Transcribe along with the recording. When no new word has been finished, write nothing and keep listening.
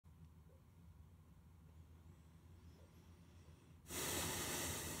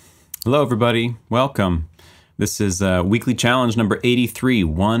Hello everybody, welcome. This is weekly challenge number 83,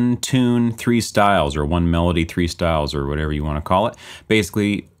 one tune, three styles, or one melody, three styles, or whatever you want to call it.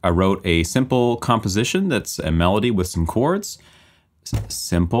 Basically, I wrote a simple composition that's a melody with some chords,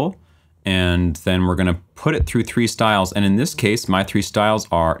 simple, and then we're gonna put it through three styles. And in this case, my three styles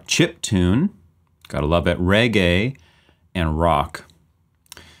are chiptune, gotta love it, reggae, and rock.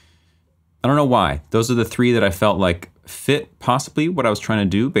 I don't know why. Those are the three that I felt like fit possibly what I was trying to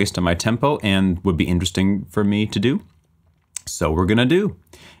do based on my tempo and would be interesting for me to do. So we're gonna do.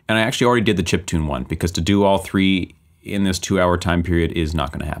 And I actually already did the chiptune one because to do all three in this 2-hour time period is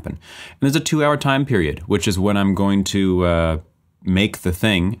not gonna happen. And there's a 2-hour time period, which is when I'm going to make the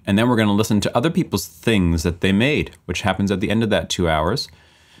thing, and then we're gonna listen to other people's things that they made, which happens at the end of that 2 hours,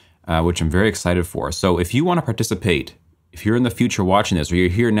 which I'm very excited for. So if you wanna participate, if you're in the future watching this, or you're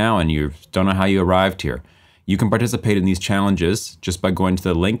here now and you don't know how you arrived here, you can participate in these challenges just by going to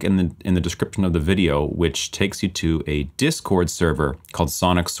the link in the description of the video, which takes you to a Discord server called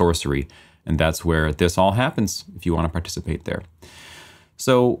Sonic Sorcery, and that's where this all happens if you want to participate there.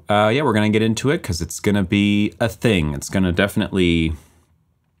 So yeah, we're gonna get into it because it's gonna be a thing. It's gonna definitely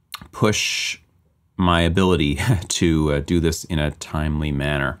push my ability to do this in a timely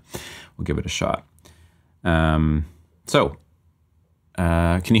manner. We'll give it a shot.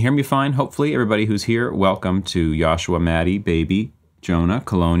 Can you hear me fine? Hopefully, everybody who's here, welcome to Joshua, Maddie, Baby, Jonah,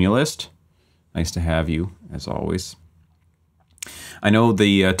 Colonialist. Nice to have you, as always. I know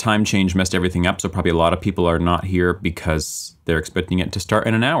the time change messed everything up, so probably a lot of people are not here because they're expecting it to start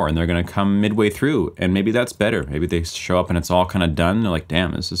in an hour, and they're gonna come midway through, and maybe that's better. Maybe they show up and it's all kind of done. They're like,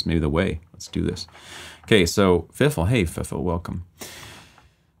 damn, this is maybe the way. Let's do this. Okay, so Fiffle, hey Fiffle, welcome.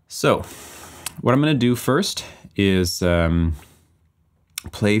 So, what I'm gonna do first is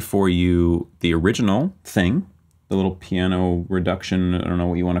play for you the original thing, the little piano reduction, I don't know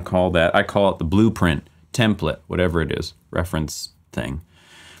what you want to call that. I call it the blueprint, template, whatever it is, reference thing.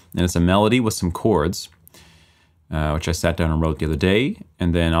 And it's a melody with some chords, which I sat down and wrote the other day.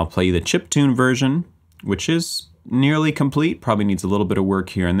 And then I'll play you the chiptune version, which is nearly complete, probably needs a little bit of work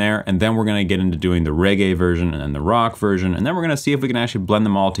here and there. And then we're going to get into doing the reggae version and then the rock version. And then we're going to see if we can actually blend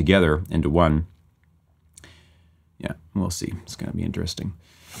them all together into one. Yeah, we'll see. It's going to be interesting.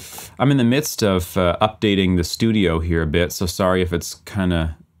 I'm in the midst of updating the studio here a bit, so sorry if it's kind of,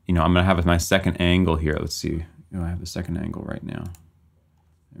 you know, I'm going to have my second angle here. Let's see. I have the second angle right now.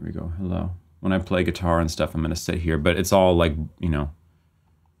 There we go. Hello. When I play guitar and stuff, I'm going to sit here, but it's all like, you know,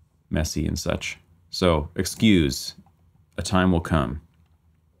 messy and such. So, excuse. A time will come.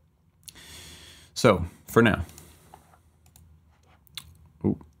 So, for now.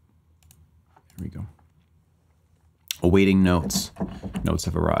 Oh, here we go. Awaiting notes. Notes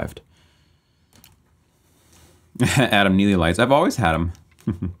have arrived. Adam Neely lights. I've always had them.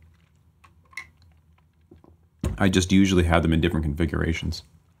 I just usually have them in different configurations.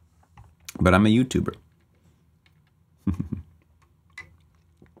 But I'm a YouTuber.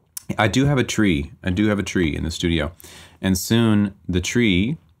 I do have a tree. I do have a tree in the studio. And soon the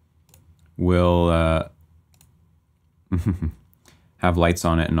tree will have lights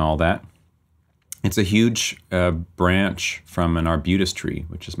on it and all that. It's a huge branch from an arbutus tree,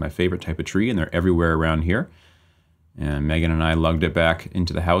 which is my favorite type of tree, and they're everywhere around here. And Megan and I lugged it back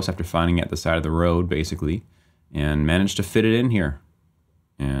into the house after finding it at the side of the road, basically, and managed to fit it in here.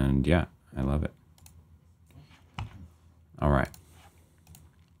 And yeah, I love it. All right.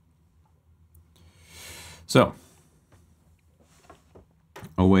 So,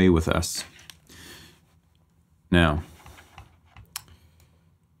 away with us. Now,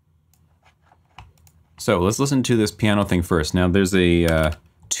 so let's listen to this piano thing first. Now there's a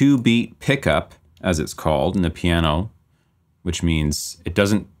 2-beat pickup, as it's called, in the piano, which means it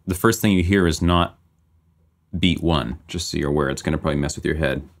doesn't, the first thing you hear is not beat 1, just so you're aware. It's gonna probably mess with your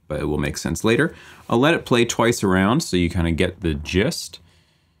head, but it will make sense later. I'll let it play twice around so you kind of get the gist,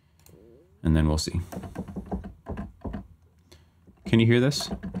 and then we'll see. Can you hear this?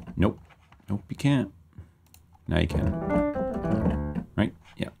 Nope. Nope, you can't. Now you can. Right?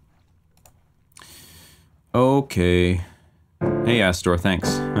 Yeah. Okay. Hey, Astor, thanks.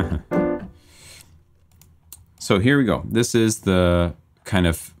 So here we go. This is the kind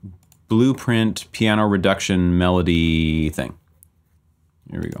of blueprint piano reduction melody thing.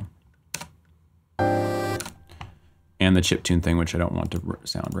 Here we go. And the chiptune thing, which I don't want to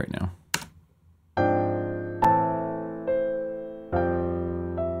sound right now.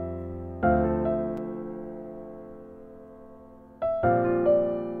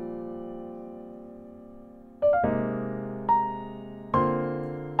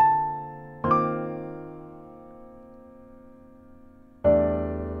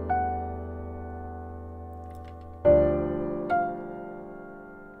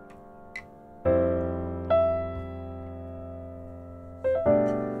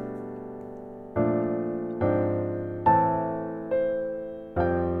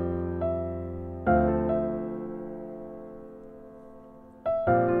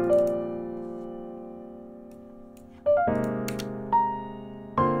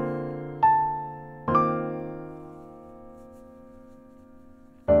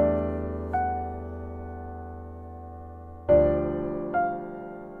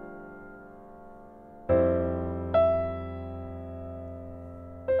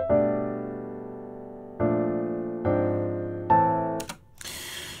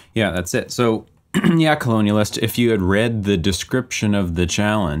 Yeah, that's it. So, yeah, Colonialist, if you had read the description of the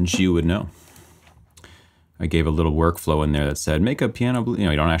challenge, you would know. I gave a little workflow in there that said, make a piano blues. You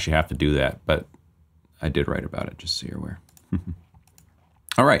know, you don't actually have to do that, but I did write about it, just so you're aware.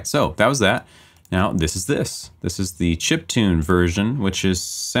 All right, so that was that. Now, this is this. This is the chiptune version, which is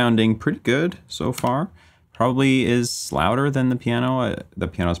sounding pretty good so far. Probably is louder than the piano. The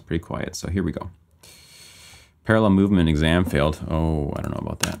piano's pretty quiet, so here we go. Parallel movement exam failed. Oh, I don't know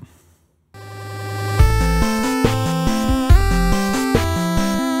about that.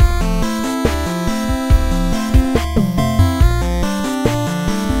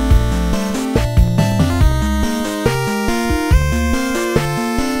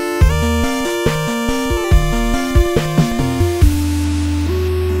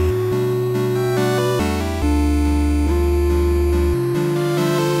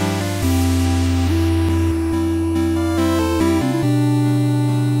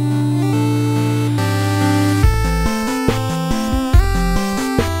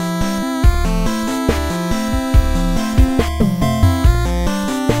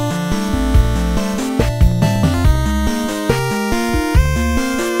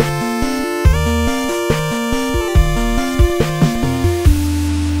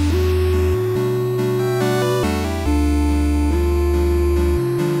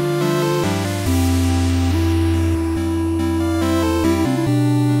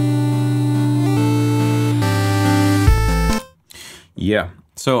 Yeah,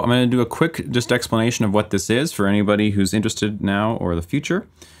 so I'm going to do a quick just explanation of what this is for anybody who's interested now or the future.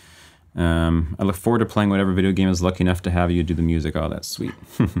 I look forward to playing whatever video game is lucky enough to have you do the music. Oh, that's sweet.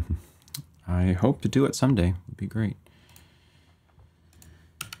 I hope to do it someday. It would be great.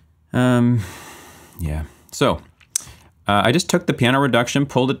 Yeah, so I just took the piano reduction,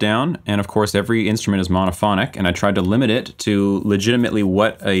 pulled it down, and of course every instrument is monophonic, and I tried to limit it to legitimately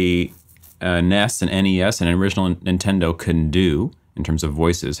what a NES and NES and an original Nintendo can do in terms of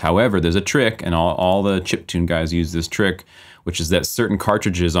voices. However, there's a trick, and all the chiptune guys use this trick, which is that certain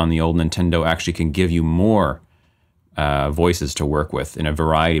cartridges on the old Nintendo actually can give you more voices to work with in a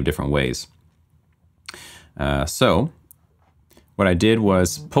variety of different ways. So what I did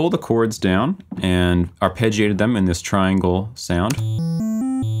was pull the chords down and arpeggiated them in this triangle sound.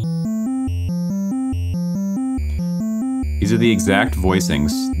 These are the exact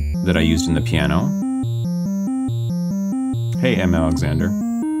voicings that I used in the piano. Hey, M. Alexander.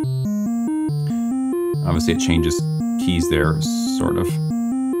 Obviously it changes keys there, sort of.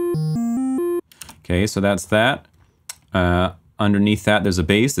 Okay, so that's that. Underneath that, there's a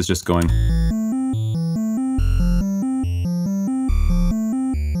bass that's just going.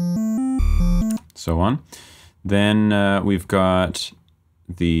 So on. Then we've got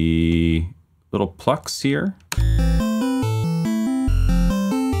the little plucks here.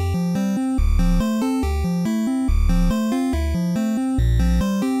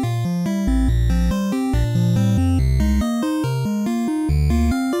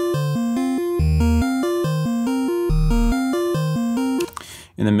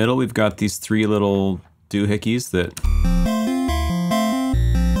 In the middle, we've got these three little doohickeys that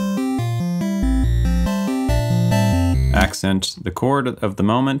accent the chord of the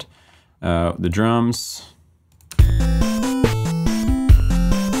moment, the drums.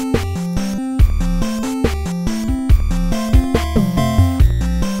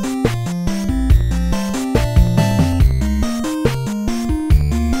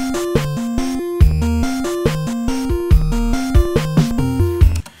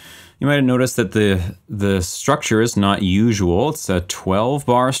 You might have noticed that the structure is not usual. It's a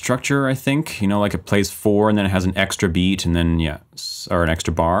 12-bar structure, I think. You know, like it plays 4 and then it has an extra beat and then, yeah, or an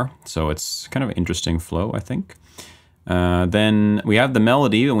extra bar. So it's kind of an interesting flow, I think. Then we have the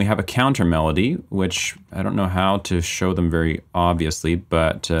melody and we have a counter melody, which I don't know how to show them very obviously,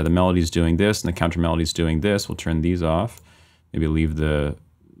 but the melody's doing this and the counter melody's doing this. We'll turn these off. Maybe leave the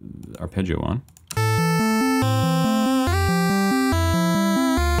arpeggio on.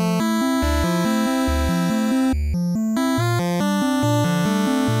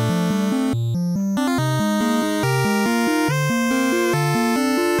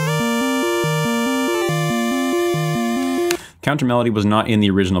 Counter melody was not in the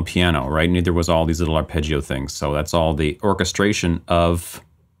original piano, right? Neither was all these little arpeggio things. So that's all the orchestration of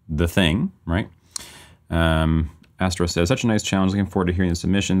the thing, right? Astor says, such a nice challenge. Looking forward to hearing the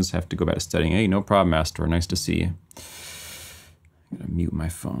submissions. Have to go back to studying. Hey, no problem, Astor. Nice to see you. I'm gonna mute my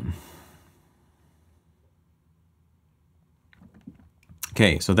phone.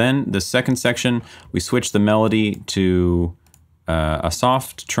 Okay, so then the second section, we switch the melody to a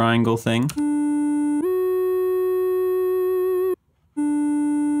soft triangle thing.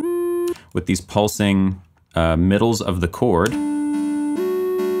 with these pulsing middles of the chord.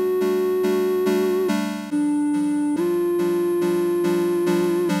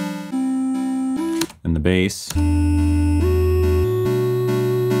 And the bass.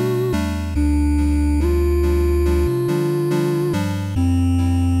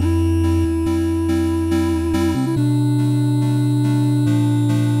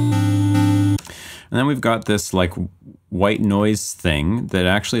 And then we've got this like white noise thing that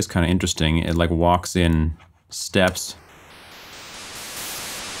actually is kind of interesting. It like walks in steps.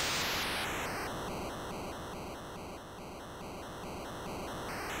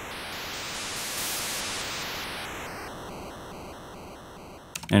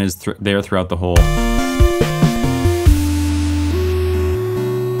 And is there throughout the whole.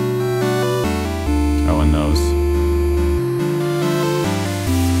 Oh, and those.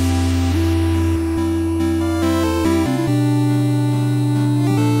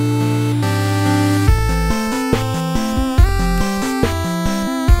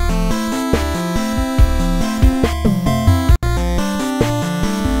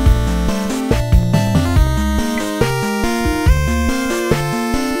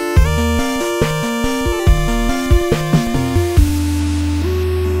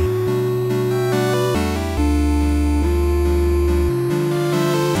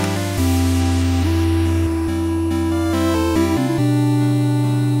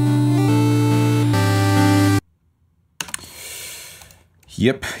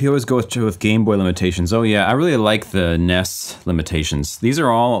 Yep, you always go with Game Boy limitations. Oh yeah, I really like the NES limitations. These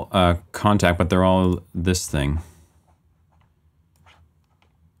are all contact, but they're all this thing.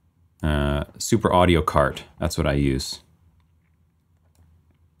 Super Audio Cart, that's what I use.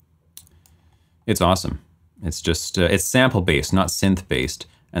 It's awesome. It's just, it's sample-based, not synth-based.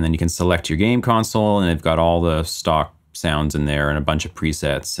 And then you can select your game console, and they've got all the stock sounds in there and a bunch of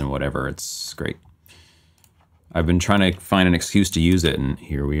presets and whatever. It's great. I've been trying to find an excuse to use it, and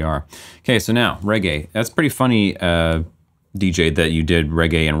here we are. Okay, so now, reggae. That's pretty funny, DJ, that you did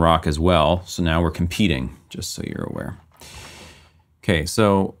reggae and rock as well. So now we're competing, just so you're aware. Okay,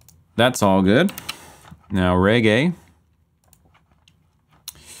 so that's all good. Now reggae.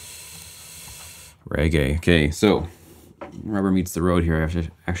 Reggae, okay, so rubber meets the road here. I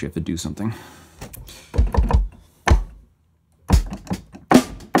actually have to do something.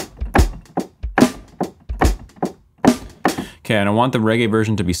 Okay, and I want the reggae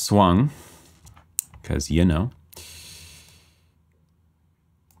version to be swung, because you know.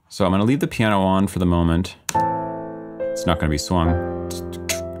 So I'm gonna leave the piano on for the moment. It's not gonna be swung.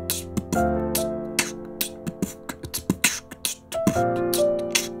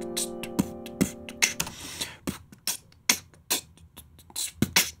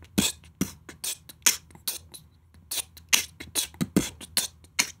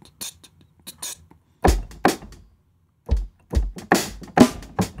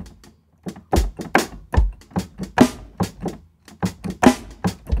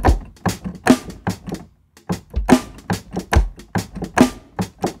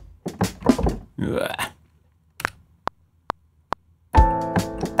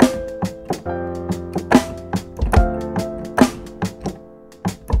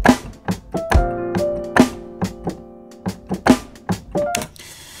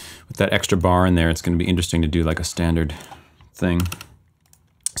 That extra bar in there, it's going to be interesting to do like a standard thing.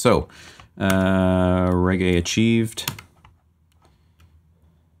 So, reggae achieved.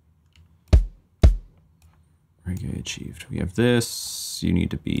 Reggae achieved. We have this. You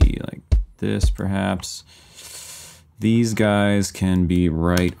need to be like this, perhaps. These guys can be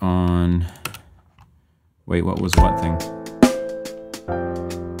right on. Wait, what was what thing?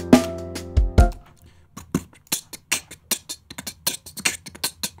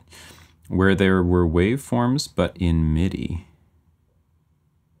 Where there were waveforms, but in MIDI.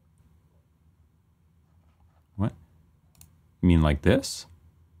 What? You mean like this?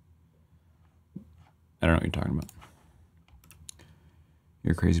 I don't know what you're talking about.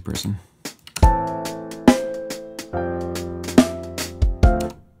 You're a crazy person.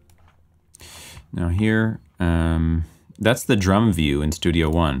 Now here, that's the drum view in Studio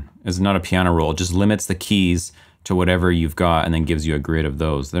One. It's not a piano roll, it just limits the keys to whatever you've got and then gives you a grid of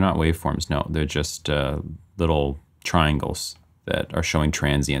those. They're not waveforms, no. They're just little triangles that are showing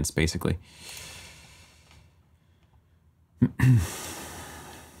transients, basically.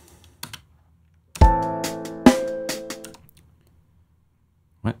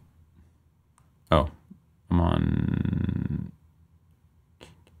 What? Oh, I'm on...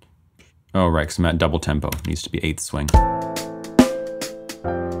 Oh, right, because I'm at double tempo. It needs to be 8th swing.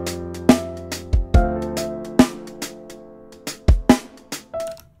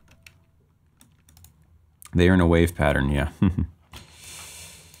 They are in a wave pattern, yeah.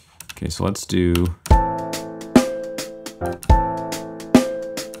 Okay, so let's do...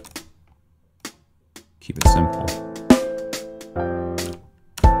 Keep it simple.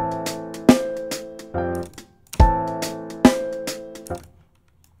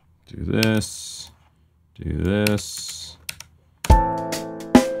 Do this, do this.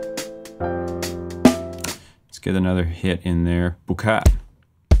 Let's get another hit in there. Bukat.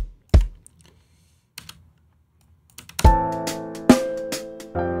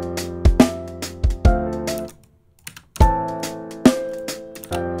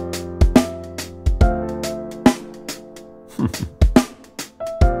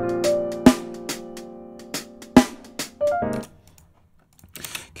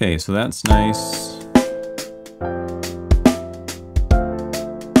 Okay, so that's nice.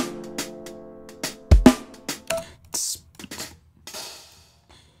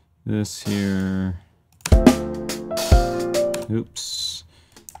 This here. Oops.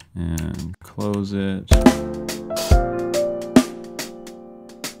 And close it.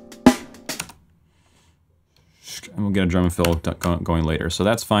 And we'll get a drum and fill going later. So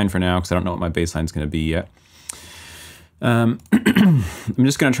that's fine for now because I don't know what my bass line's going to be yet. I'm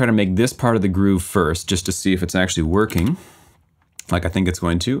just going to try to make this part of the groove first, just to see if it's actually working, like I think it's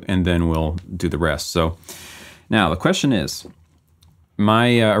going to, and then we'll do the rest. So now the question is,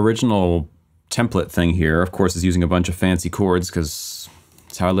 my original template thing here, of course, is using a bunch of fancy chords because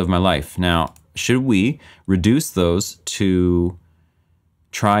it's how I live my life. Now, should we reduce those to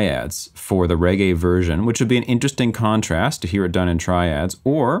triads for the reggae version, which would be an interesting contrast to hear it done in triads,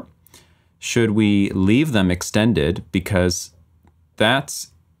 or should we leave them extended because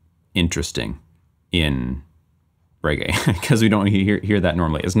that's interesting in reggae because we don't hear that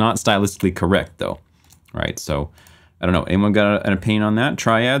normally. It's not stylistically correct though, right? So I don't know. Anyone got an opinion on that?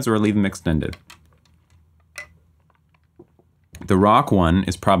 Triads or leave them extended? The rock one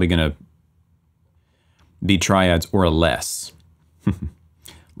is probably going to be triads or less.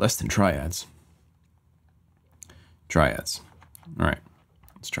 Less than triads. Triads. All right,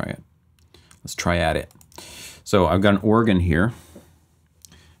 let's try it. Let's try at it. So I've got an organ here.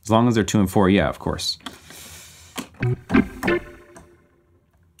 As long as they're 2 and 4, yeah, of course.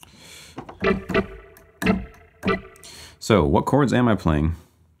 So what chords am I playing?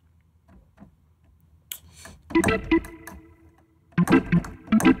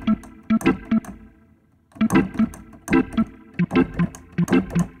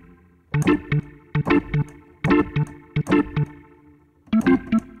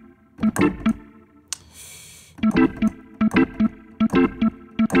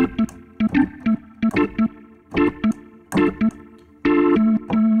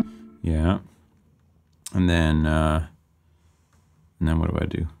 Yeah. And then what do I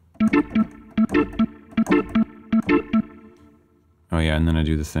do? Oh yeah, and then I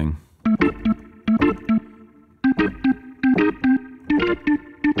do the thing.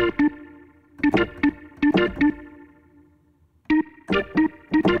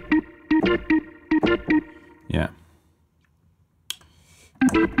 Yeah.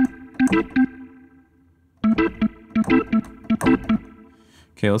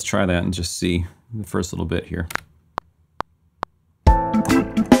 Okay, let's try that and just see the first little bit here.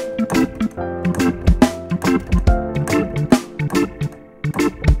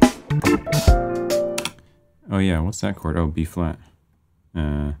 Oh yeah, what's that chord? Oh, B flat.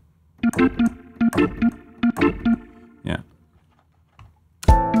 Yeah.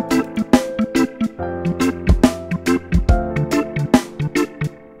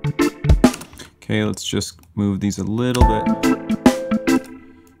 Okay, let's just move these a little bit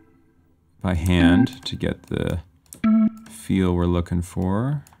by hand to get the feel we're looking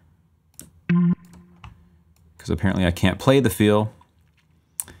for. Because apparently I can't play the feel.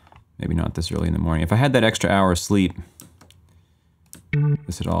 Maybe not this early in the morning. If I had that extra hour of sleep,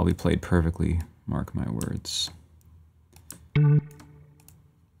 this would all be played perfectly. Mark my words.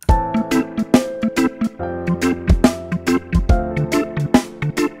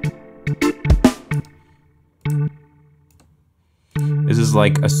 This is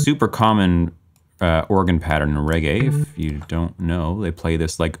like a super common organ pattern in reggae. If you don't know, they play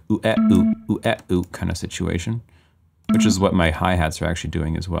this like ooh-eh-ooh kind of situation, which is what my hi-hats are actually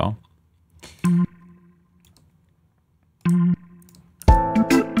doing as well.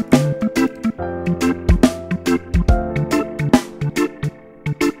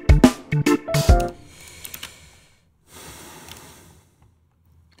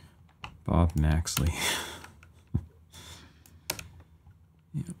 Bob Maxley.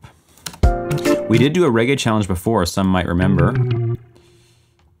 Yep. We did do a reggae challenge before, some might remember.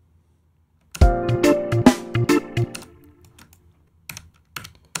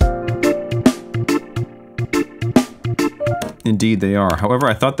 Indeed they are. However,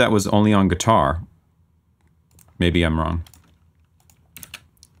 I thought that was only on guitar. Maybe I'm wrong.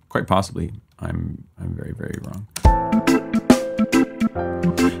 Quite possibly, I'm very, very wrong.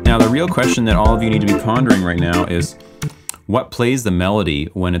 Now, the real question that all of you need to be pondering right now is, what plays the melody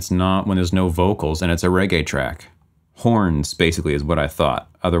when it's not, when there's no vocals and it's a reggae track? Horns, basically, is what I thought.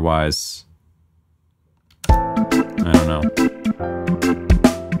 Otherwise, I don't know.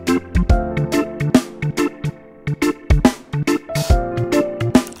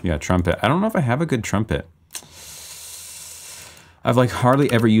 Yeah, trumpet. I don't know if I have a good trumpet. I've like hardly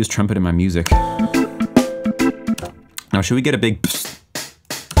ever used trumpet in my music. Now, should we get a big psst?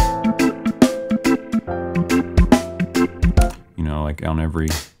 You know, like on every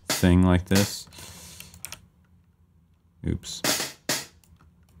thing like this? Oops.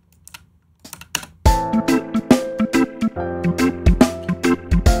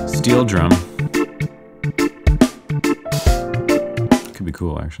 Steel drum. Could be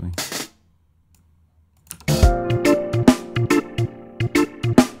cool, actually.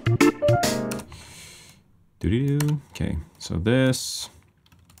 Doo-doo-doo. Okay, so this.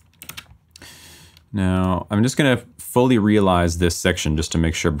 Now, I'm just gonna fully realize this section just to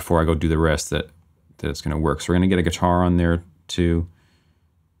make sure before I go do the rest that it's gonna work. So we're gonna get a guitar on there too.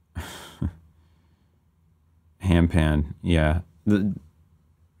 Handpan, yeah.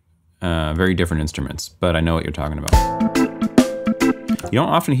 Very different instruments, but I know what you're talking about. You don't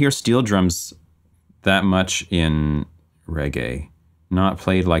often hear steel drums that much in reggae. Not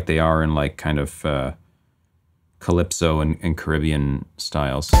played like they are in like kind of calypso and Caribbean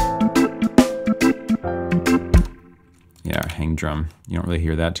styles. Yeah, hang drum. You don't really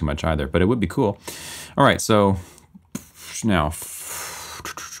hear that too much either, but it would be cool. All right, so now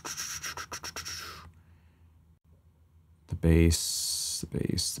the bass, the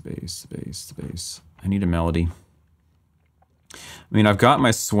bass, the bass, the bass, the bass. I need a melody. I mean, I've got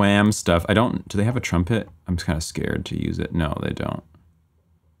my swam stuff. I don't, do they have a trumpet? I'm kind of scared to use it. No, they don't.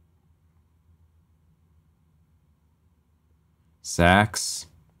 Sax.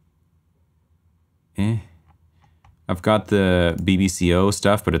 I've got the BBCO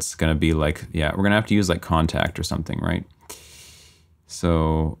stuff, but it's gonna be like, yeah, we're gonna have to use like Contact or something, right?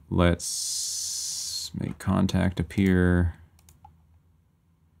 So let's make Contact appear.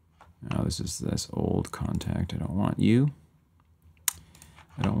 Oh, this is this old Contact. I don't want you.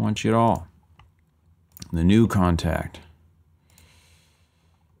 I don't want you at all. The new Contact.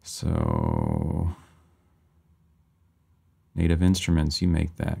 So Native Instruments, you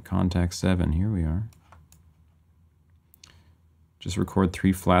make that. Contact 7, here we are. Just record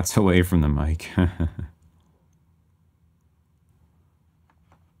 3 flats away from the mic.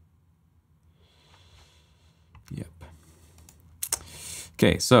 Yep.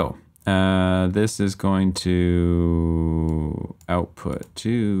 Okay, so this is going to output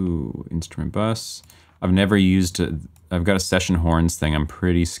to instrument bus. I've never used it. I've got a session horns thing. I'm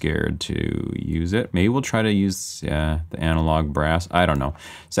pretty scared to use it. Maybe we'll try to use the analog brass. I don't know.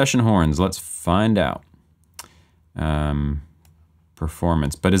 Session horns, let's find out.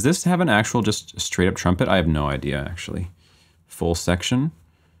 Performance. But does this have an actual just straight up trumpet? I have no idea, actually. Full section?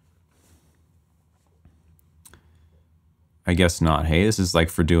 I guess not. Hey, this is like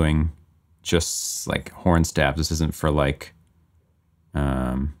for doing just like horn stabs. This isn't for like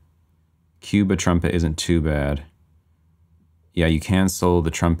Cuba trumpet isn't too bad. Yeah, you can solo the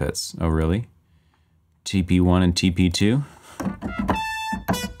trumpets. Oh, really? TP1 and TP2?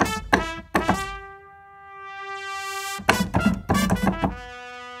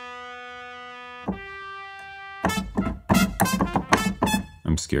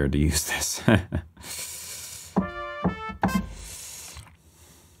 I'm scared to use this.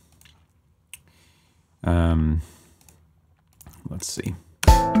 Let's see.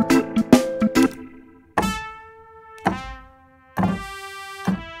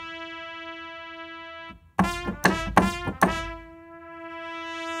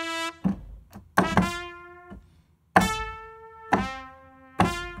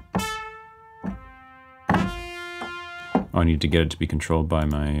 I need to get it to be controlled by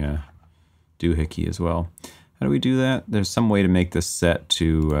my doohickey as well. How do we do that? There's some way to make this set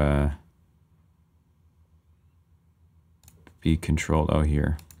to be controlled. Oh,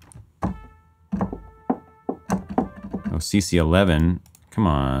 here. Oh, CC11. Come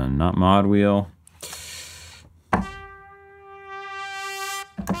on, not mod wheel. I'm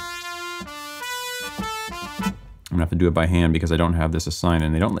gonna have to do it by hand because I don't have this assigned,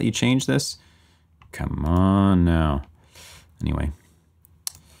 and they don't let you change this? Come on now. Anyway.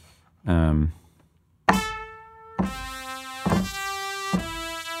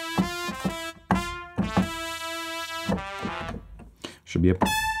 Should be a...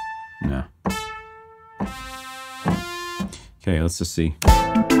 No. Okay, let's just see.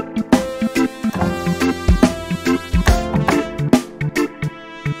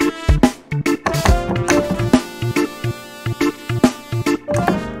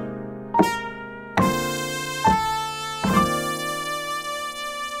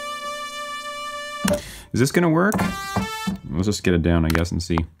 Is this gonna work? Let's just get it down, I guess, and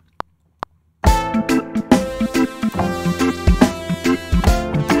see.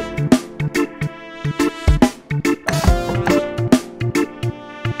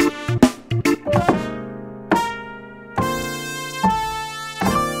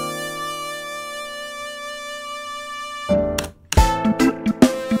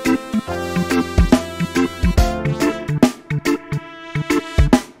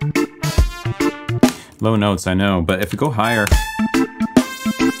 Low notes, I know, but if we go higher...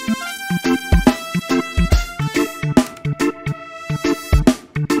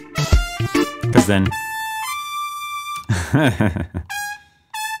 Because then...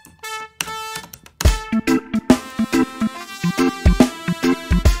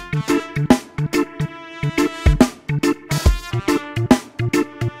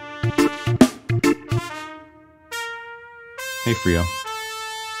 Hey, Frio.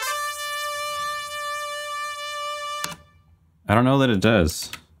 I don't know that it does.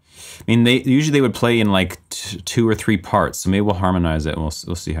 I mean, usually they would play in like 2 or 3 parts, so maybe we'll harmonize it and we'll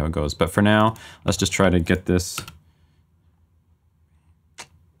see how it goes. But for now, let's just try to get this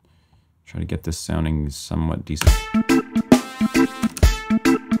sounding somewhat decent.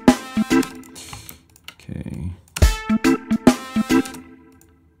 Okay.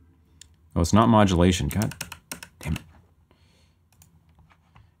 Oh, it's not modulation. God damn it.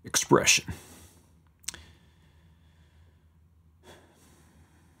 Expression.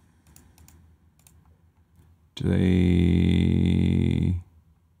 Do they...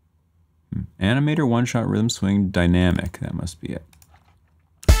 Animator, one-shot, rhythm, swing, dynamic. That must be it.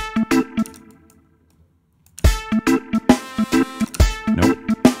 Nope.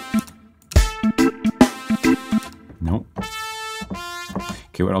 Nope.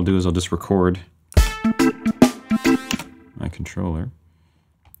 Okay, what I'll do is I'll just record my controller.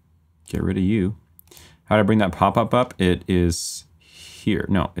 Get rid of you. How do I bring that pop-up up? It is here.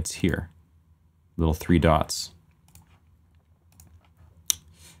 No, it's here. Little 3 dots.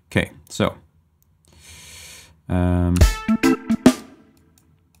 Okay, so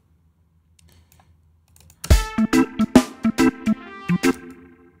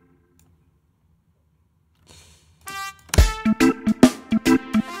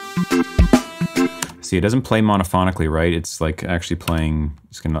see, it doesn't play monophonically, right? It's like actually playing,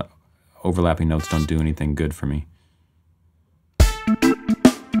 it's gonna, overlapping notes don't do anything good for me.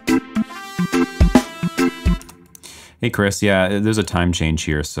 Hey Chris, yeah, there's a time change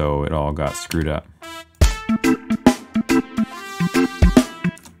here, so it all got screwed up.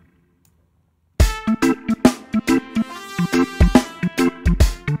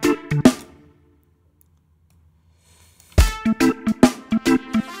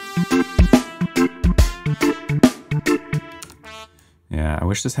 Yeah, I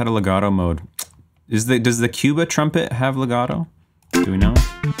wish this had a legato mode. Does the Cuba trumpet have legato? Do we know?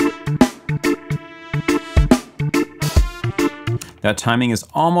 That timing is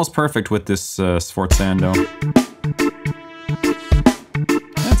almost perfect with this sforzando.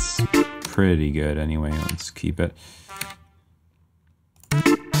 That's pretty good anyway. Let's keep it.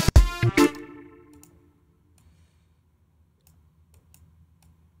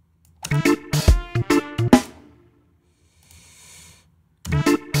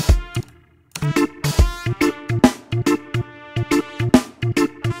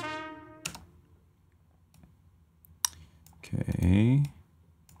 Okay.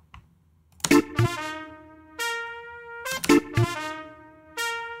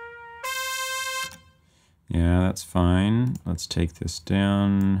 Yeah, that's fine. Let's take this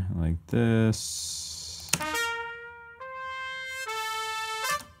down like this.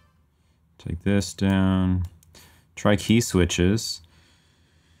 Take this down. Try key switches.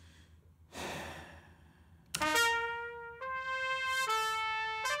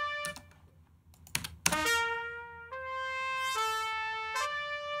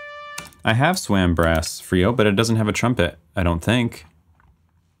 I have swam brass, Frio, but it doesn't have a trumpet, I don't think.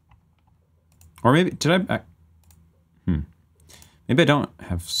 Or maybe, did I? Maybe I don't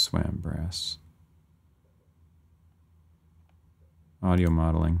have swam brass. Audio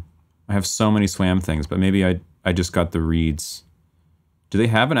modeling. I have so many swam things, but maybe I just got the reeds. Do they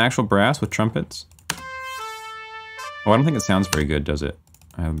have an actual brass with trumpets? Oh, I don't think it sounds very good, does it?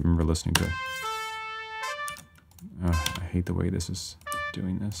 I remember listening to it. Oh, I hate the way this is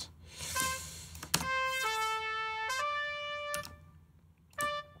doing this.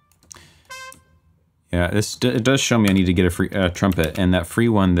 Yeah, it does show me I need to get a free trumpet, and that free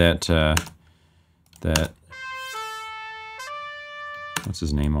one that what's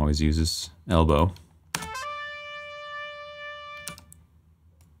his name always uses, Elbow.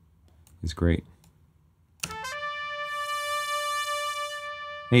 He's great.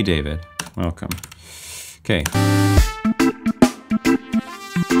 Hey David, welcome. Okay.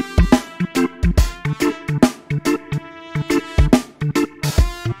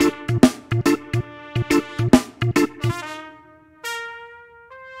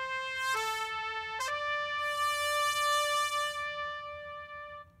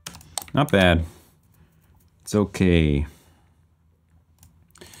 Not bad. It's okay.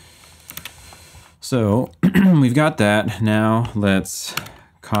 So we've got that. Now let's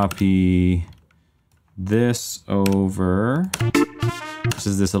copy this over. This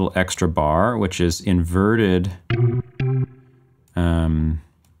is this little extra bar, which is inverted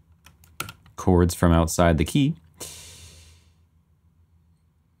chords from outside the key.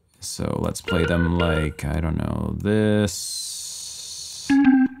 So let's play them like, I don't know, this,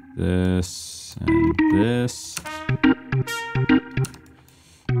 this, and this.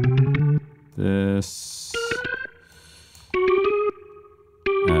 This,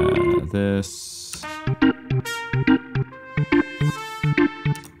 this,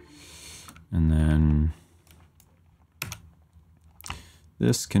 and then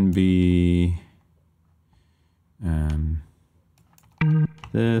this can be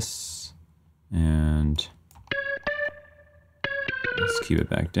this, and let's keep it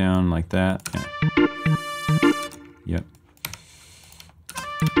back down like that. Yeah. Yep.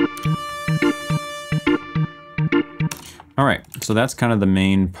 All right, so that's kind of the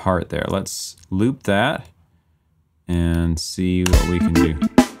main part there. Let's loop that and see what we can do.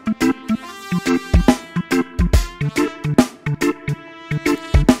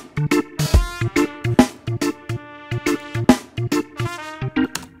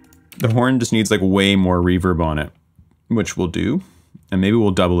 The horn just needs like way more reverb on it, which we'll do. And maybe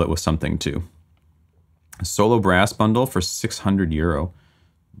we'll double it with something too. A solo brass bundle for €600.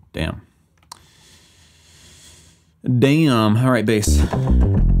 Damn. Damn. All right, bass.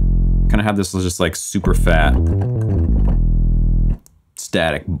 Kind of have this just like super fat,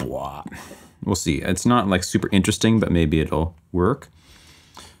 static blah. We'll see. It's not like super interesting, but maybe it'll work.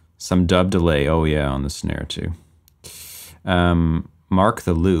 Some dub delay. Oh yeah, on the snare too. Mark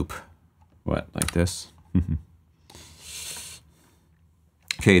the loop. What, like this?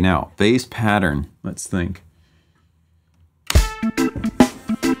 Okay, now bass pattern. Let's think.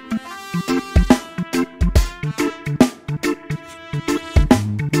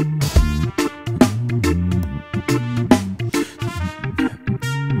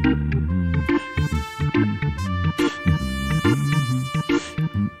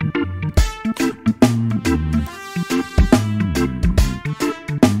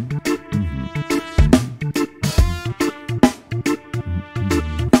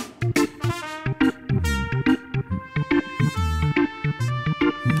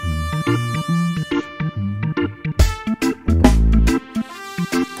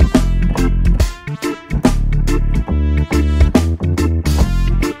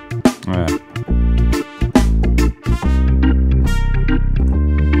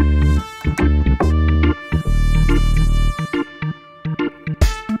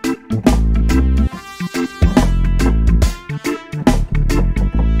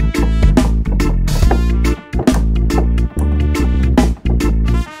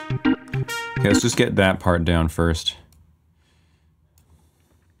 Okay, let's just get that part down first.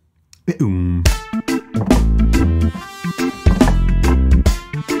 Boom.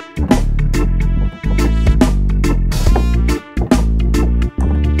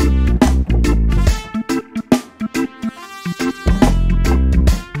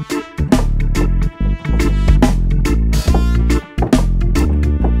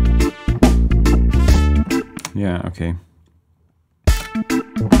 Yeah, okay.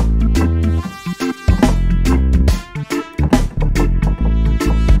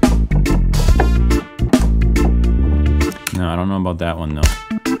 No, I don't know about that one though.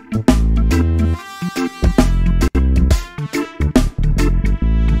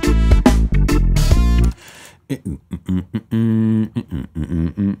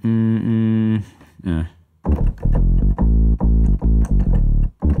 Yeah.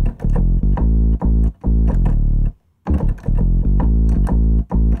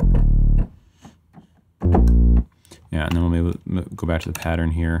 Yeah, and then we'll maybe go back to the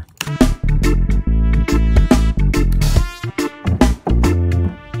pattern here.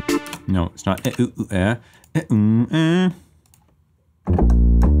 No, it's not. Yeah,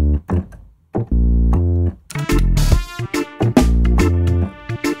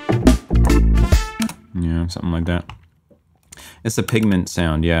 something like that. It's the pigment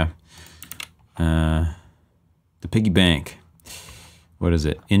sound, yeah. The piggy bank. What is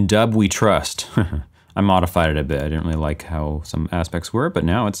it? In dub we trust. I modified it a bit. I didn't really like how some aspects were, but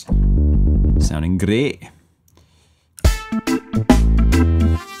now it's sounding great.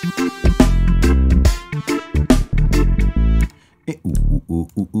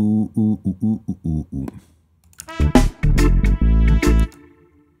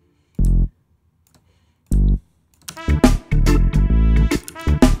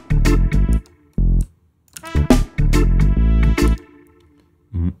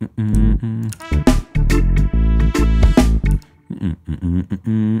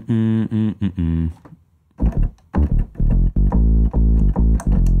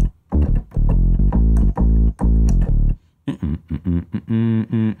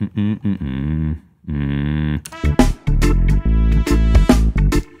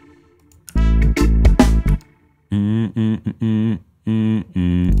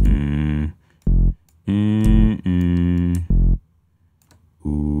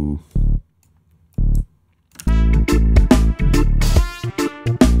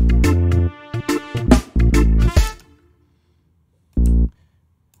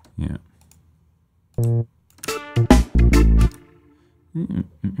 Yeah.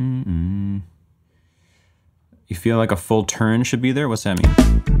 You feel like a full turn should be there? What's that mean?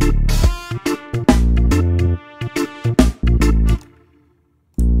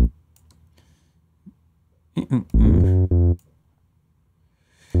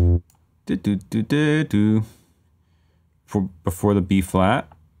 Before the B flat?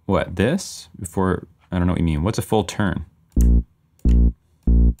 What, this? Before, I don't know what you mean. What's a full turn?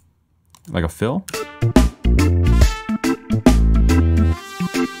 Like a fill?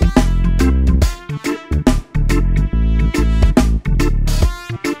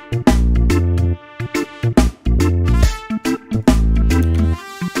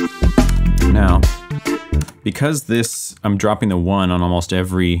 Now, because this, I'm dropping the 1 on almost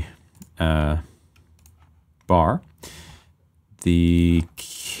every bar, the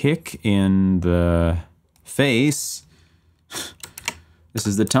kick in the face, this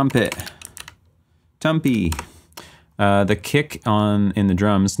is the tumpet, tumpy. The kick in the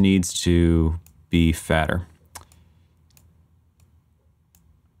drums needs to be fatter.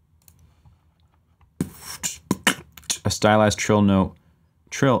 A stylized trill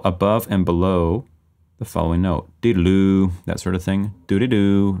above and below the following note. Doo-doo-doo, that sort of thing.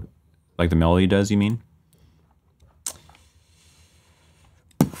 Doo-doo-doo, like the melody does, you mean?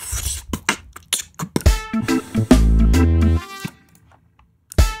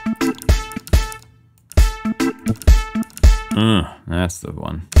 That's the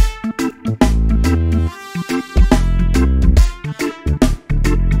one.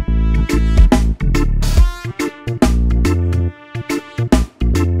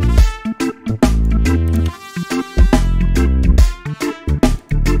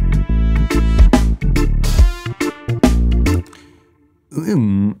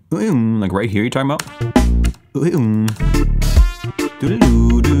 Like right here, you're talking about?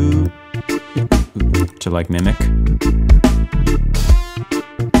 To like mimic.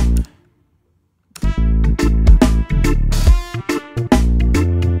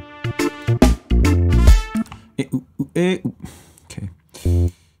 Okay.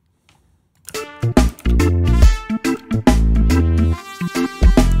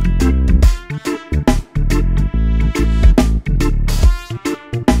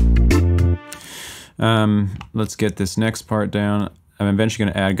 Let's get this next part down. I'm eventually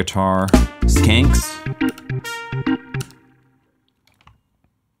going to add guitar skanks.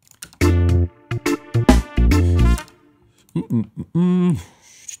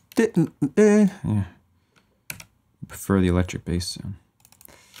 Yeah. Prefer the electric bass sound.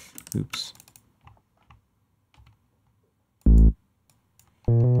 Oops.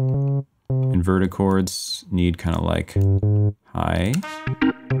 Inverted chords need kind of like high.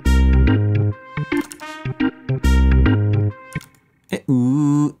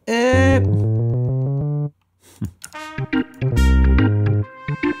 Ooh, and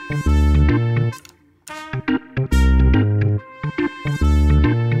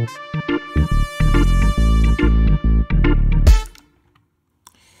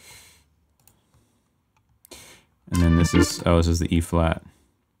then this is, this is the E flat.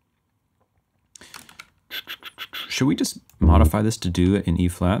 Should we just modify this to do it in E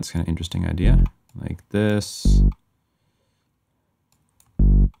flat? It's kind of an interesting idea. Like this.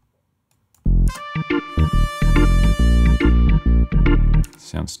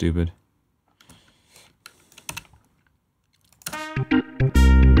 sounds stupid. I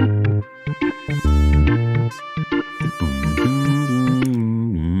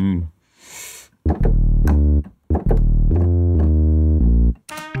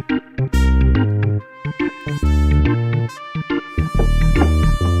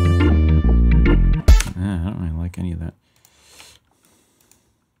don't really like any of that.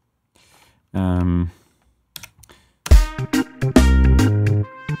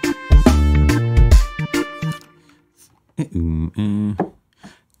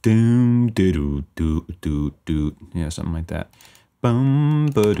 Yeah, something like that. Bum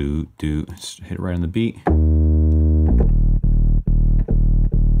ba doo doo. Hit it right on the beat.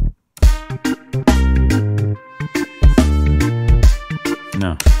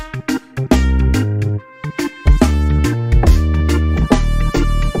 No.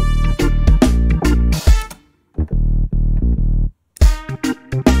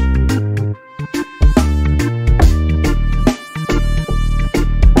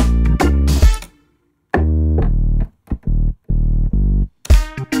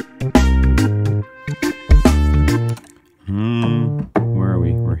 Where are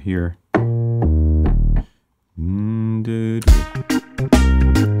we? We're here.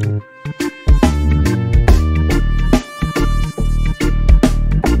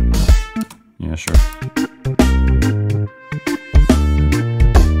 Yeah, sure.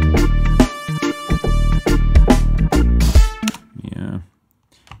 Yeah.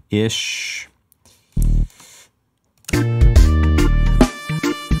 Ish.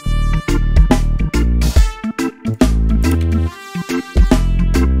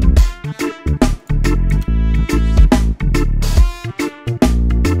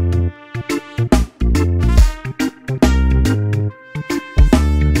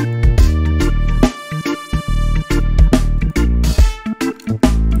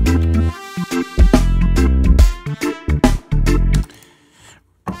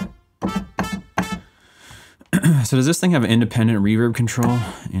 So does this thing have an independent reverb control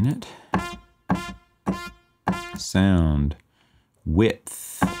in it? Sound.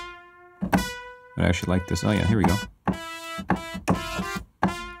 Width. I actually like this. Oh yeah, here we go.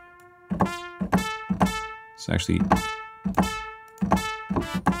 It's actually...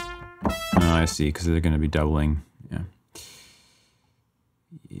 Oh, I see, because they're going to be doubling. Yeah.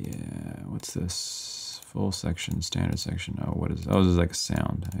 Yeah, what's this? Full section, standard section. Oh, what is... Oh, this is like a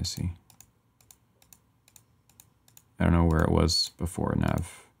sound. I see. I don't know where it was before. Now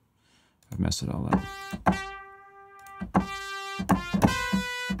I've messed it all up.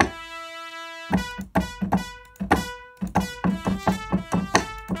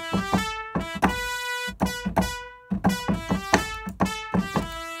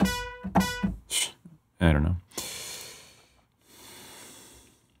 I don't know.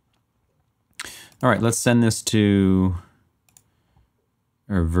 All right, let's send this to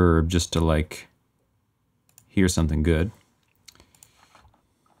our verb just to like hear something good.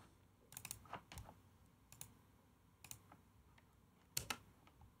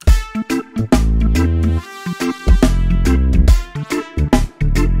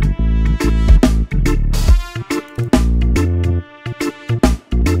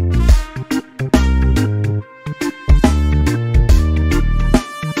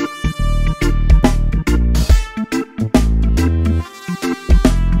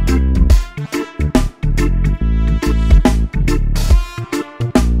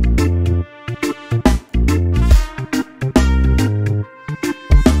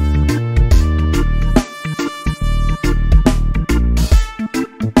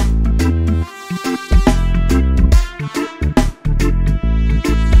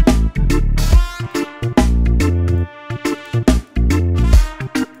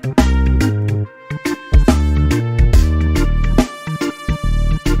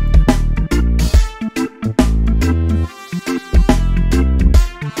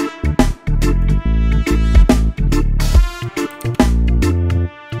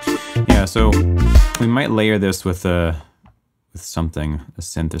 So we might layer this with something, a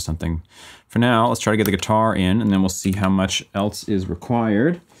synth or something. For now, let's try to get the guitar in, and then we'll see how much else is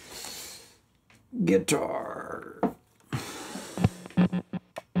required. Guitar.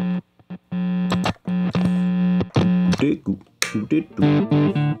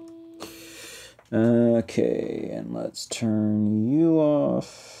 Okay, and let's turn you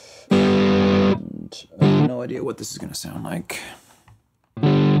off. And I have no idea what this is going to sound like.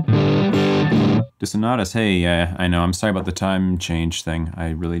 Dissonatus, hey, I know, I'm sorry about the time change thing. I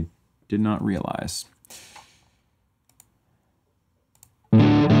really did not realize.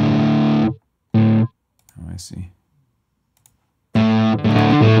 Oh, I see.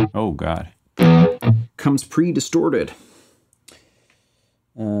 Oh God. Comes pre-distorted.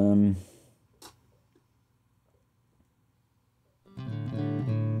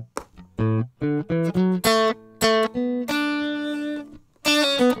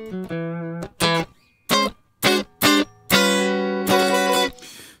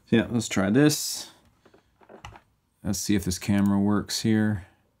 Yeah, let's try this. Let's see if this camera works here.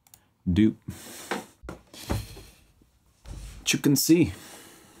 Dupe. You can see.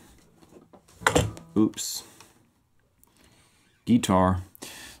 Oops. Guitar.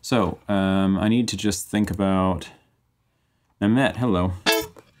 So, I need to just think about Mehmet, hello.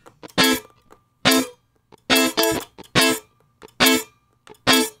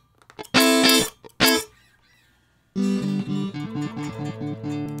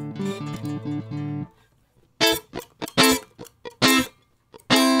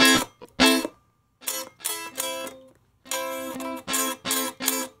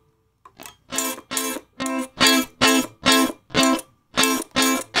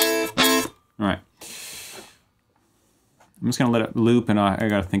 I'm just gonna let it loop, and I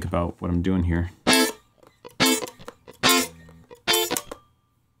gotta think about what I'm doing here.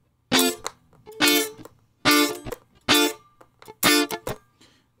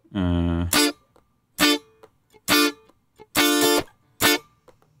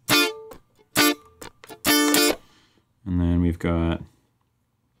 And then we've got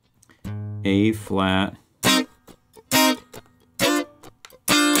A flat.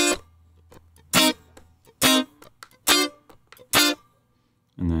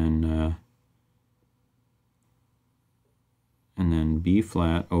 And then B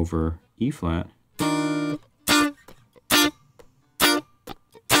flat over E flat.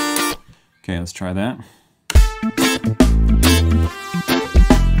 Okay, let's try that.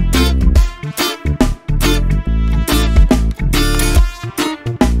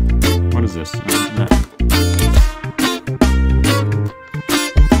 What is this?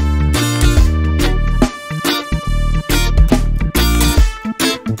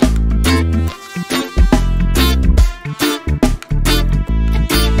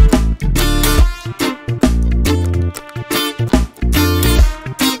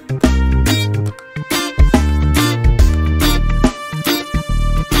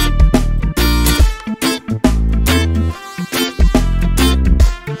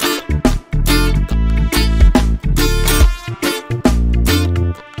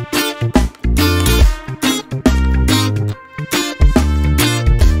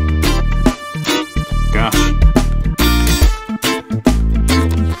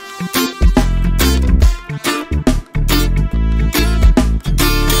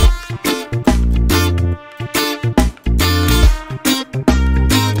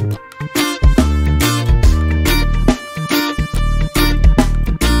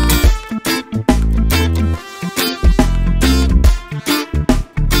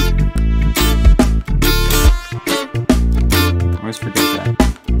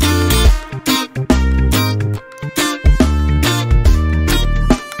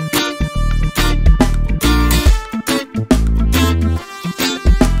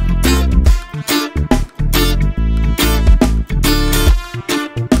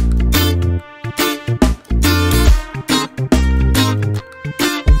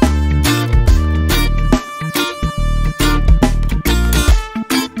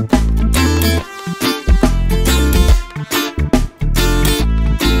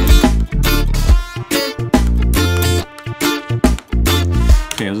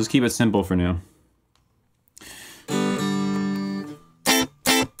 Keep it simple for now.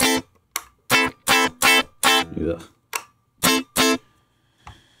 Ugh.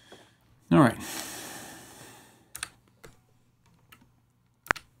 All right.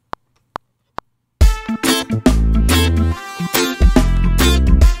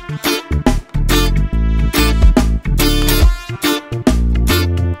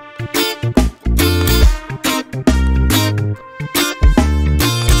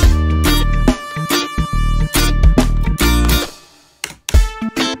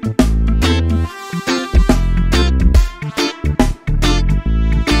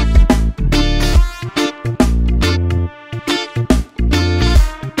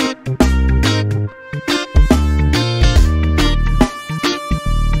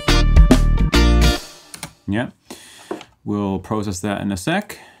 Yeah, we'll process that in a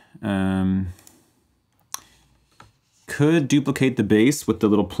sec. Could duplicate the bass with the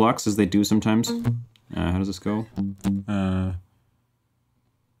little plucks as they do sometimes. How does this go? Like that.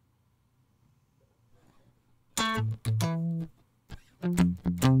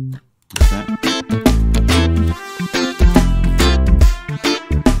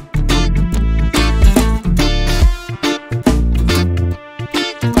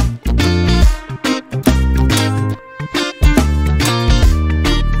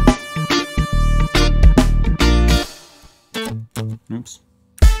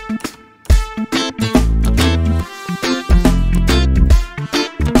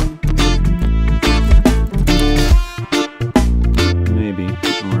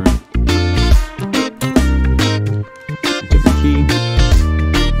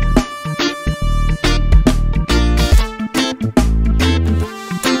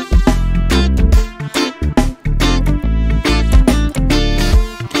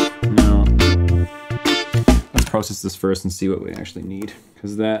 process this first and see what we actually need,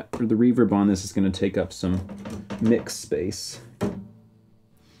 because the reverb on this is going to take up some mix space.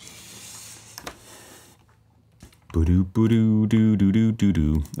 Boo-doo, boo-doo, doo-doo,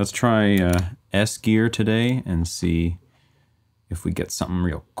 doo-doo. Let's try S gear today and see if we get something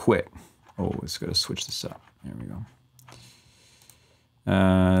real quick. Oh, it's got to switch this up. There we go.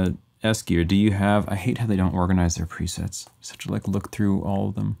 S gear, do you have... I hate how they don't organize their presets. You have to like look through all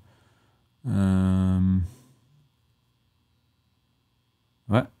of them.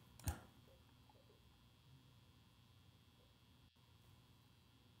 What?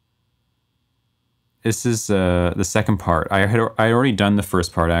 This is the second part. I already done the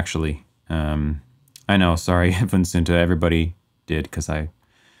first part actually. I know, sorry, Vincent, everybody did, because I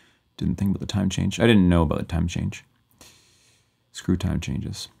didn't think about the time change. I didn't know about the time change. Screw time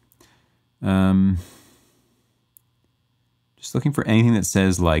changes. Just looking for anything that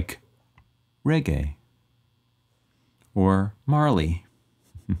says like reggae or Marley.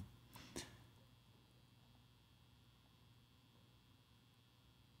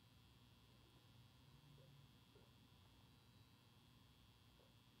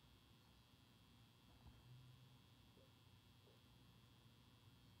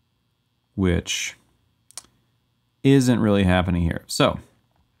 Which isn't really happening here. So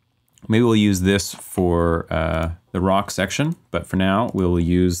maybe we'll use this for the rock section, but for now we'll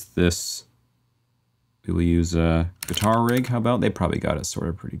use this. We will use a guitar rig. How about? They probably got it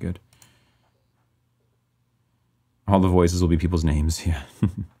sorted pretty good. All the voices will be people's names. Yeah.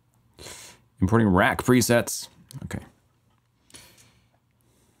 Importing rack presets. Okay.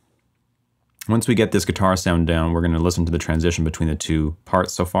 Once we get this guitar sound down, we're going to listen to the transition between the two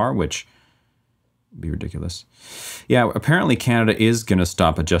parts so far, which would be ridiculous. Yeah, apparently Canada is going to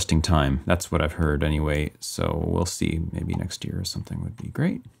stop adjusting time. That's what I've heard anyway, so we'll see. Maybe next year or something would be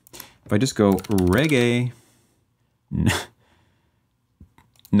great. If I just go reggae,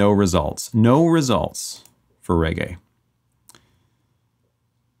 no results. No results for reggae.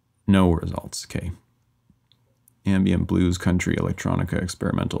 No results, okay. Ambient, blues, country, electronica,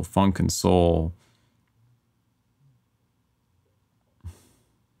 experimental, funk and soul.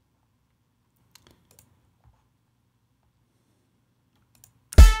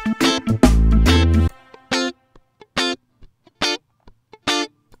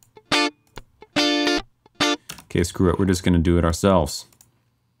 Okay, screw it. We're just going to do it ourselves.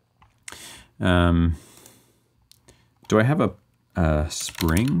 Do I have a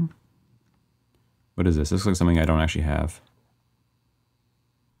spring? What is this? This looks like something I don't actually have.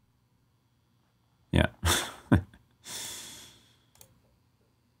 Yeah.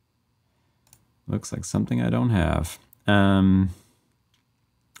 Looks like something I don't have.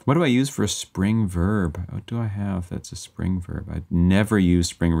 What do I use for a spring verb? What do I have that's a spring verb? I never use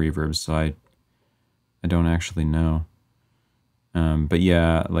spring reverb, so I don't actually know. But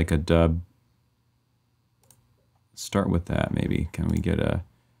yeah, like a dub. Start with that maybe. Can we get a...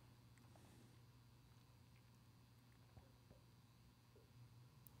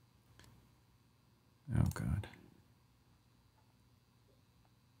 Oh God.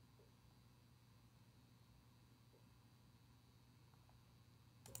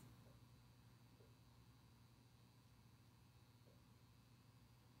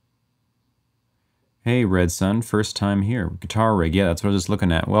 Hey, Red Sun, first time here. Guitar rig, yeah, that's what I was just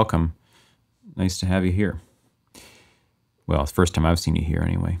looking at. Welcome. Nice to have you here. Well, it's the first time I've seen you here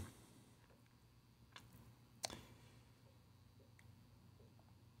anyway.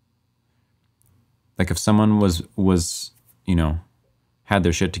 Like if someone was, you know, had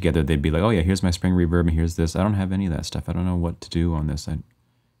their shit together, they'd be like, oh yeah, here's my spring reverb and here's this. I don't have any of that stuff. I don't know what to do on this. I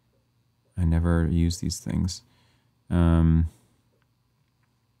never use these things.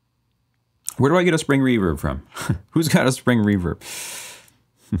 Where do I get a spring reverb from? Who's got a spring reverb?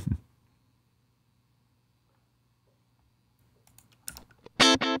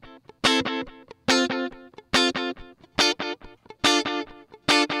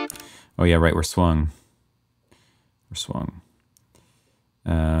 Oh yeah, right, we're swung. We're swung.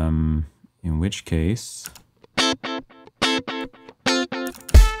 In which case...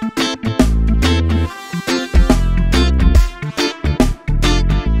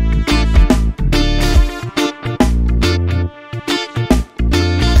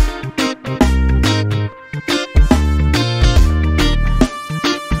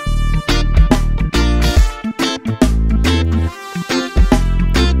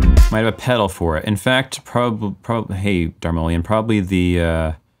 Might have a pedal for it. In fact, probably hey, Darmolian, probably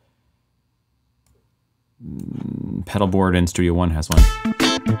the pedal board in Studio One has one.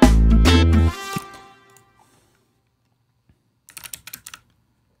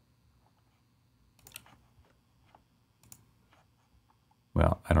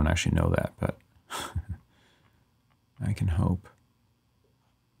 Well, I don't actually know that, but I can hope.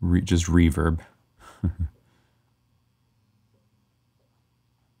 Just reverb.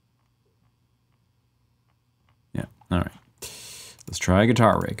 Yeah, all right. Let's try a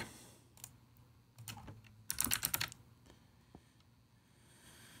guitar rig.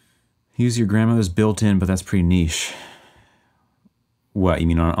 Use your grandmother's built-in, but that's pretty niche. What, you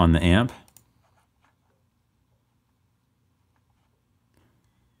mean on the amp?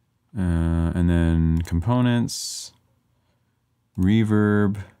 And then components,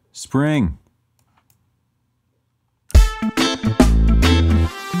 reverb, spring.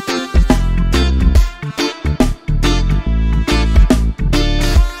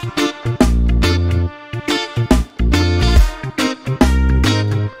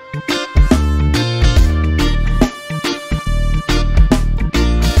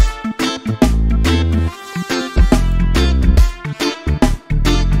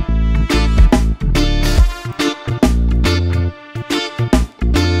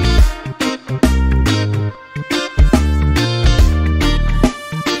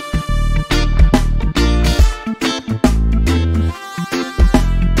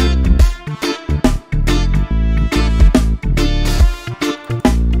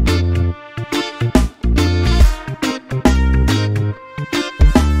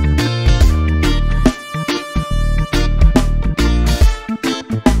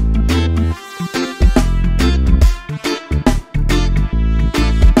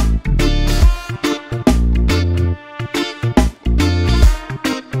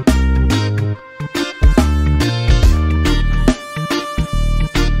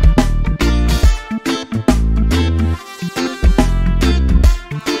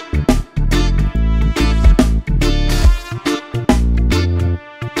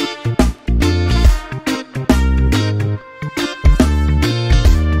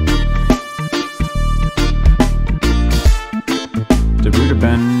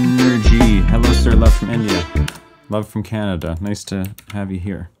 Love from Canada. Nice to have you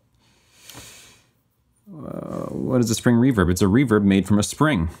here. What is a spring reverb? It's a reverb made from a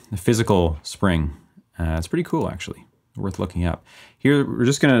spring, a physical spring. It's pretty cool, actually. Worth looking up. Here, we're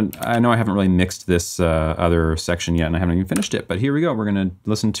just gonna, I know I haven't really mixed this other section yet, and I haven't even finished it, but here we go. We're gonna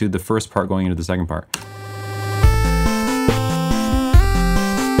listen to the first part going into the second part.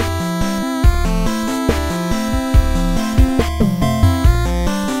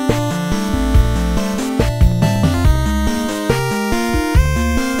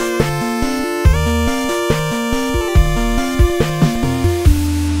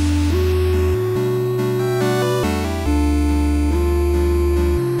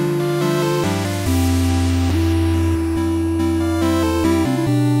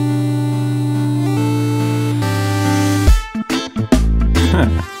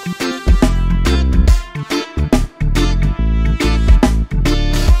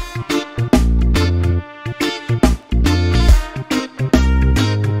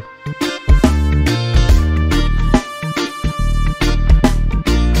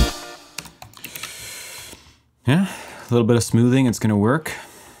 Yeah, a little bit of smoothing, it's gonna work.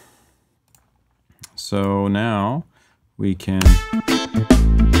 So now we can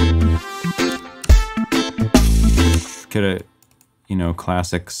get a, you know,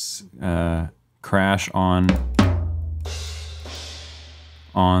 classics crash on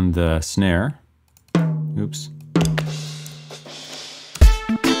the snare. Oops.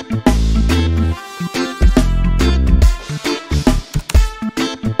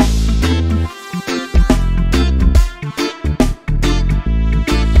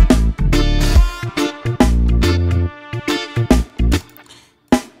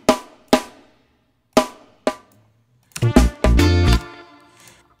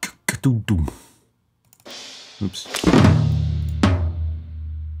 Oops.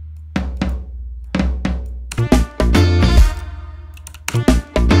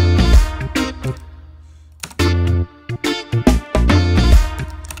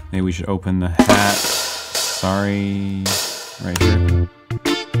 Maybe we should open the hat. Sorry, right here.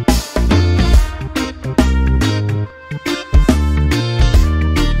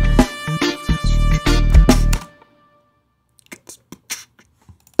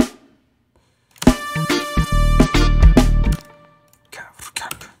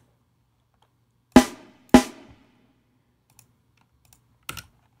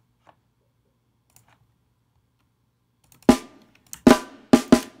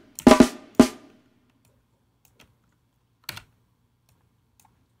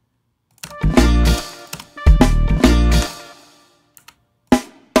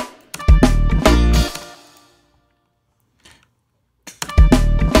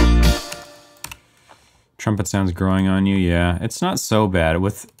 Trumpet sounds growing on you. Yeah, it's not so bad.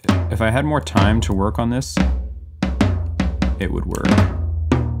 If I had more time to work on this, it would work.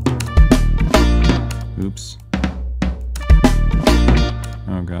 Oops.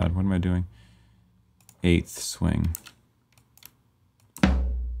 Oh God, what am I doing? 8th swing.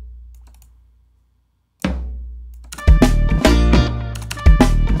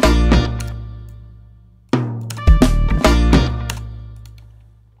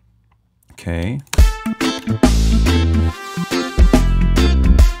 Okay.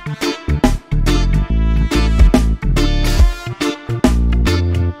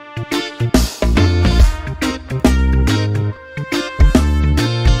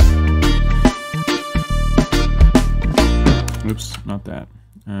 Oops, not that.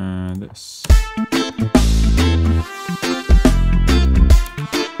 This.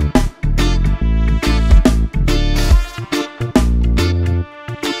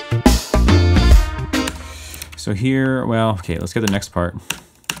 So here, well, okay, let's get the next part.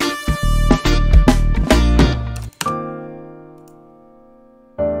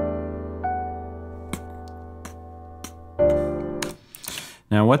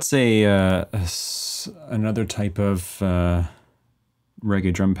 Now, what's another type of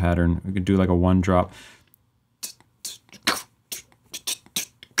reggae drum pattern? We could do like a 1 drop.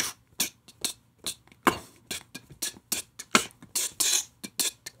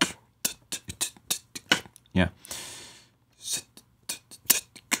 Yeah.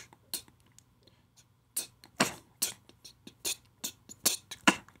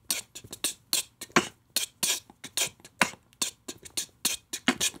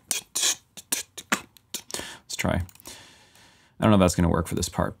 Let's try. I don't know if that's going to work for this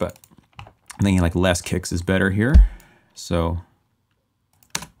part, but I'm thinking like less kicks is better here. So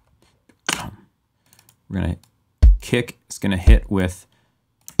we're going to kick. It's going to hit with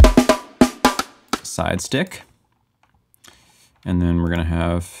side stick, and then we're gonna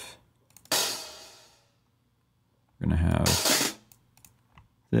have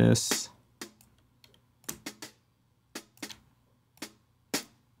this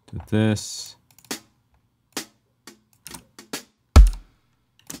to this.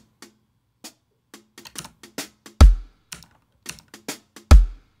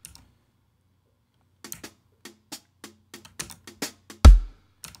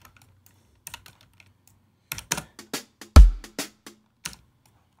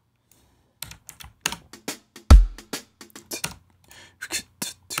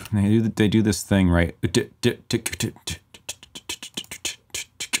 They do this thing, right?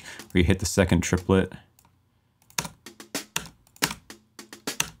 Where you hit the second triplet.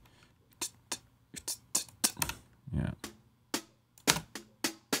 Yeah.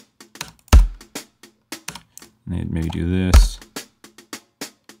 And they maybe do this.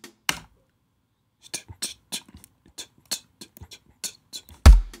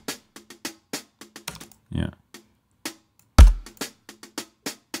 Yeah.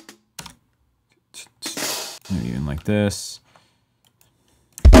 Maybe even like this.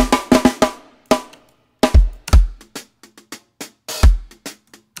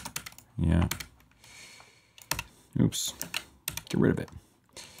 Yeah. Oops. Get rid of it.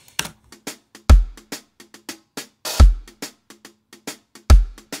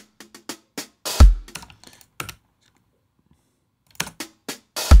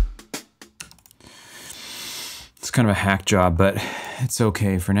 It's kind of a hack job, but it's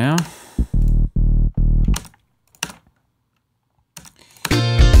okay for now.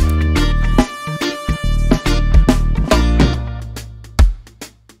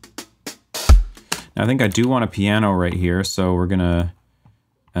 I think I do want a piano right here, so we're gonna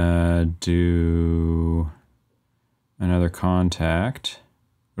do another contact.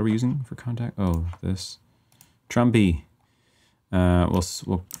 What are we using for contact? Oh, this trumpy.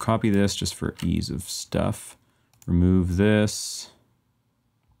 We'll copy this just for ease of stuff. Remove this,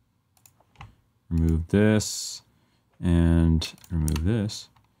 and remove this.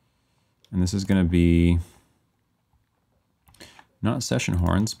 And this is gonna be not session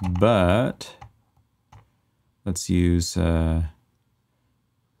horns, but let's use the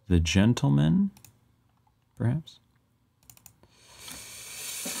gentleman, perhaps.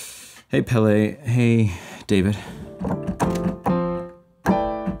 Hey, Pele. Hey, David.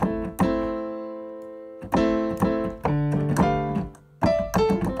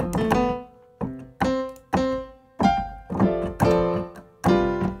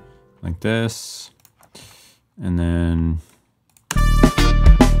 Like this. And then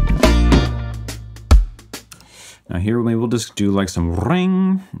now here maybe we'll just do like some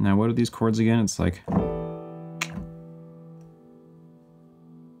ring. Now what are these chords again? It's like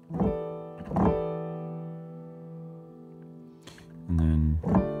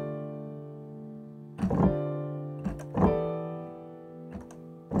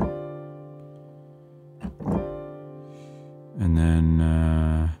And then,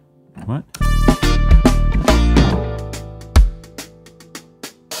 what?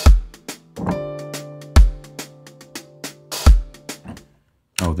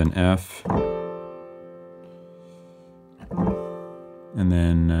 Oh, then F. And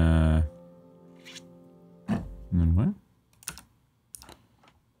then what?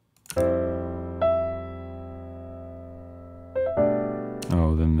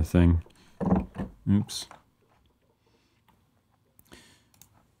 Oh, then the thing. Oops.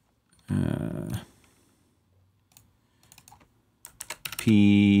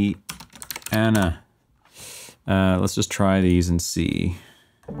 Piano. Let's just try these and see.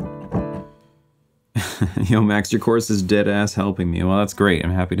 Yo, Max, your course is dead ass helping me. Well, that's great.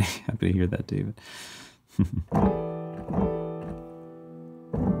 I'm happy to hear that, David.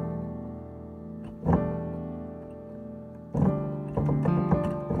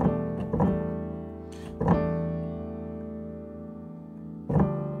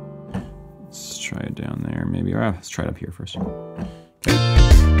 Let's try it down there, maybe. Or let's try it up here first. Okay.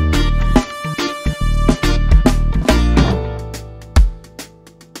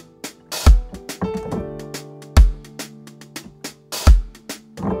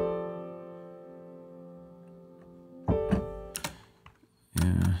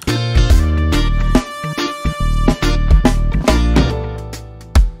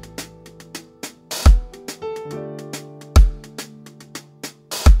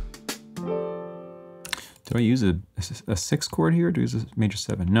 Do I use a 6 chord here, or do I use a major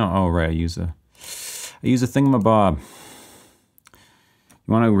 7? No, oh right, I use a thingamabob. You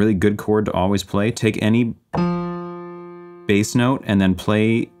want a really good chord to always play? Take any bass note and then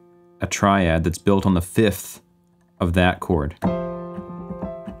play a triad that's built on the 5th of that chord.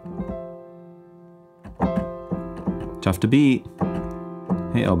 Tough to beat.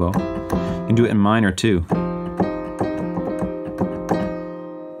 Hey, elbow. You can do it in minor too.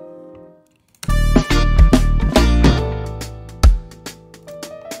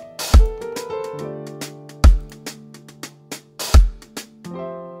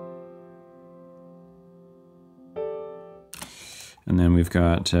 And then we've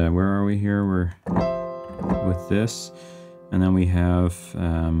got, where are we here? We're with this. And then we have,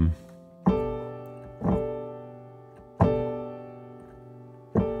 oh,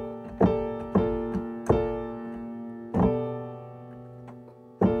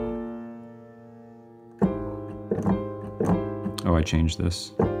 I changed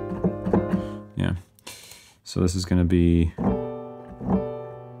this. Yeah. So this is going to be,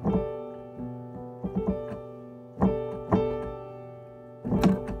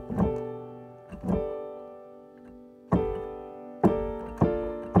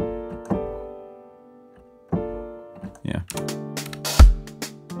 yeah.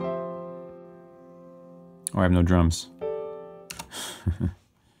 Oh, I have no drums.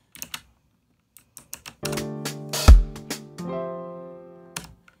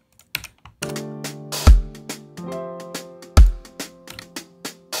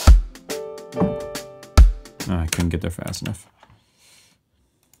 Oh, I couldn't get there fast enough.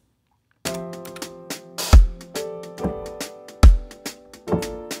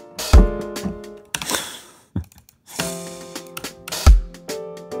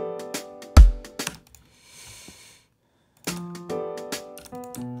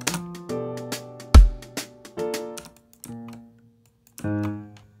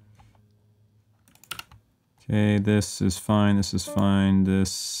 Okay, this is fine, this is fine.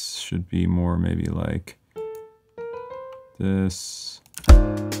 This should be more maybe like this.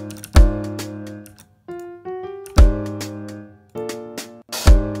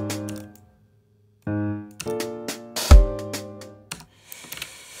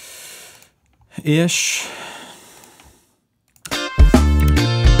 Ish.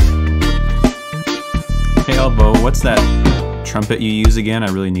 Hey, elbow, what's that trumpet you use again?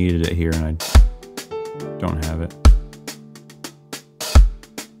 I really needed it here and I don't have it.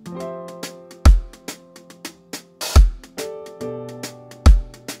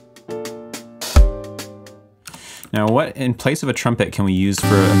 Now, what in place of a trumpet can we use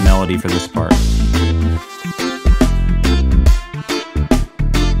for a melody for this part?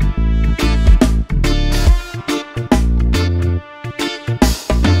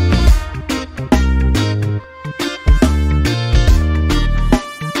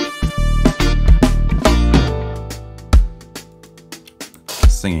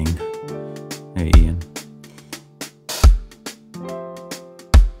 Singing. Hey, Ian.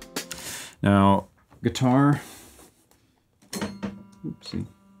 Now, guitar. Oopsie.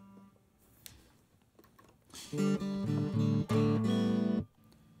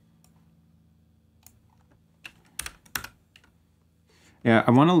 Yeah,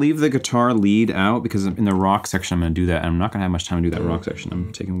 I want to leave the guitar lead out because in the rock section I'm going to do that, and I'm not going to have much time to do that rock section.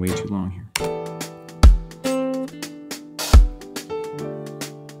 I'm taking way too long here.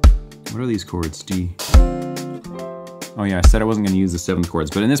 What are these chords? D. Oh yeah, I said I wasn't going to use the 7th chords,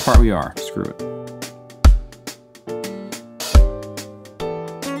 but in this part we are. Screw it.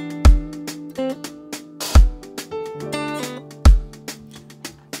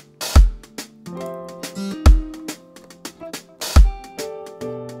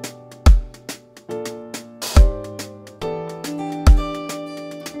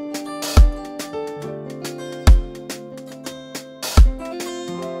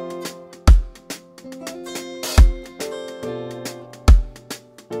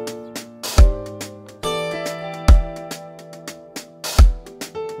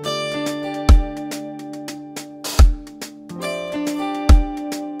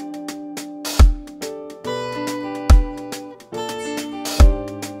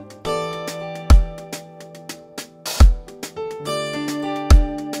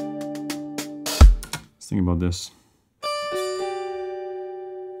 Think about this.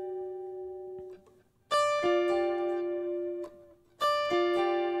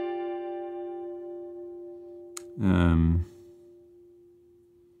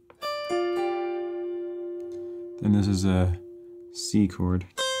 Then this is a C chord,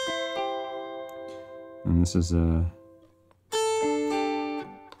 and this is a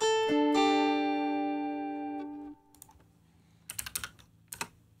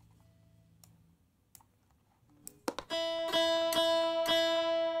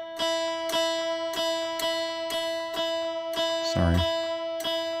sorry.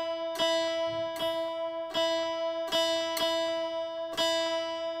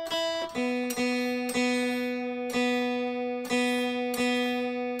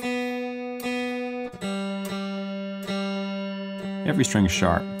 Every string is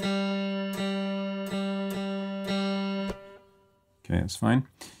sharp. Okay, that's fine.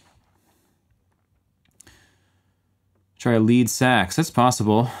 Try a lead sax. That's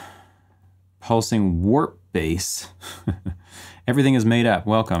possible. Pulsing warp bass. Everything is made up.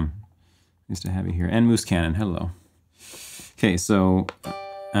 Welcome. Nice to have you here. And Moose Cannon. Hello. Okay, so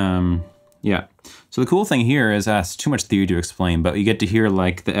yeah. So the cool thing here is it's too much theory to explain, but you get to hear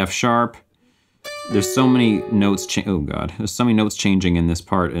like the F sharp. There's so many notes. Oh God, there's so many notes changing in this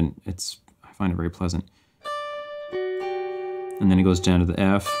part, and I find it very pleasant. And then it goes down to the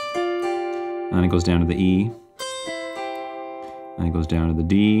F, and then it goes down to the E, and it goes down to the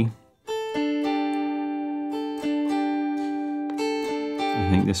D. I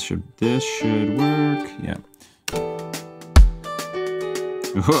think this should work. Yeah.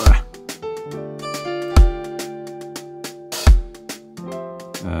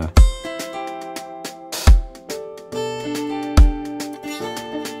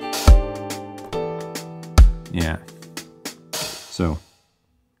 Yeah. So.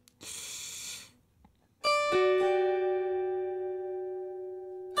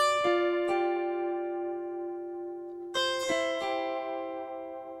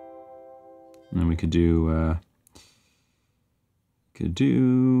 And then we could do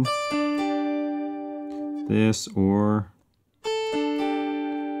this, or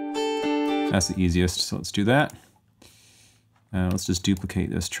that's the easiest, so let's do that. Let's just duplicate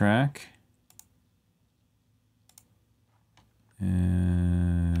this track.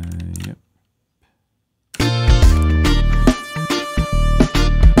 Yep.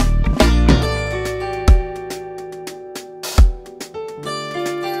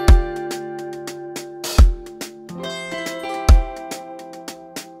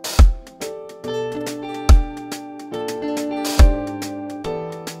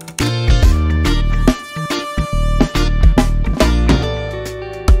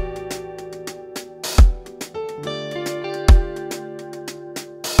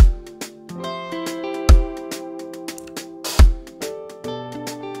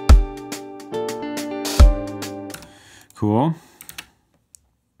 Cool.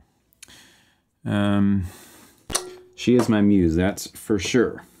 She is my muse, that's for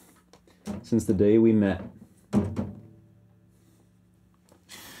sure. Since the day we met.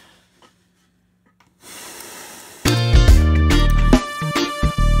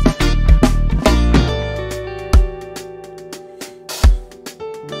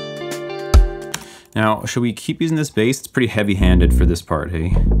 Now, should we keep using this bass? It's pretty heavy-handed for this part,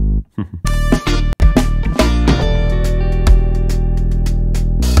 hey?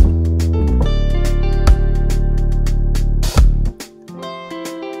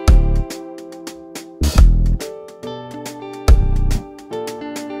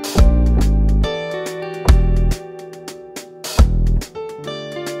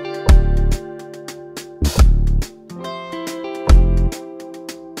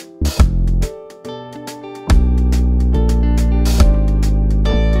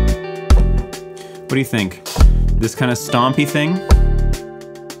 do you think? This kind of stompy thing?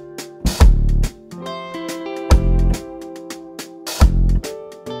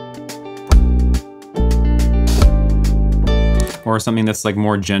 Or something that's like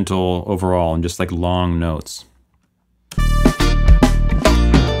more gentle overall and just like long notes.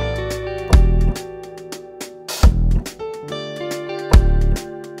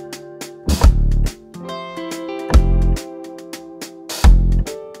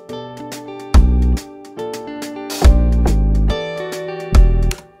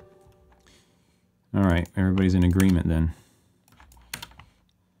 All right, everybody's in agreement then.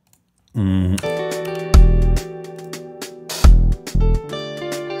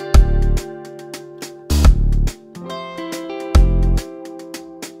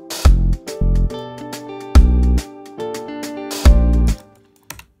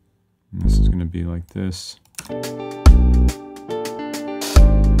 This is going to be like this.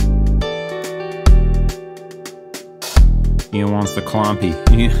 Ian wants the clompy.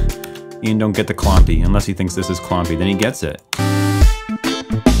 Ian don't get the clompy unless he thinks this is clompy. Then he gets it.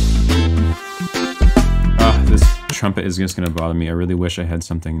 This trumpet is just going to bother me. I really wish I had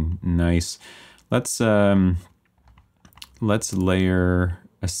something nice. Let's layer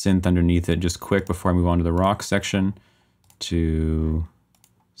a synth underneath it just quick before I move on to the rock section to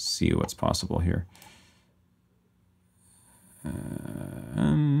see what's possible here.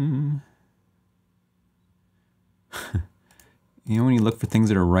 You know when you look for things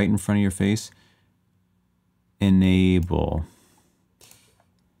that are right in front of your face? Enable.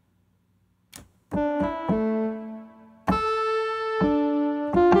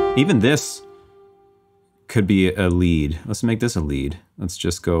 Even this could be a lead. Let's make this a lead. Let's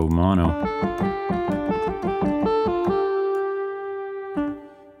just go mono.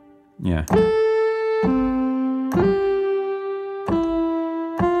 Yeah.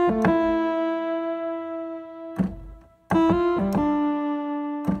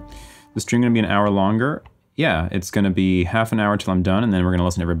 The stream gonna be an hour longer? Yeah, it's gonna be half an hour till I'm done, and then we're gonna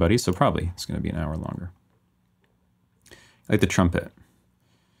listen to everybody, so probably it's gonna be an hour longer. I like the trumpet.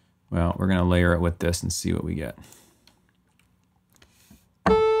 Well, we're gonna layer it with this and see what we get.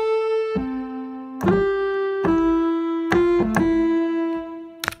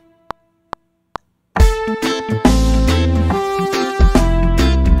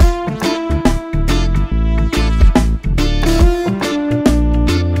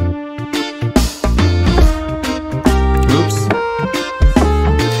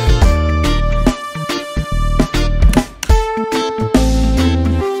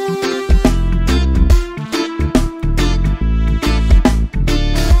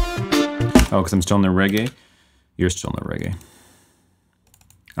 Oh, because I'm still in the reggae? You're still in the reggae.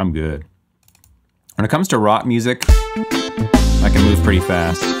 I'm good. When it comes to rock music, I can move pretty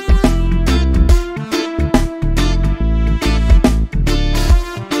fast.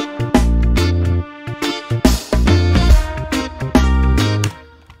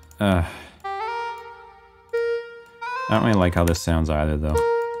 I don't really like how this sounds either, though.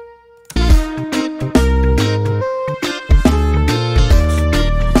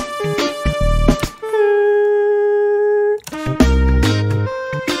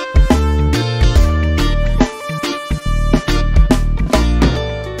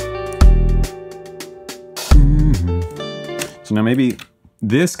 So now maybe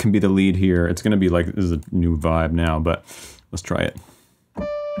this can be the lead here. It's going to be like, this is a new vibe now, but let's try it.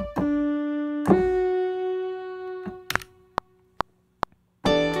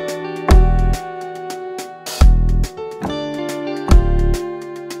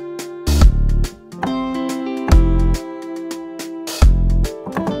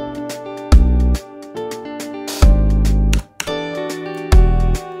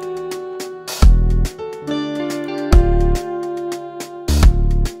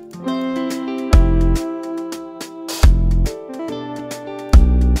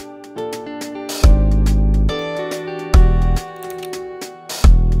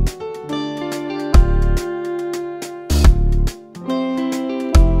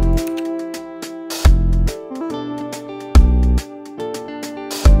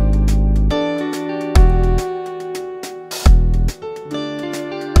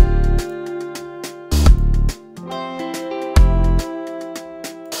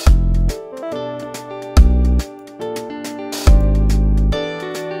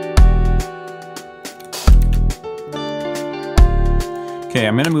 Okay,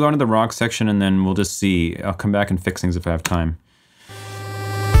 I'm gonna move on to the rock section and then we'll just see. I'll come back and fix things if I have time.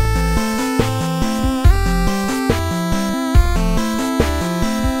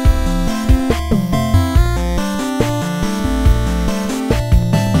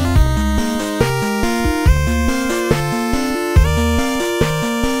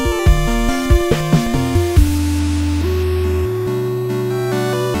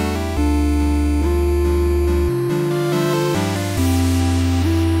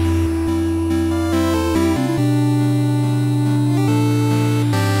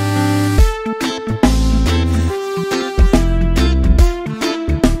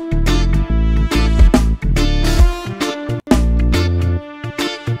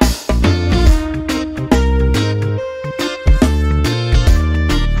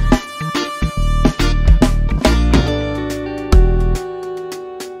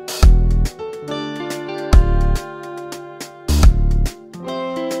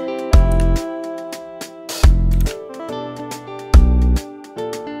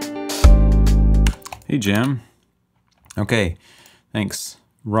 Jim. Okay, thanks.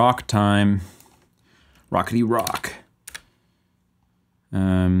 Rock time. Rockety rock.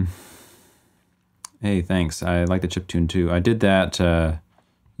 Hey, thanks. I like the chiptune too. I did that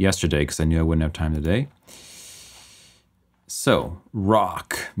yesterday because I knew I wouldn't have time today. So,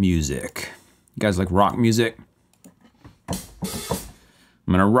 rock music. You guys like rock music? I'm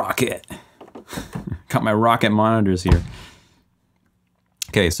gonna rock it. Got my rocket monitors here.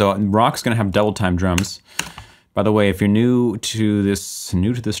 Okay, so rock's gonna have double time drums. By the way, if you're new to the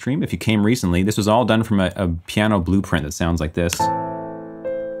stream, if you came recently, this was all done from a piano blueprint that sounds like this.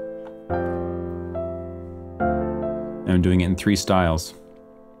 And I'm doing it in 3 styles.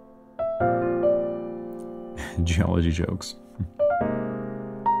 Geology jokes.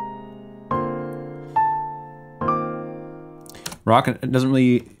 Rock doesn't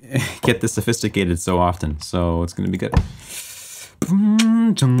really get this sophisticated so often, so it's gonna be good.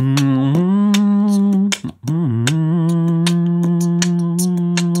 We're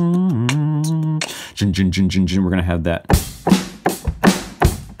gonna have that.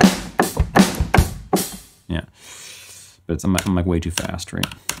 Yeah, but I'm like way too fast, right?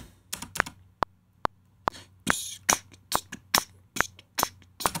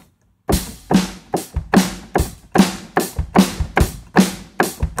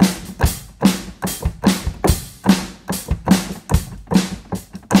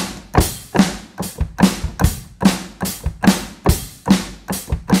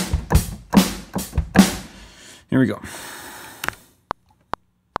 Here we go.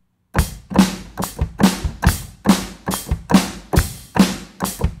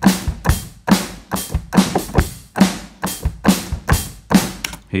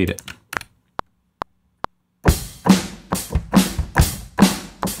 Hate it.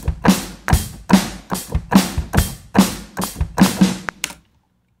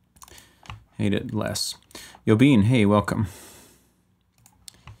 Hate it less. Yo, Bean, hey, welcome.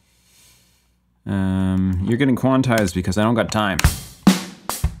 You're getting quantized because I don't got time.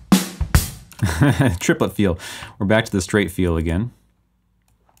 Triplet feel. We're back to the straight feel again.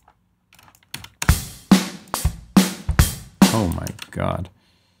 Oh my god.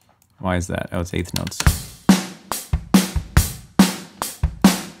 Why is that? Oh, it's 8th notes.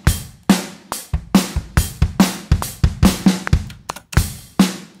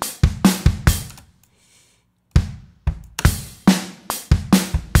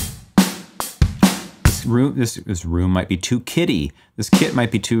 This room might be too kitty. This kit might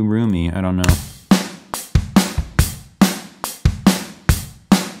be too roomy. I don't know.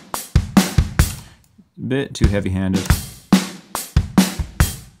 Bit too heavy-handed.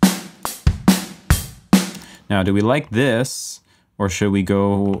 Now, do we like this, or should we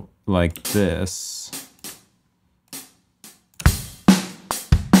go like this?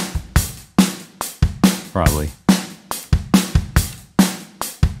 Probably.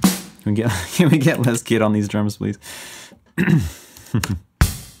 Can we get less kid on these drums, please?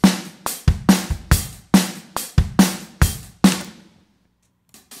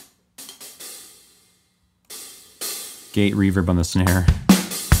 Gate reverb on the snare.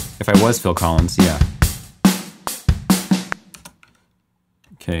 If I was Phil Collins, yeah.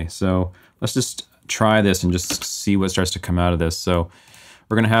 Okay, so let's just try this and just see what starts to come out of this. So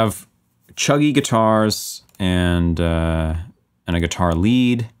we're gonna have chuggy guitars and a guitar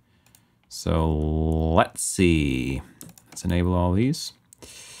lead. So let's see. Let's enable all these.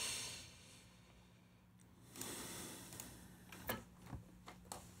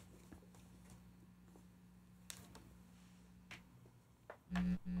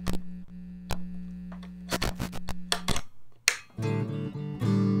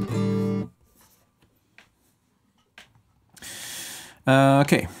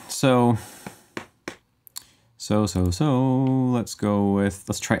 Okay, so let's go with,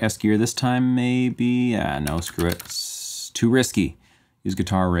 let's try S gear this time maybe. No, screw it. It's too risky. Use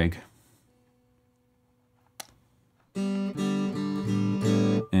guitar rig.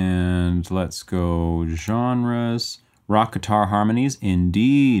 And let's go genres. Rock guitar harmonies,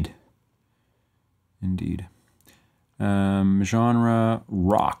 indeed. Indeed. Genre,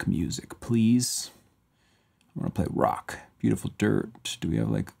 rock music, please. I want to play rock. Beautiful Dirt. Do we have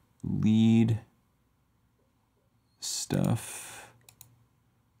like lead stuff?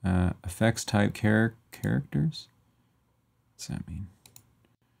 Effects type characters? What's that mean?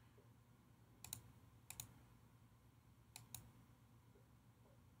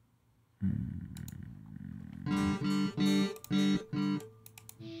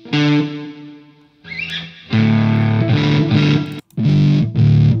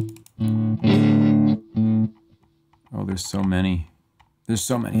 Oh, there's so many. There's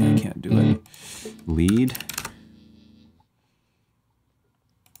so many, I can't do it. Lead.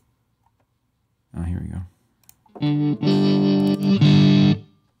 Oh, here we go.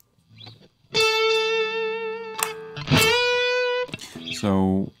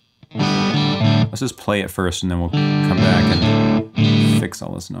 So let's just play it first and then we'll come back and fix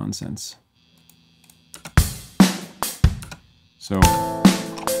all this nonsense. So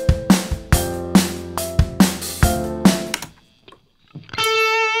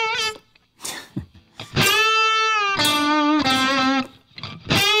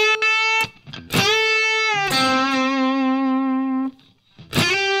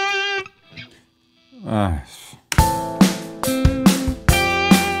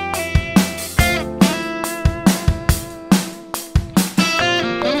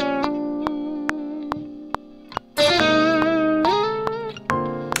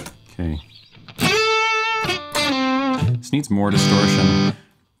needs more distortion.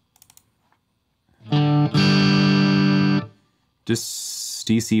 Just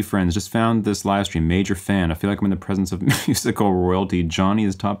DC friends, just found this live stream. Major fan. I feel like I'm in the presence of musical royalty. Johnny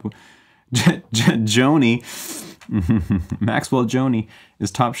is top. Joni. Maxwell Joni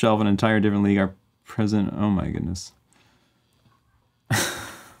is top shelf in an entire different league. Our president. Oh my goodness.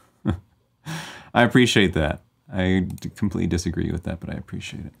 I appreciate that. I completely disagree with that, but I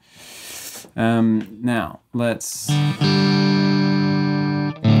appreciate it. Now, let's...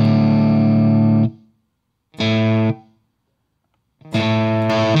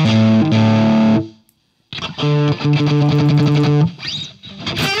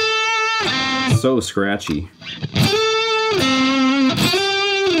 So scratchy.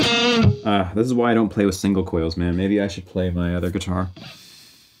 This is why I don't play with single coils, man. Maybe I should play my other guitar.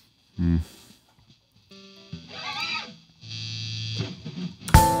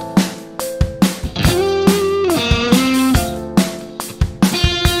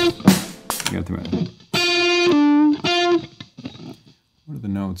 What are the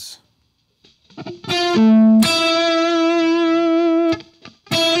notes?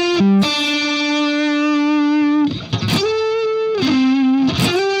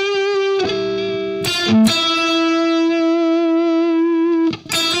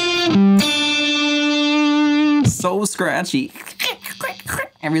 So scratchy.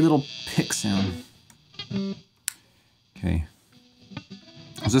 Every little pick sound. Okay.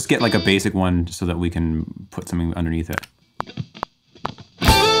 Let's just get like a basic one so that we can put something underneath it.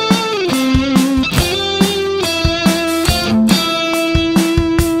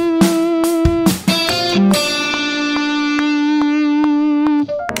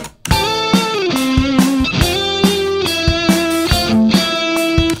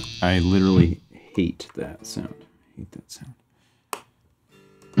 I literally hate that sound. Hate that sound.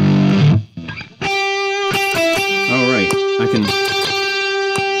 All right, I can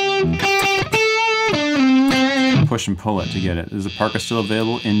push and pull it to get it. Is the Parker still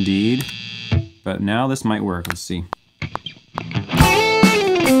available? Indeed. But now this might work. Let's see.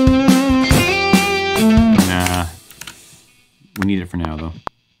 Nah. We need it for now, though.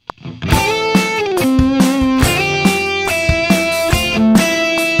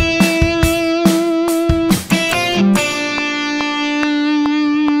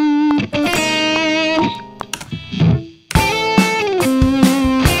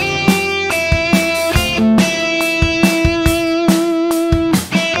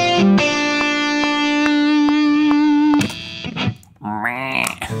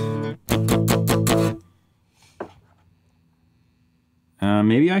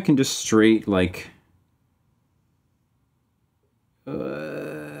 Maybe I can just straight, like...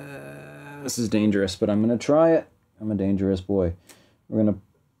 this is dangerous, but I'm going to try it. I'm a dangerous boy. We're going to...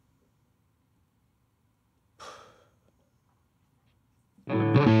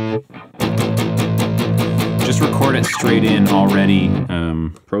 Just record it straight in already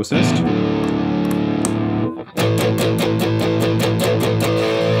processed.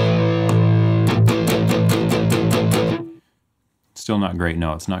 Still not great.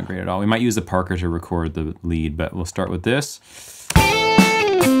 No, it's not great at all. We might use the Parker to record the lead, but we'll start with this.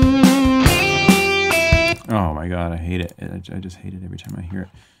 Oh my God, I hate it. I just hate it every time I hear it.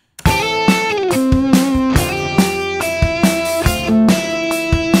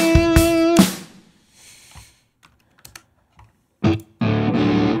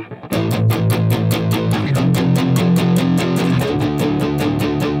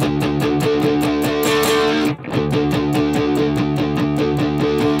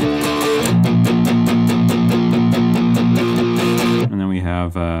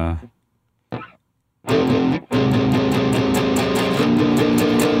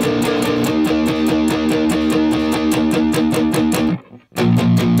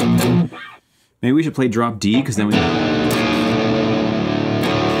 we should play drop D, because then we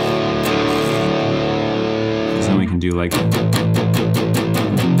can do like.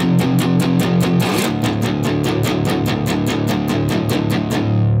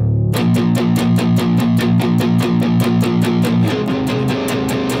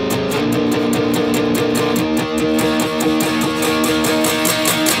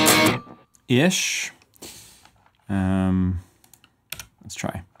 Ish. Let's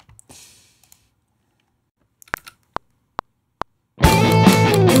try.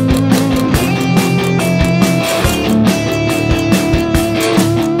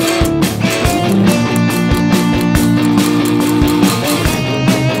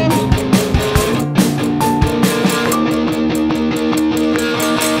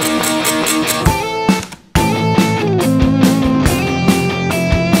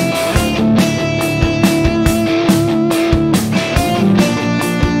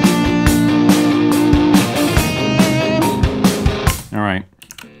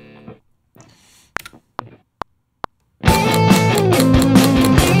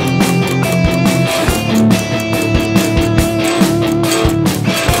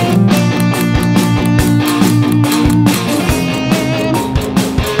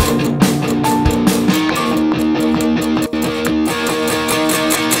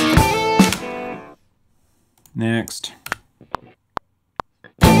 Next.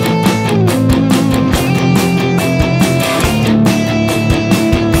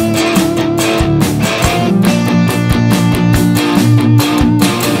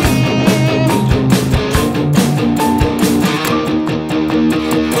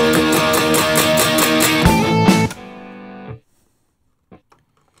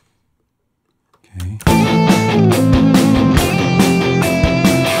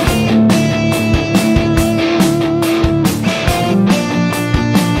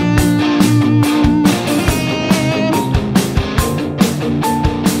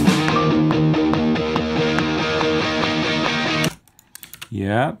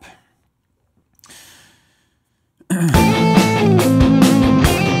 Yep.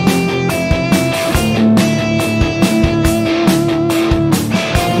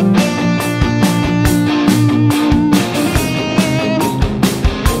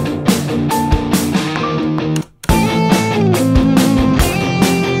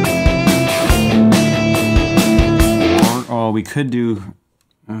 Or we could do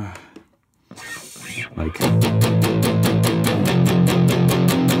like.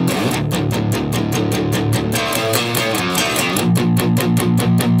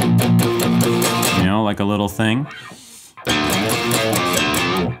 Like a little thing.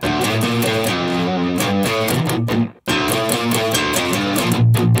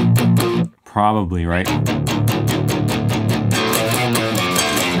 Probably, right?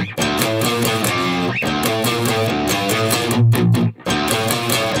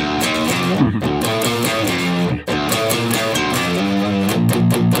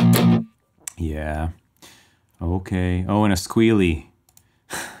 Yeah. Okay. Oh, and a squealy.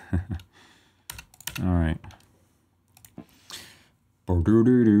 All right. Oh,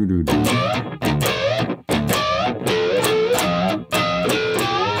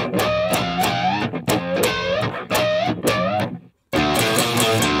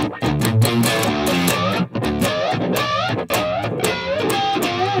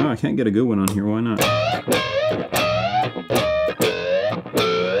 I can't get a good one on here. Why not?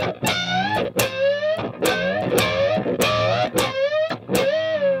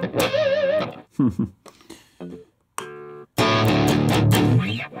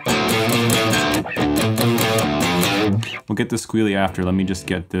 We'll get the squealy after. Let me just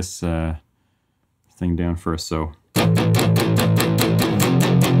get this thing down first. So.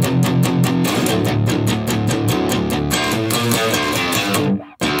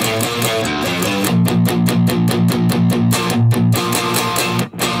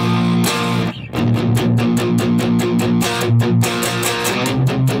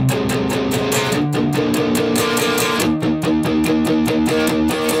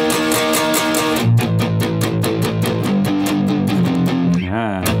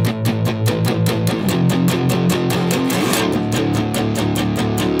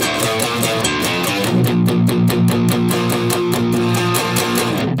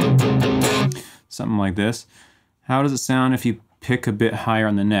 Something like this. How does it sound if you pick a bit higher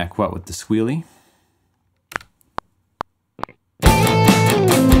on the neck? What, with the squealy?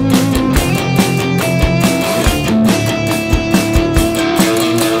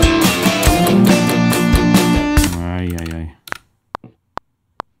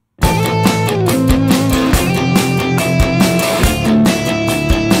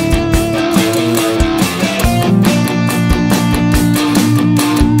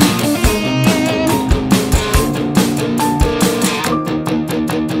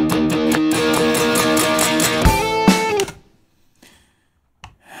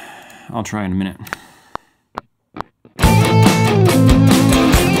 I'll try in a minute.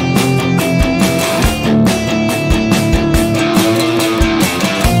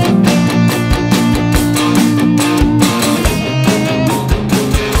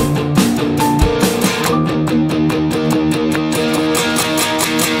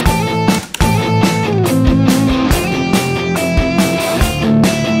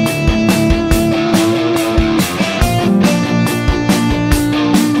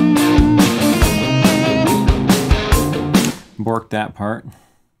 Bork that part.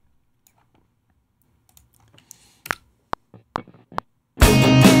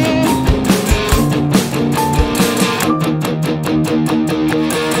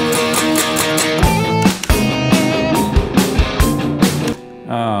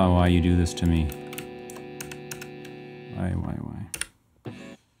 Oh, why you do this to me? Why?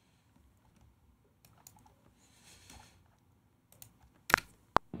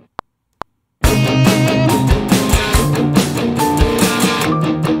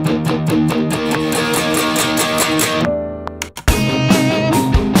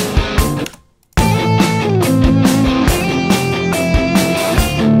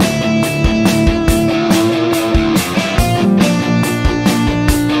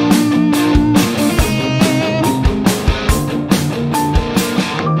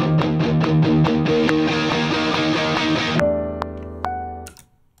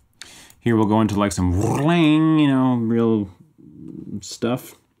 Here we'll go into like some whirling, you know, real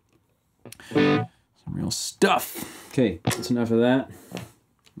stuff. Some real stuff. Okay, that's enough of that. How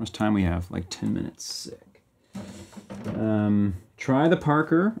much time we have? Like 10 minutes. Sick. Try the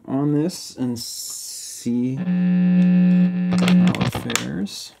Parker on this and see how it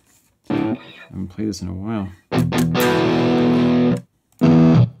fares. I haven't played this in a while.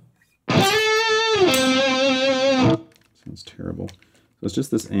 Sounds terrible. So it's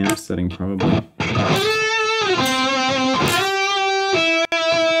just this amp setting, probably.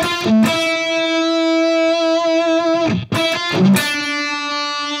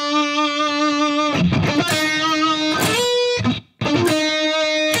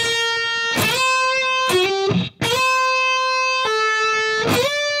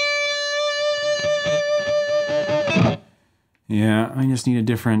 Yeah, I just need a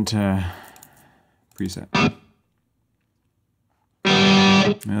different preset.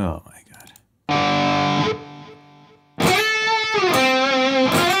 Oh my god.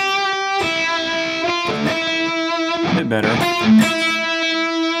 A bit better.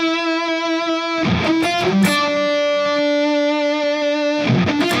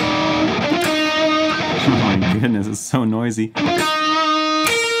 Oh my goodness, it's so noisy.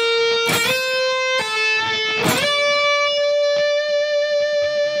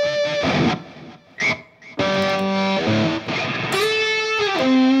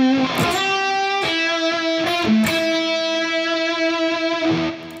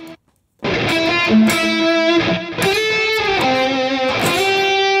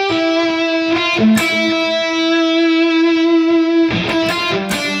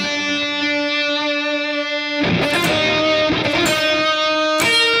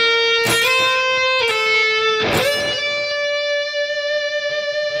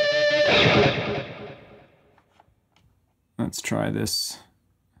 Let's try this.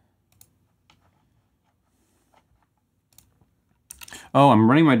 Oh, I'm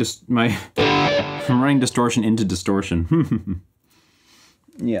running I'm running distortion into distortion.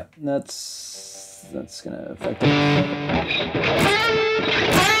 Yeah, that's gonna affect it.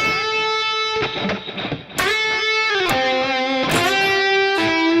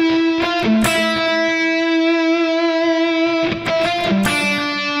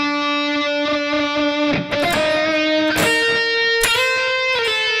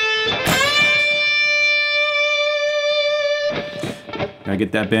 Gotta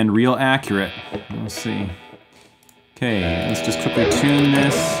get that bend real accurate. We'll see. Okay, let's just quickly tune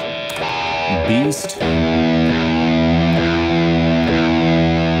this beast. Sorry.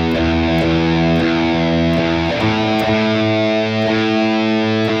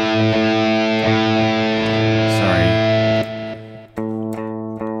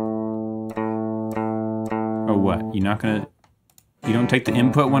 Oh, what? You don't take the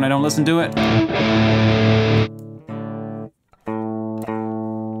input when I don't listen to it?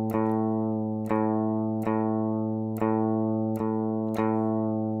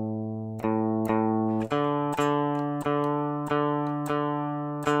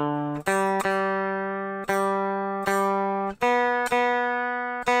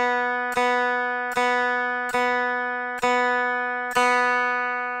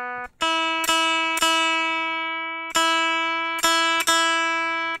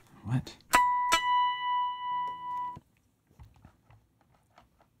 What?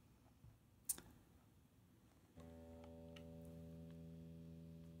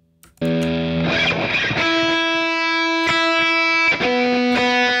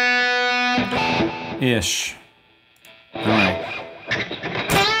 Ish. All right.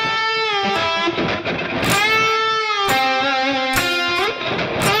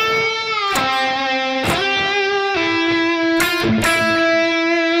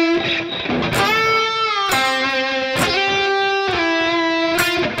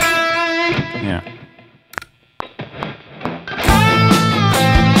 Yeah.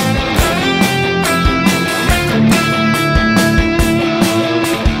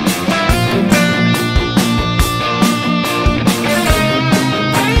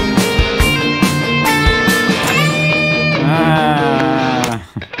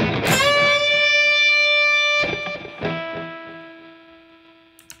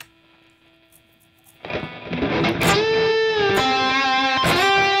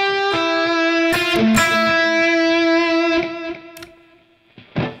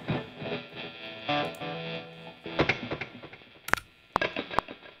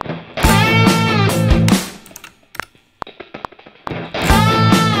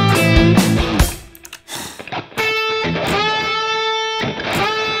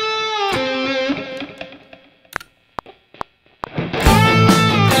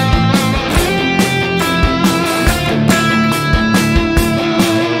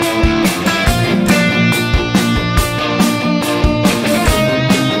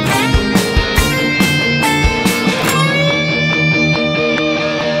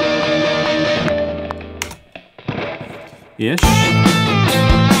 Ish.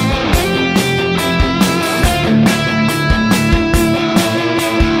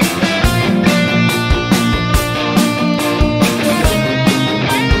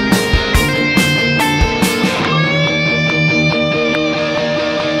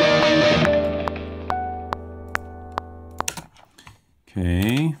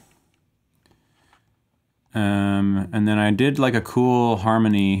 Okay. And then I did like a cool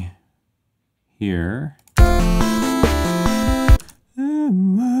harmony here.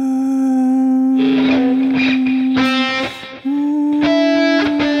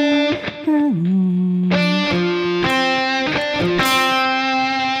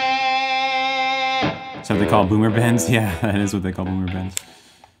 Is that what they call boomer bends? Yeah, that is what they call boomer bends.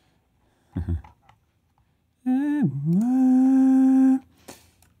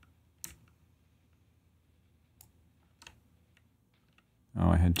 Oh,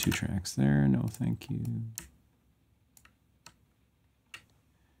 I had 2 tracks there. No, thank you.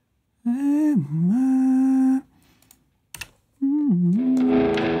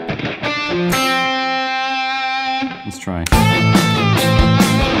 Let's try.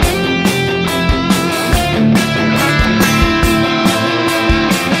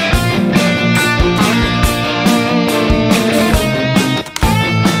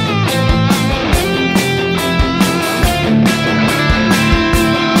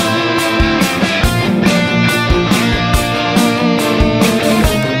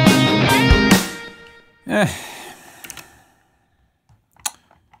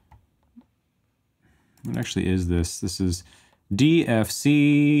 What actually is this? This is D, F,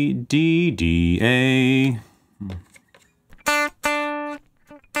 C, D, D, A.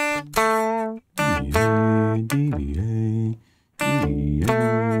 D, B, A, D,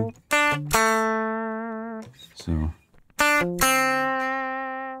 A. So.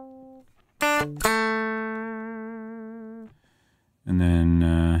 And then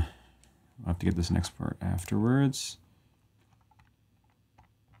I'll have to get this next part afterwards.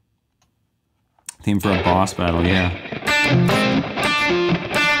 Theme for a boss battle, yeah.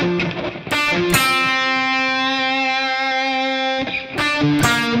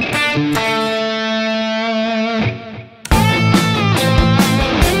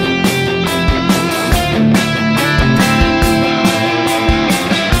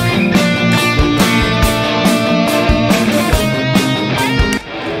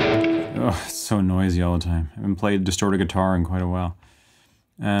 Oh, it's so noisy all the time. I haven't played distorted guitar in quite a while.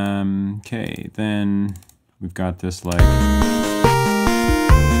 Okay, then we've got this like...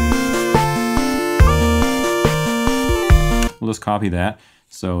 We'll just copy that.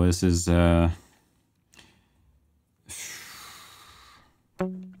 So this is... Right?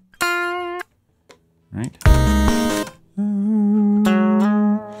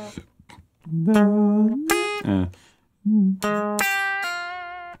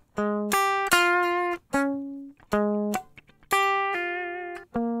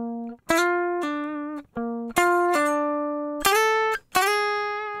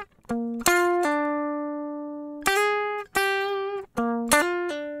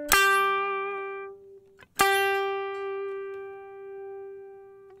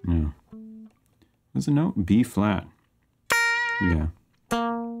 No. What's the note? B flat. Yeah.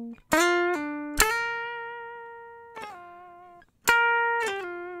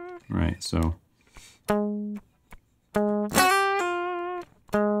 So.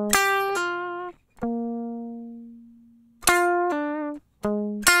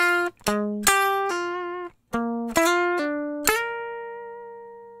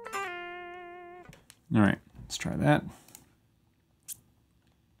 All right, let's try that.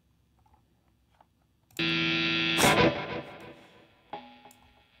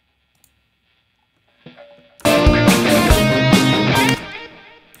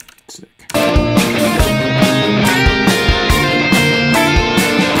 Sick.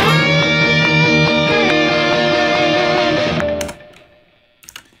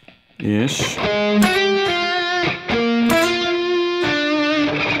 Ish.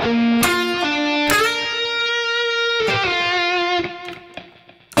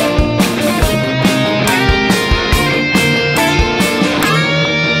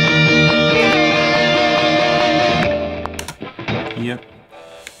 Yep.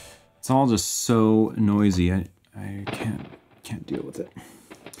 It's all just so noisy. I can't deal with it.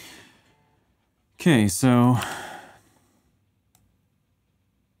 Okay, so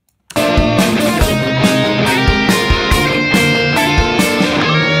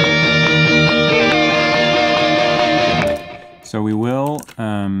we will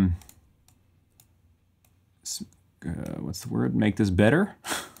what's the word? Make this better.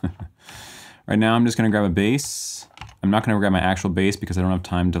 Right now I'm just gonna grab a bass. I'm not gonna grab my actual bass because I don't have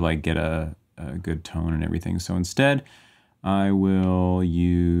time to like get a good tone and everything. So instead, I will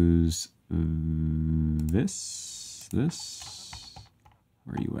use this.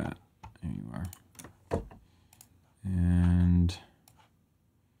 Where are you at? There you are. And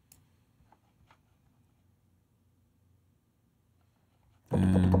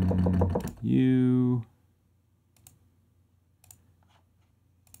then you.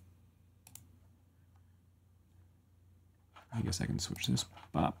 I guess I can switch this.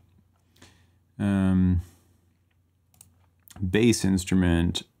 Bop. Bass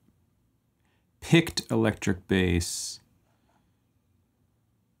instrument. Picked electric bass.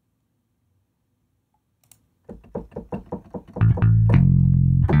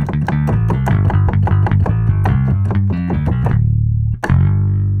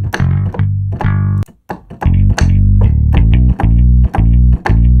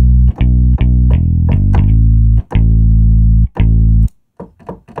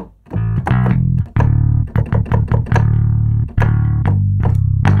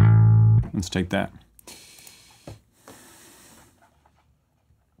 Let's take that.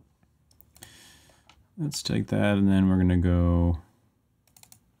 Let's take that, and then we're gonna go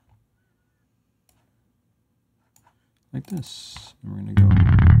like this. And we're gonna go.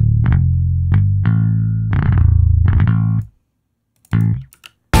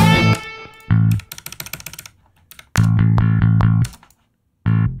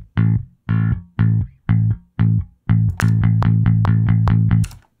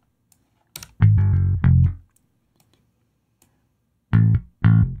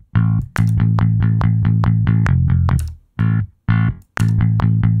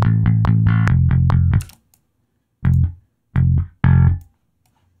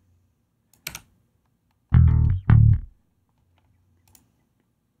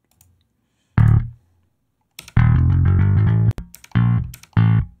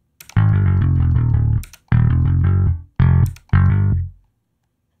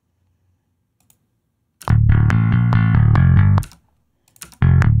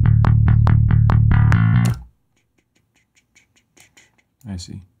 I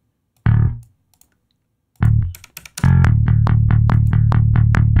see.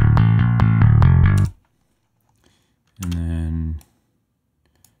 And then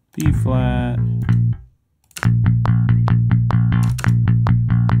B flat. And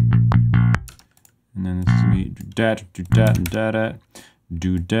then this is me do that, do that, and da da,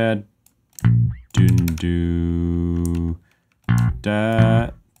 do that, do do da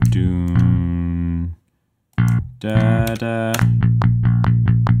do da da.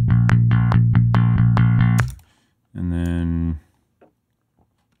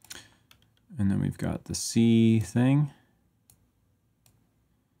 And then we've got the C thing.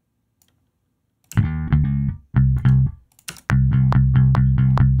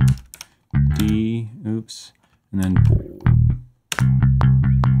 D, oops, and then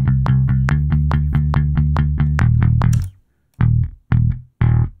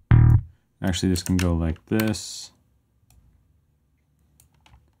actually this can go like this.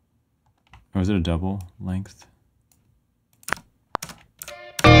 Or is it a double length?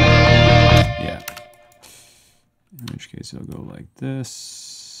 Yeah. In which case it'll go like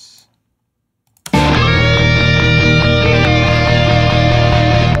this.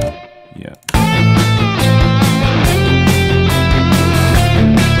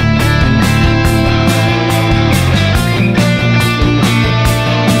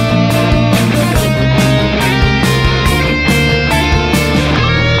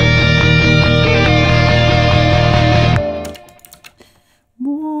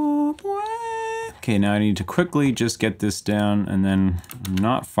 Okay, now I need to quickly just get this down, and then I'm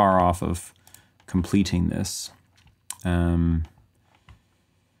not far off of completing this.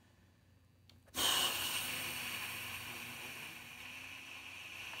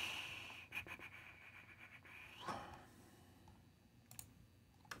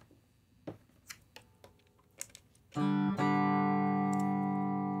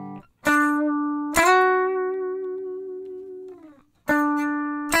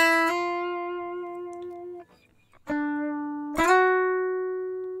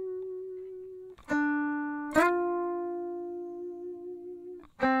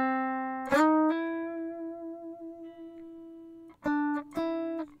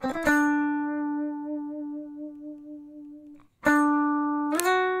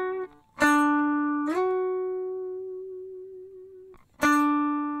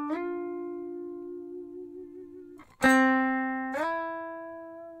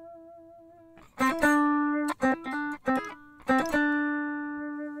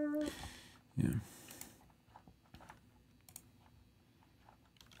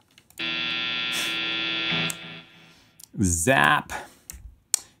 Zap.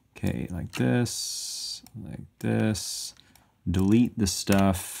 Okay, like this, delete the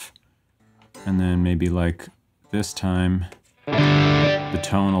stuff, and then maybe like this time, the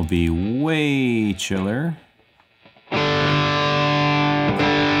tone will be way chiller.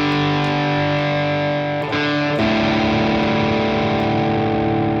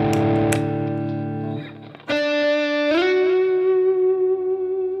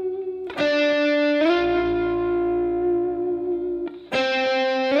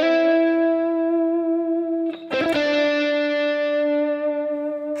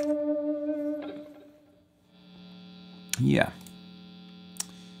 Yeah.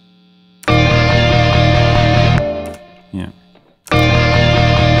 Yeah.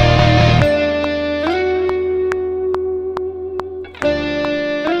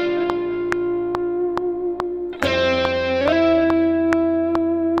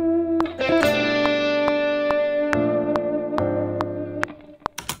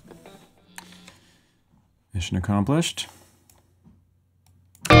 Mission accomplished.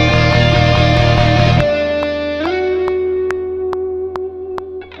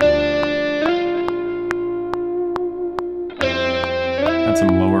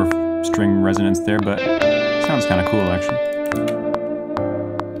 Some lower string resonance there, but sounds kind of cool actually.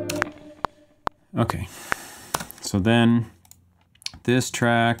 Okay, so then this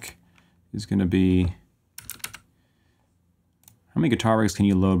track is going to be, how many guitar rigs can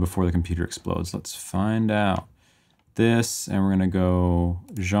you load before the computer explodes? Let's find out. This, and we're going to go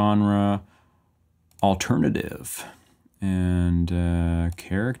genre alternative, and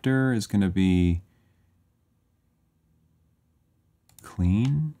character is going to be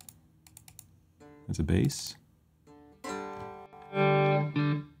clean as a bass.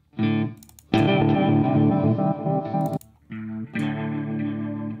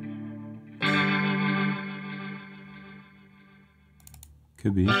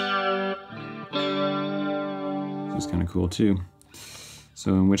 Could be. This is kind of cool too.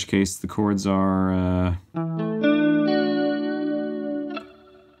 So in which case the chords are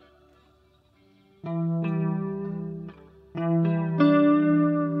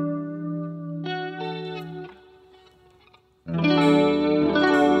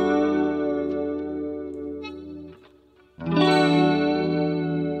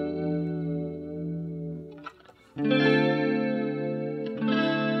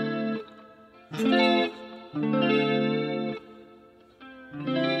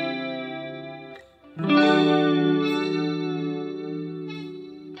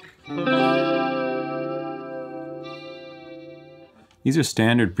these are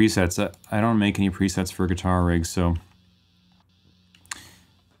standard presets. I don't make any presets for guitar rigs, so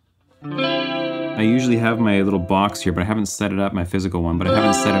I usually have my little box here, but I haven't set it up, my physical one, but I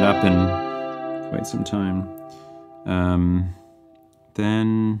haven't set it up in quite some time.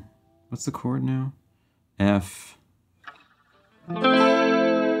 Then, what's the chord now? F.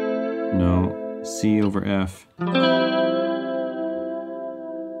 No, C over F.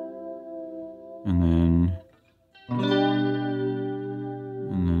 And then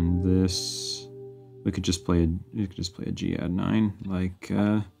this, we could just play a G add 9, like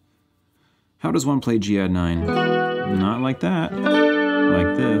how does one play G add 9? Not like that,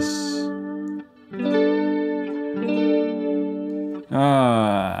 like this.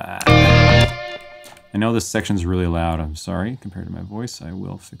 I know this section's really loud, I'm sorry, compared to my voice. I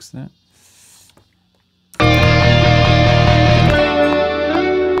will fix that.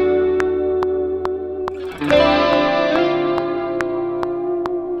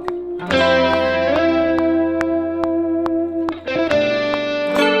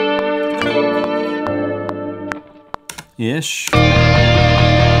 Ish. Hey,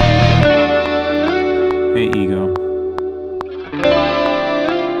 ego.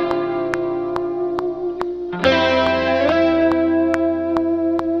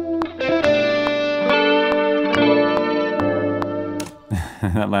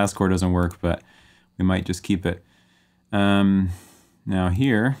 That last chord doesn't work, but we might just keep it. Now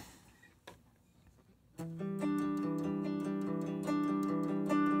here,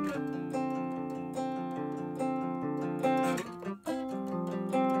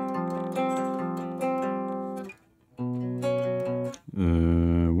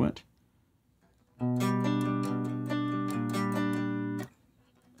 what?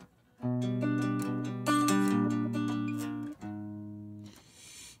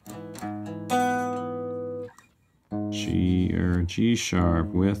 G sharp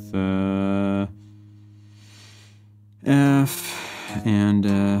with F and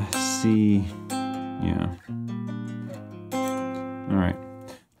C. Yeah. All right,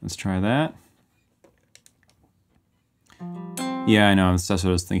 let's try that. Yeah, I know, that's what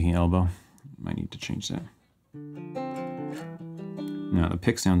I was thinking, elbow. Might need to change that. No, the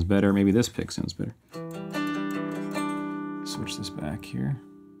pick sounds better. Maybe this pick sounds better. Switch this back here.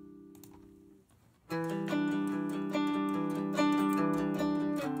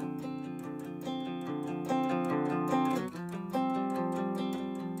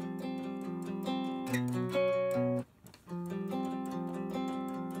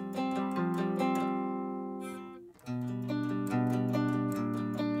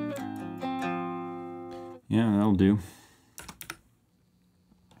 Yeah, that'll do.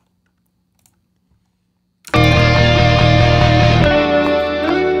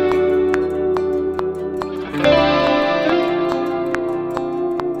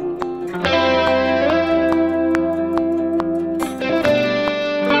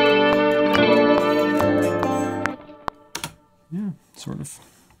 Yeah, sort of.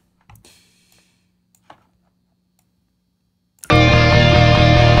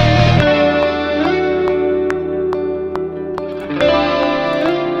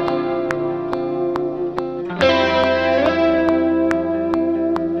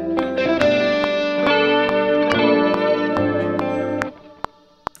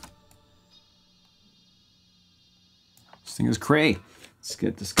 This thing is cray. Let's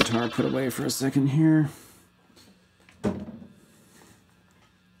get this guitar put away for a second here.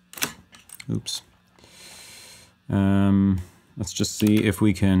 Oops. Let's just see if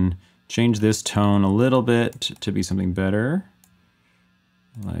we can change this tone a little bit to be something better.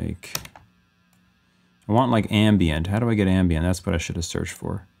 Like, I want like ambient. How do I get ambient? That's what I should have searched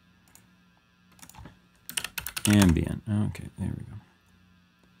for. Ambient. Okay, there we go.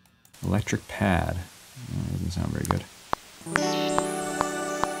 Electric pad. Oh, that doesn't sound very good.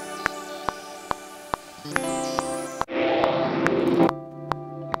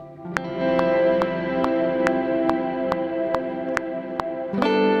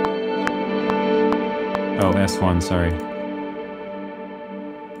 Oh, S1, sorry.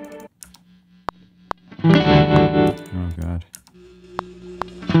 Oh, God.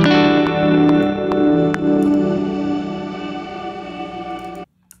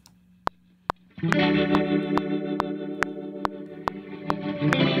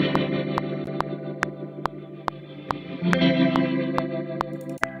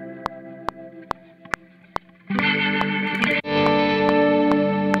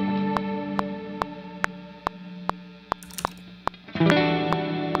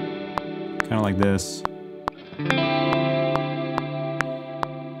 Kind of like this.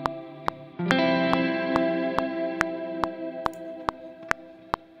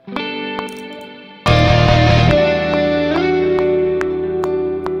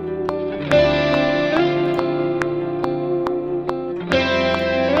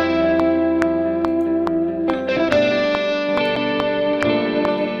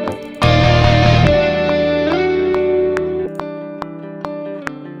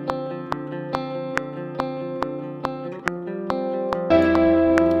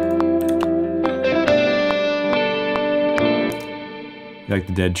 You like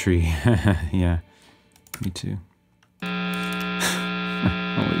the dead tree? Yeah, me too. Holy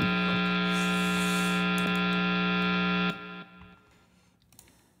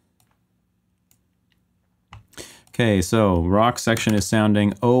fuck. Okay, so rock section is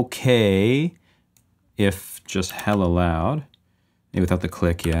sounding okay, if just hella loud. Maybe without the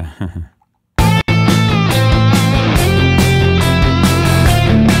click, yeah.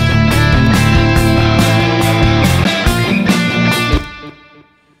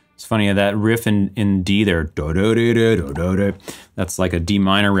 It's funny, that riff in D there, that's like a D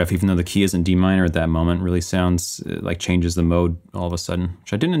minor riff, even though the key is in D minor at that moment. Really sounds like changes the mode all of a sudden,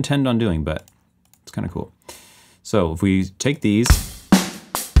 which I didn't intend on doing, but it's kind of cool. So if we take these,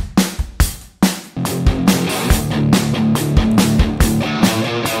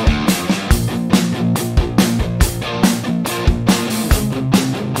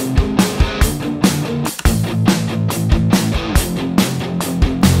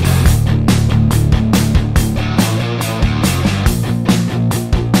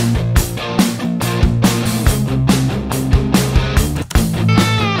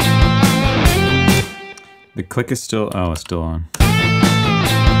 the click is still, oh, it's still on.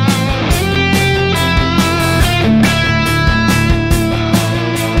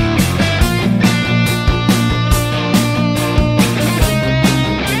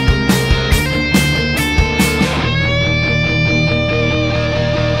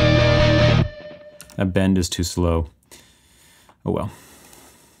 That bend is too slow. Oh well.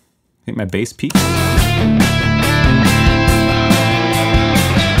 I think my bass peaked.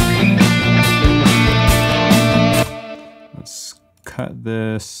 Let's cut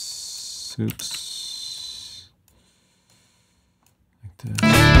this. Oops. Like this.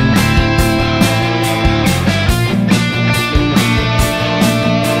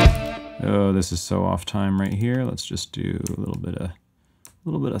 Oh, this is so off time right here. Let's just do a little bit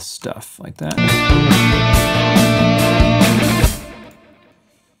of stuff like that.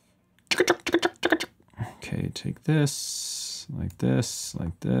 Okay, take this, like this,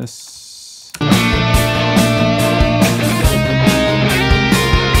 like this.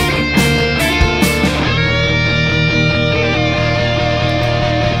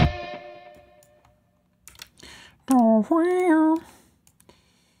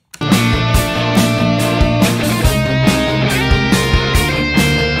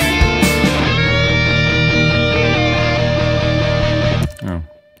 Oh,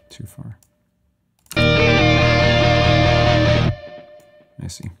 too far. I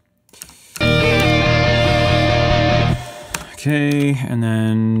see. Okay, and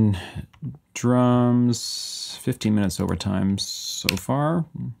then drums, 15 minutes overtime so far.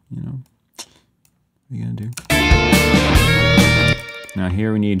 You know, what are you gonna do? Now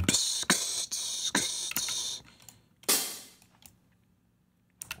here we need.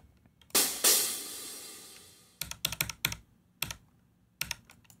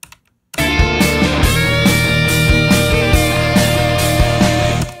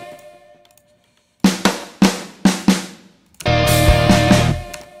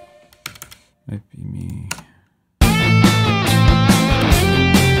 Might be me.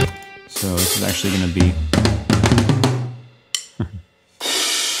 So this is actually going to be.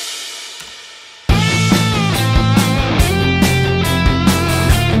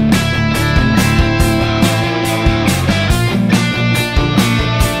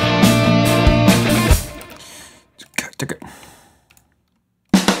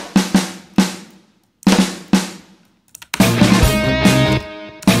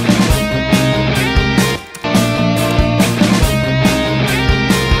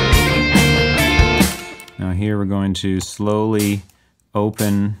 Here we're going to slowly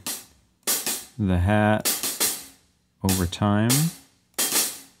open the hat over time.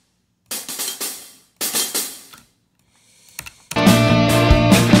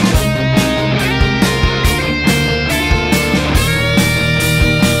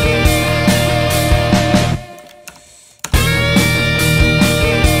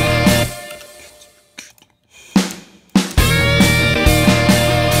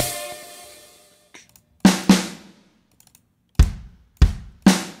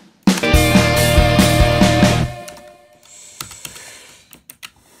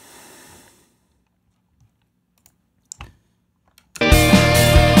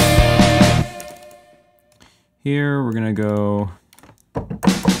 Here we're gonna go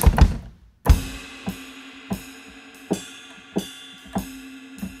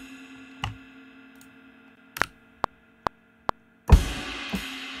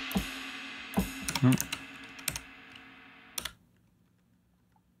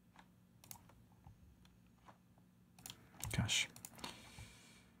gosh.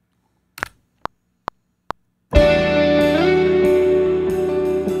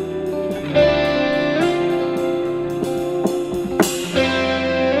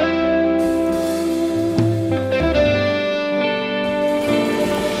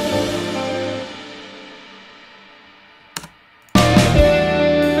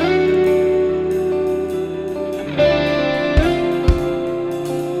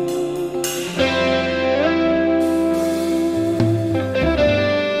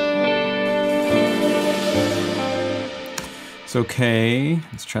 It's okay.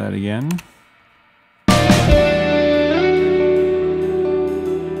 Let's try that again.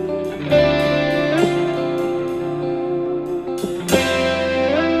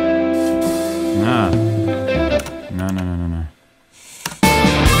 No.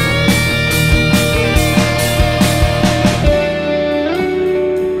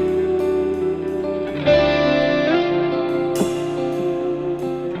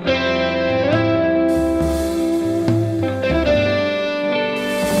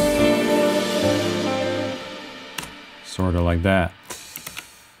 Sort of like that.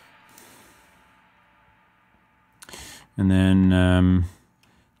 And then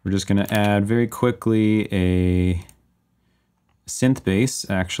we're just going to add very quickly a synth bass,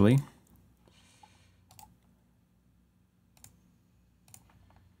 actually.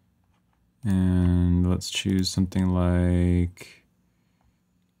 And let's choose something like...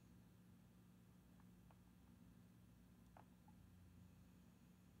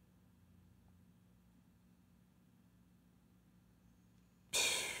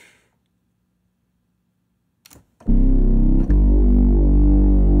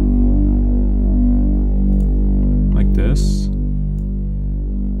 like this.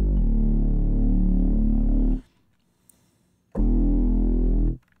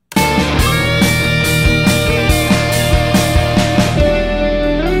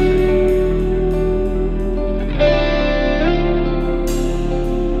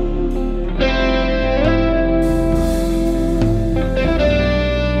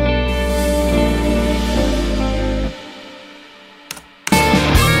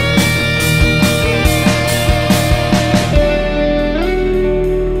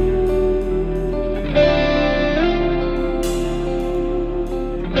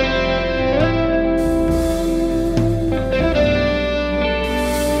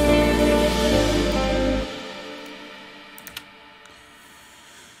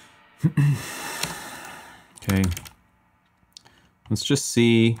 Okay, let's just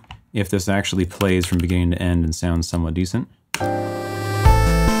see if this actually plays from beginning to end and sounds somewhat decent.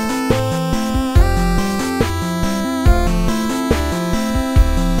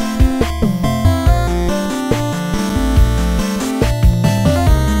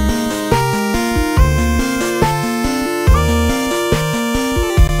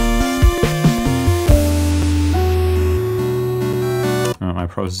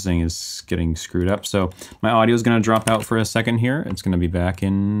 Processing is getting screwed up, so my audio is going to drop out for a second here. It's going to be back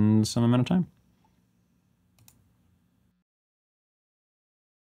in some amount of time.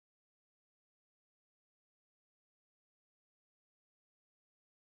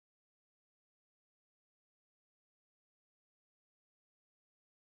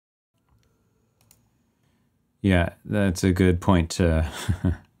 Yeah, that's a good point.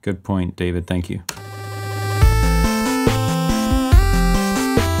 Good point, David. Thank you.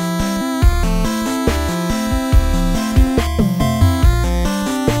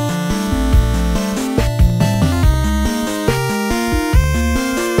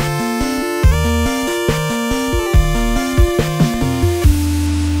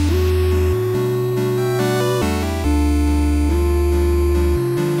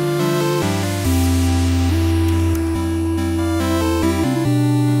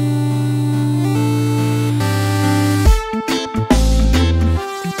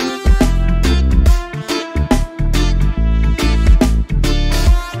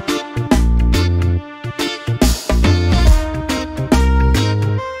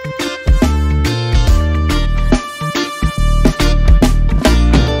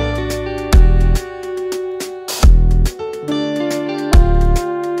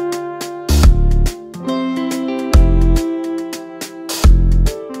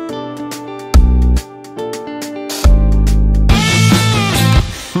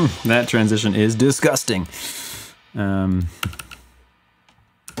 That transition is disgusting. How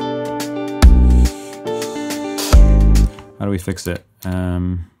do we fix it?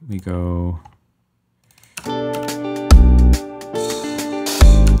 We go...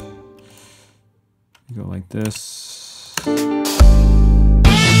 like this.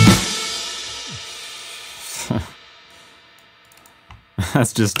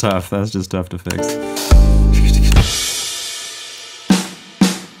 That's just tough. That's just tough to fix.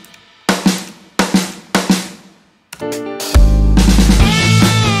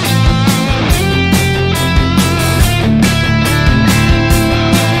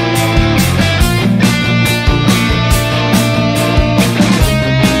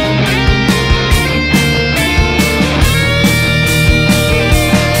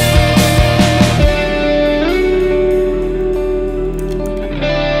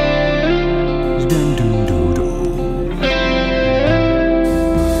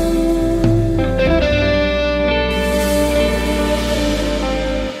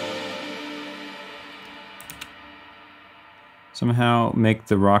 now make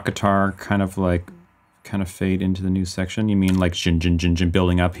the rock guitar kind of fade into the new section? You mean like jin jin jin jin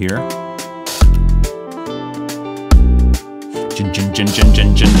building up here? Jin jin jin jin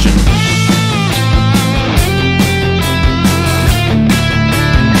jin jin jin.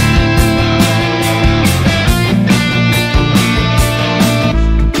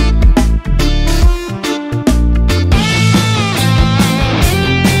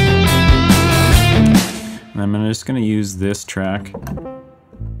 I'm just going to use this track.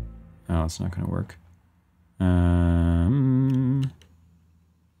 Oh, it's not going to work.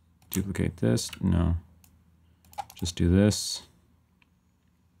 Duplicate this. No. Just do this.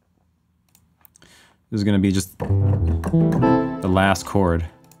 This is going to be just the last chord,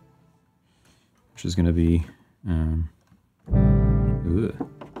 which is going to be... ugh.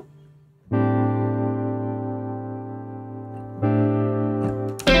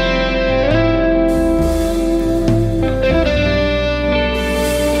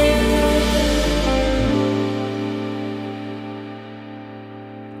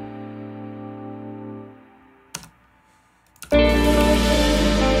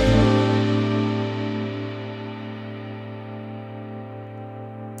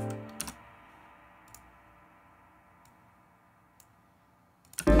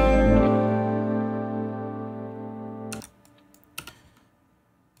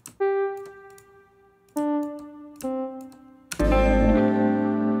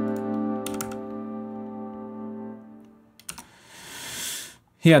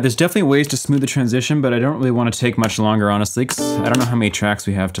 Yeah, there's definitely ways to smooth the transition, but I don't really want to take much longer, honestly, because I don't know how many tracks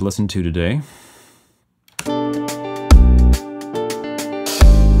we have to listen to today.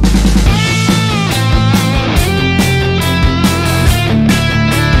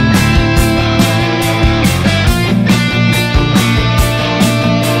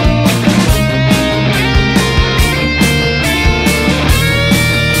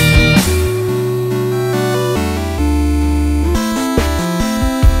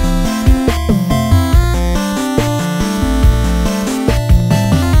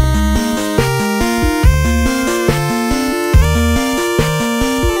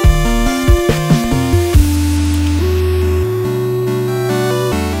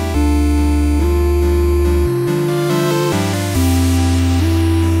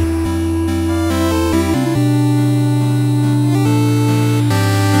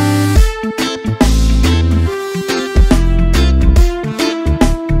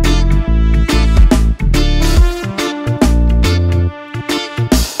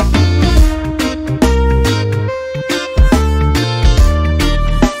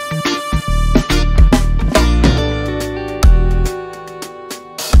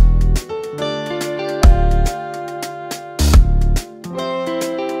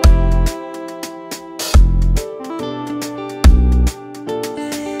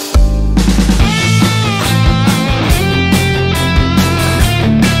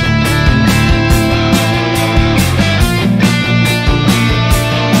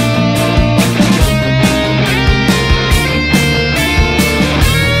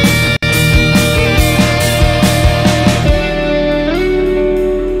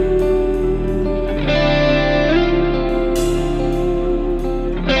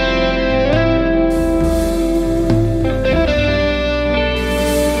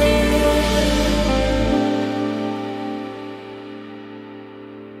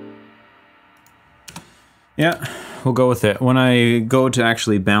 Yeah, we'll go with it. When I go to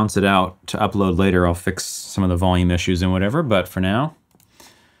actually bounce it out to upload later, I'll fix some of the volume issues and whatever, but for now,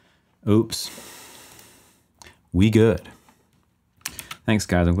 oops, we good. Thanks,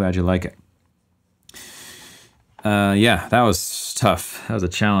 guys. I'm glad you like it. Yeah, that was tough. That was a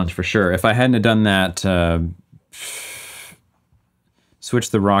challenge for sure. If I hadn't have done that, switch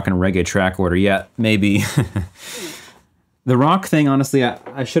the rock and reggae track order, yeah, maybe. The rock thing, honestly,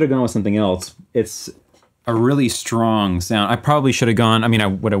 I should have gone with something else. It's a really strong sound. I probably should have gone, I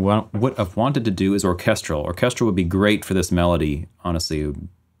mean, what I would have wanted to do is orchestral. Orchestral would be great for this melody, honestly. You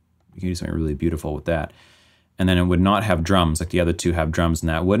could do something really beautiful with that. And then it would not have drums, like the other two have drums and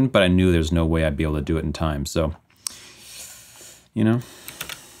that wouldn't, but I knew there's no way I'd be able to do it in time. So, you know,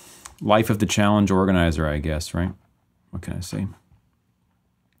 life of the challenge organizer, I guess, right? What can I say?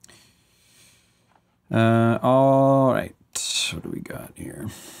 All right, what do we got here?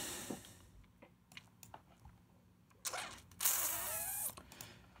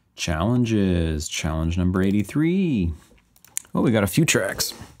 Challenges, challenge number 83. Oh, we got a few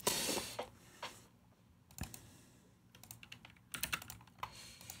tracks.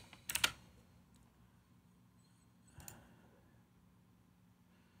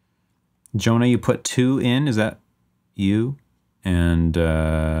 Jonah, you put 2 in, is that you? And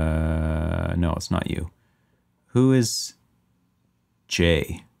no, it's not you. Who is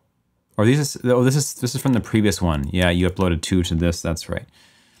Jay? Or this is from the previous one. Yeah, you uploaded 2 to this. That's right.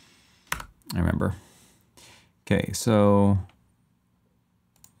 I remember. Okay, so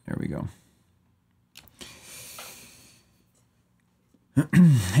there we go.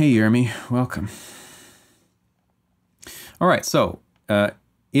 Hey, Jeremy, welcome. All right, so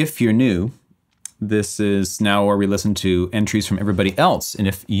if you're new, this is now where we listen to entries from everybody else. And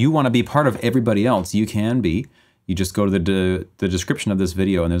if you want to be part of everybody else, you can be. You just go to the description of this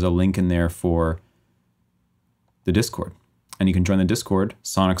video, and there's a link in there for the Discord. And you can join the Discord,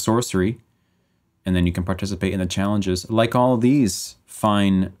 Sonic Sorcery, and then you can participate in the challenges like all of these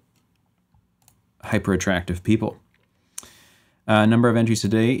fine, hyper attractive people. Number of entries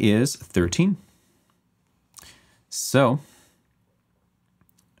today is 13. So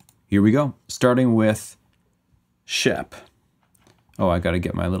here we go, starting with Shep. Oh, I got to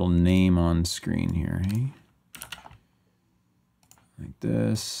get my little name on screen here. Hey? Like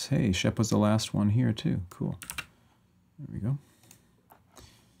this. Hey, Shep was the last one here too. Cool. There we go.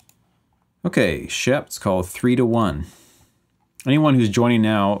 Okay, Shep, it's called 3 to 1. Anyone who's joining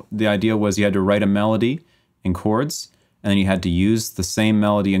now, the idea was you had to write a melody in chords, and then you had to use the same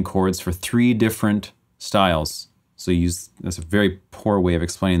melody and chords for 3 different styles. So that's a very poor way of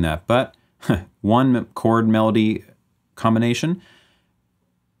explaining that, but 1 chord melody combination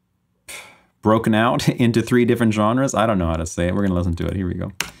broken out into 3 different genres. I don't know how to say it. We're gonna listen to it. Here we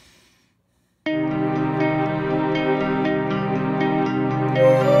go.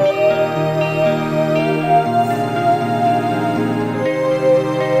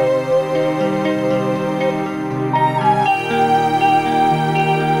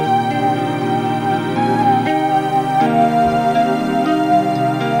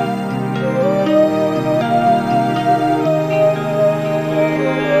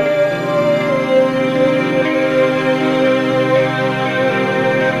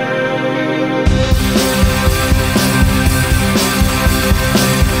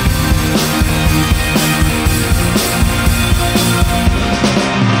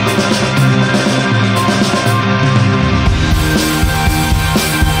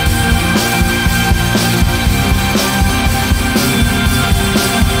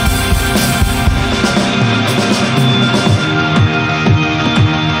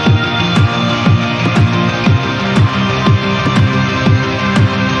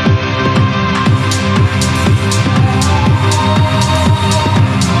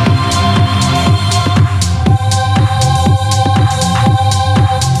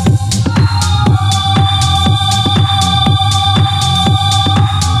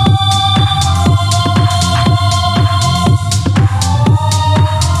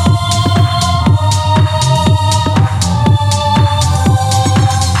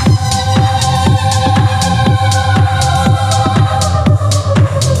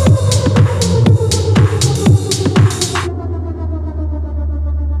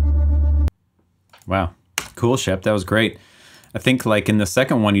 Wow, cool, Shep. That was great. I think like in the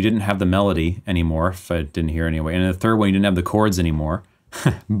second one, you didn't have the melody anymore, if I didn't hear anyway. And in the third one, you didn't have the chords anymore.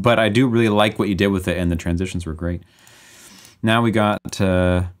 But I do really like what you did with it, and the transitions were great. Now we got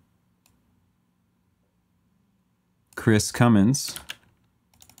Chris Cummins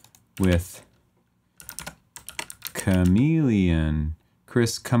with Chameleon.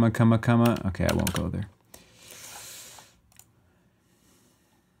 Chris, comma. Okay, I won't go there.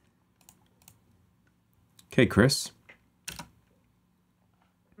 Okay, Chris.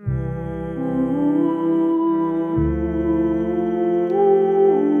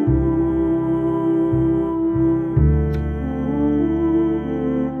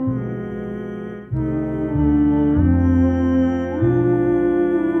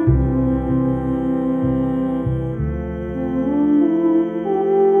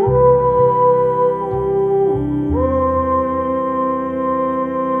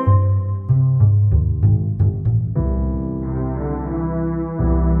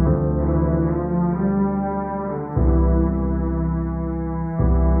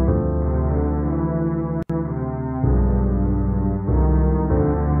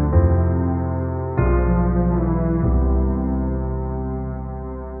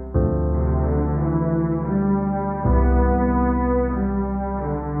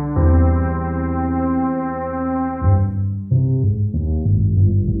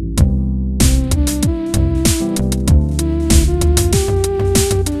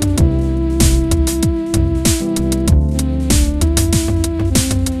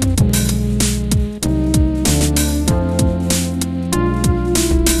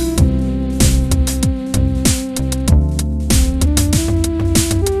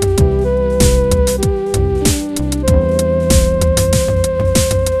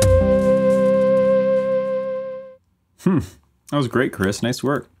 That was great, Chris. Nice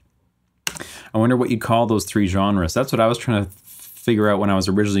work. I wonder what you'd call those 3 genres. That's what I was trying to figure out when I was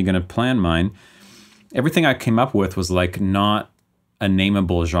originally going to plan mine. Everything I came up with was like not a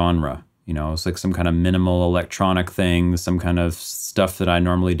nameable genre. You know, it's like some kind of minimal electronic thing, some kind of stuff that I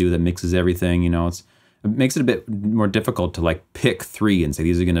normally do that mixes everything. You know, it makes it a bit more difficult to like pick 3 and say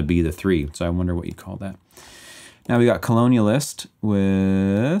these are going to be the 3. So I wonder what you call that. Now we got Colonialist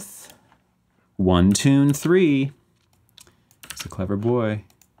with 1 Tune 3. He's a clever boy.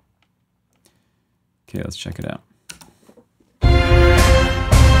 Okay, let's check it out.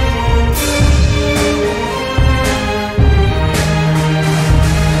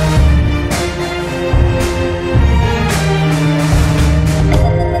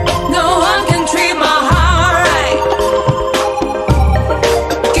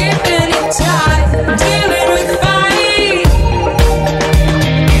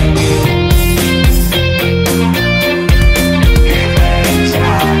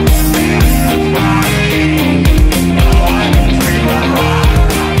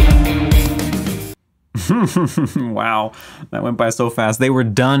 Wow, that went by so fast. They were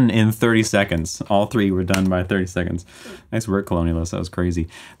done in 30 seconds. All 3 were done by 30 seconds. Nice work, Colonialist. That was crazy.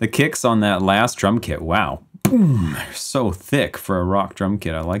 The kicks on that last drum kit, wow. Boom, they're so thick for a rock drum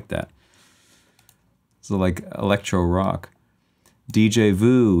kit. I like that. So like electro rock. DJ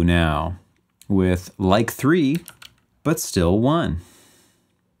Vu now with like 3, but still 1.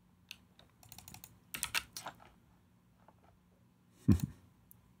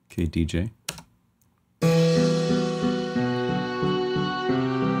 Okay, DJ.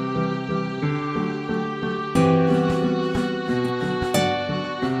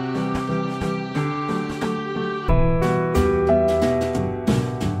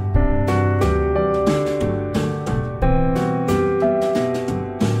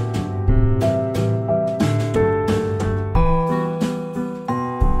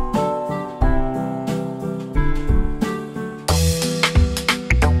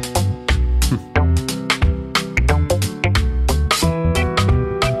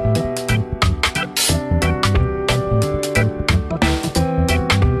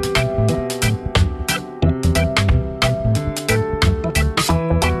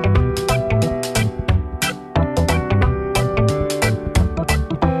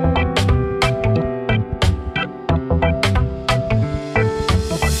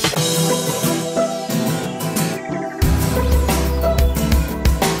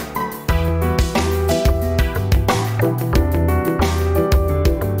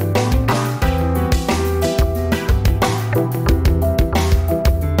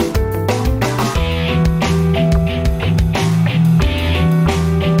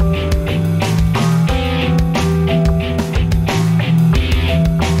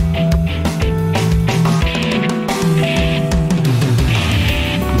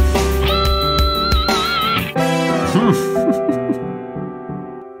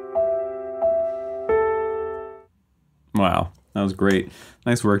 Wow, that was great.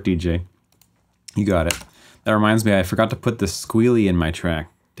 Nice work, DJ. You got it. That reminds me, I forgot to put the squealy in my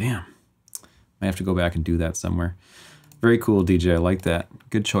track. Damn. I have to go back and do that somewhere. Very cool, DJ. I like that.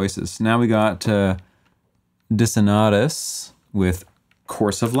 Good choices. Now we got Dissonatus with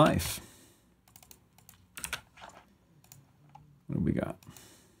Course of Life. What do we got?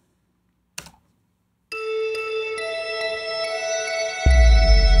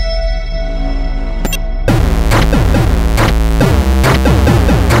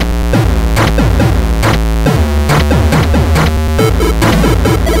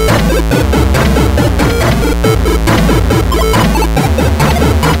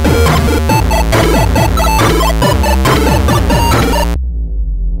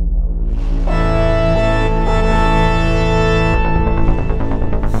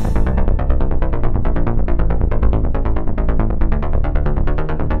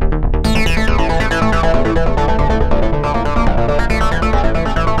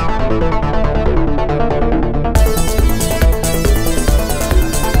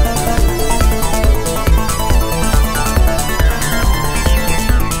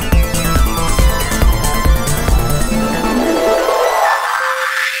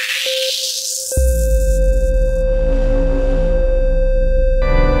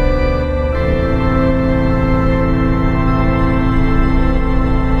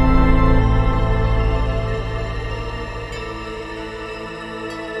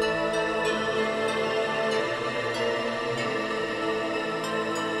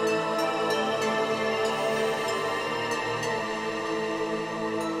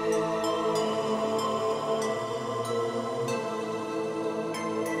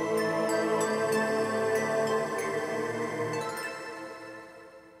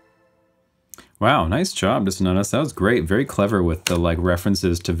 Wow, nice job, just notice. That was great. Very clever with the like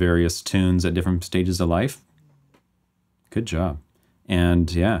references to various tunes at different stages of life. Good job.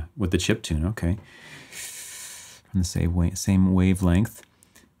 And yeah, with the chip tune, okay. On the same wavelength.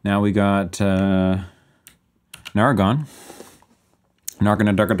 Now we got Nargon. Nargon,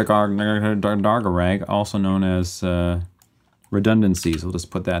 also known as Redundancies. We'll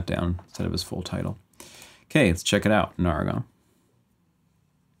just put that down instead of his full title. Okay, let's check it out, Nargon.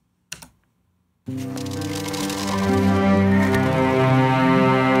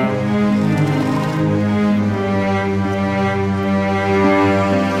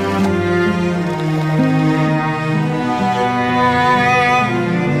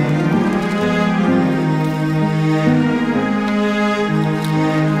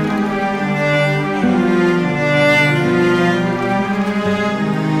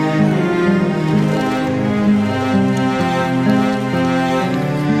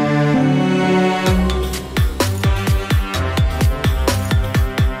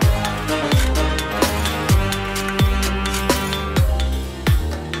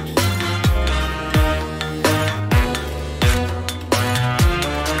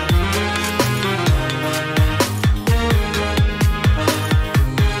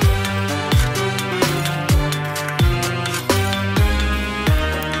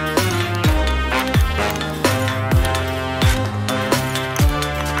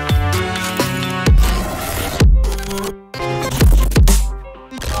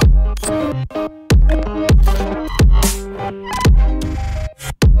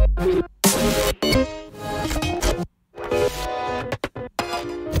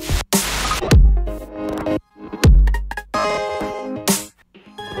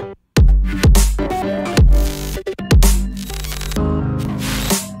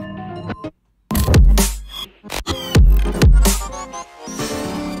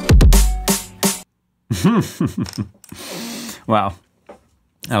 Wow,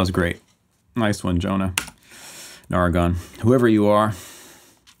 that was great. Nice one, Jonah. Nargon, whoever you are.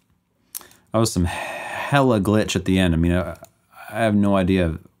 That was some hella glitch at the end. I mean, I have no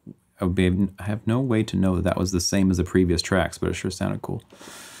idea. I have no way to know that was the same as the previous tracks, but it sure sounded cool.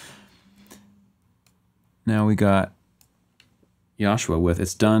 Now we got Joshua with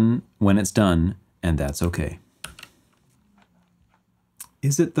It's Done When It's Done, and That's Okay.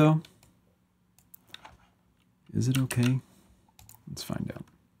 Is it though? Is it okay? Let's find out.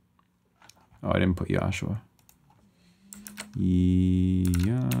 Oh, I didn't put Joshua.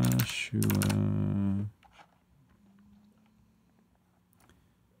 Joshua.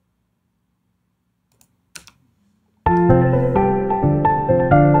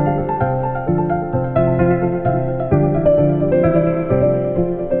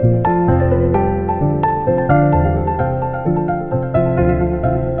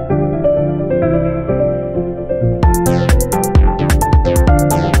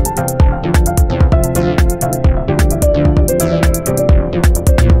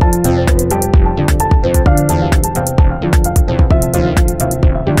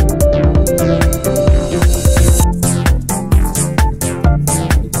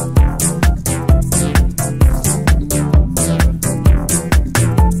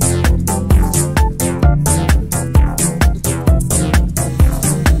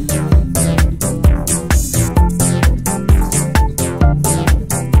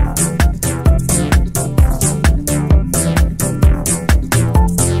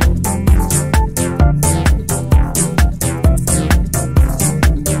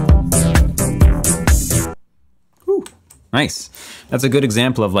 Nice. That's a good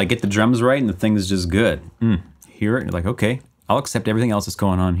example of like, get the drums right and the thing is just good. Hear it, you're like, okay, I'll accept everything else that's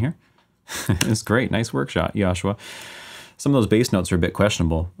going on here. It's great. Nice work, Joshua. Some of those bass notes are a bit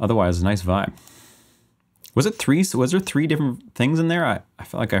questionable. Otherwise, a nice vibe. Was there three different things in there? I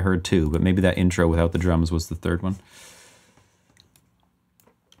felt like I heard two, but maybe that intro without the drums was the third one.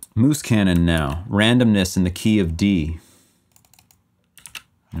 Moose Cannon now. Randomness in the key of D.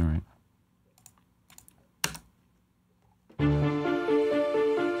 All right.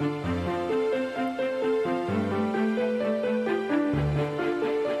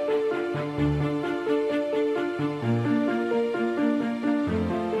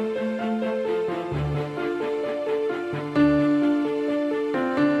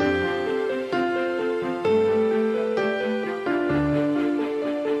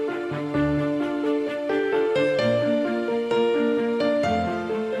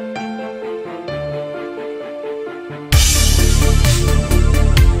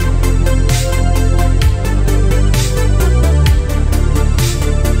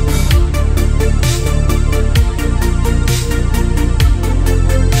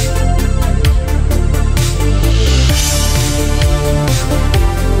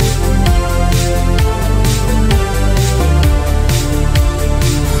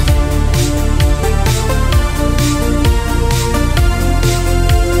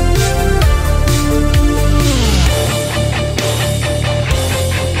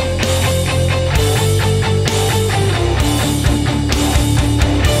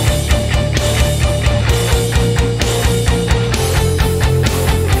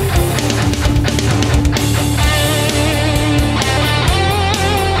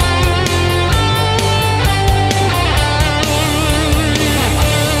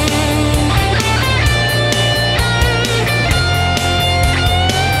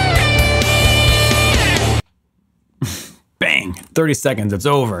 30 seconds, it's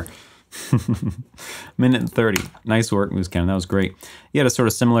over. Minute and 30. Nice work, Moose Cannon. That was great. You had a sort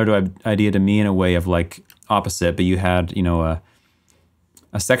of similar idea to me in a way of like opposite, but you had, you know,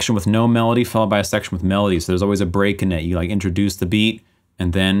 a section with no melody followed by a section with melody. So there's always a break in it. You like introduce the beat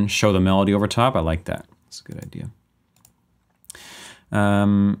and then show the melody over top. I like that. That's a good idea.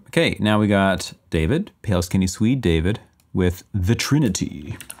 Okay, now we got David, Pale Skinny Swede David with The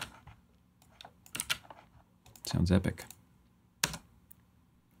Trinity. Sounds epic.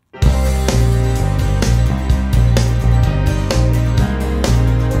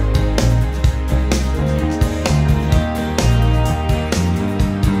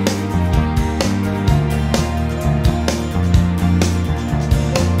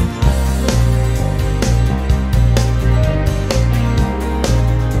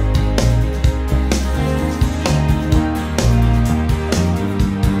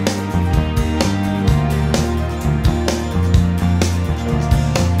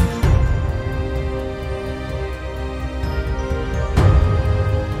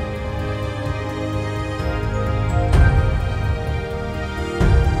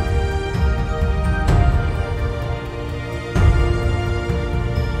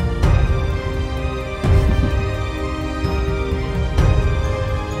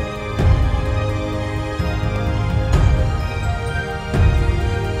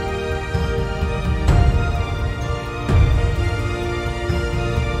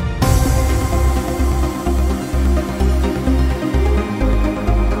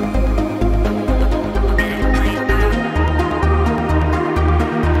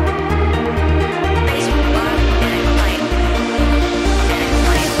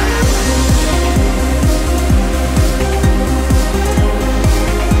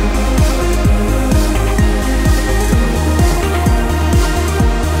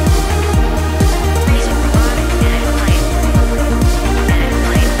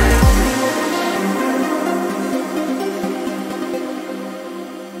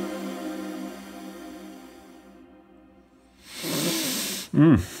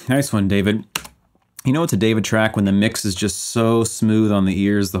 Nice one, David. You know it's a David track when the mix is just so smooth on the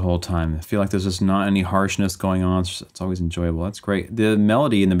ears the whole time. I feel like there's just not any harshness going on. It's always enjoyable. That's great. The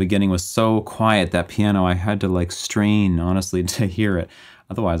melody in the beginning was so quiet, that piano, I had to like strain, honestly, to hear it.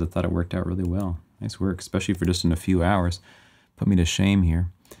 Otherwise, I thought it worked out really well. Nice work, especially for just in a few hours. Put me to shame here.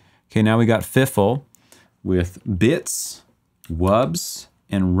 Okay, now we got Fiffle with Bits, Wubs,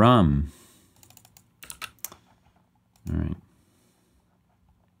 and Rum. All right.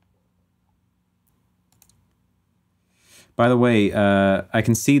 By the way, I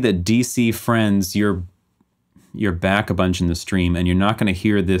can see that DC friends, you're back a bunch in the stream, and you're not going to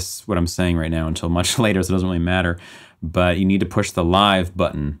hear this, what I'm saying right now, until much later, so it doesn't really matter. But you need to push the live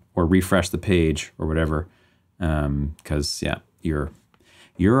button or refresh the page or whatever, because yeah,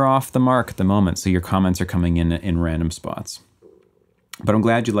 you're off the mark at the moment, so your comments are coming in random spots. But I'm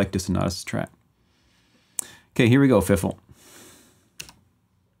glad you liked Dissonata's track. Okay, here we go, Fiffle.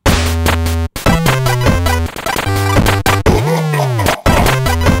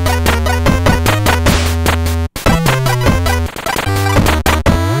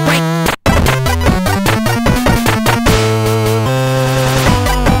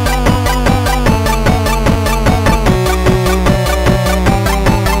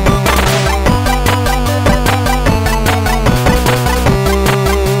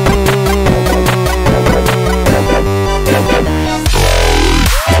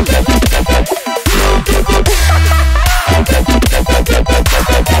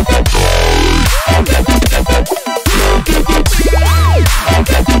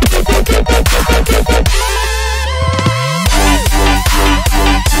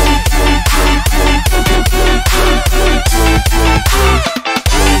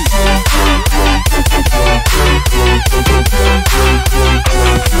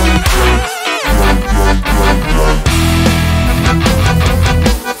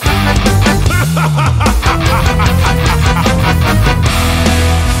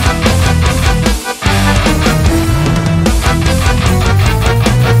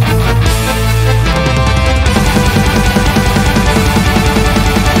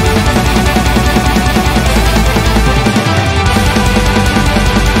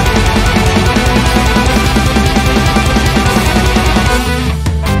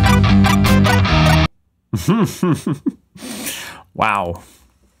 Wow.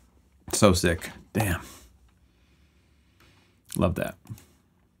 So sick. Damn. Love that.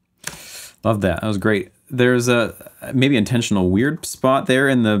 Love that. That was great. There's a maybe intentional weird spot there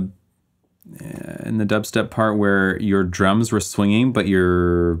in the dubstep part where your drums were swinging, but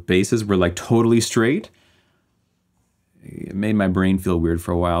your basses were like totally straight. It made my brain feel weird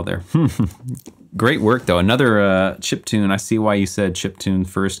for a while there. Great work, though. Another chiptune. I see why you said chiptune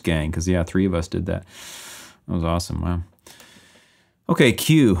first, gang, because, yeah, 3 of us did that. That was awesome. Wow. Okay,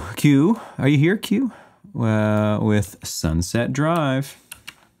 Q. Q, are you here, Q? With Sunset Drive.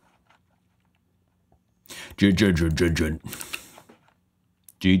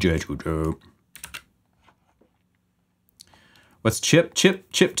 What's chip?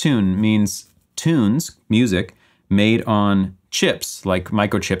 Chiptune means tunes, music, made on chips, like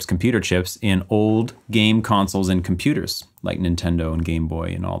microchips, computer chips, in old game consoles and computers, like Nintendo and Game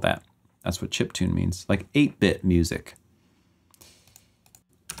Boy and all that. That's what chiptune means, like 8-bit music.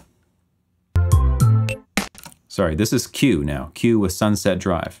 Sorry, this is Q now. Q with Sunset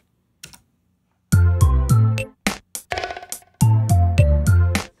Drive.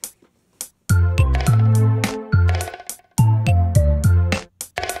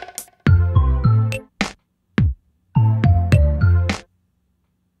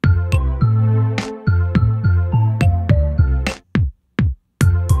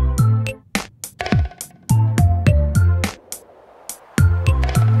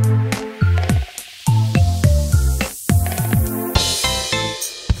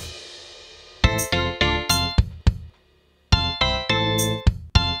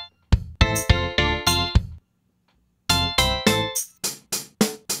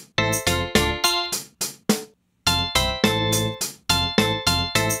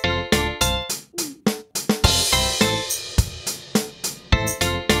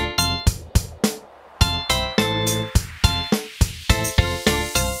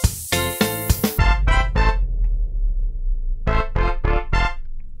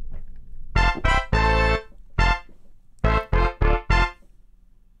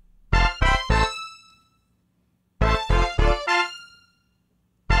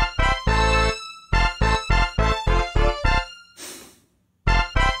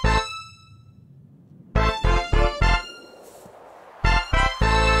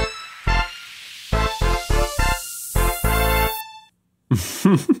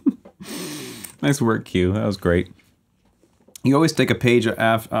 Nice work, Q. That was great. You always take a page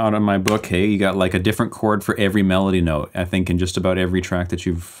out of my book. Hey, you got like a different chord for every melody note, I think, in just about every track that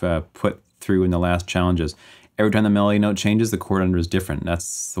you've put through in the last challenges. Every time the melody note changes, the chord under is different.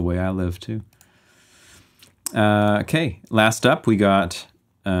 That's the way I live, too. Okay, last up, we got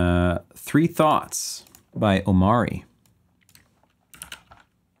 3 Thoughts by Omari.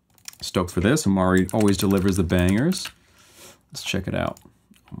 Stoked for this. Omari always delivers the bangers. Let's check it out.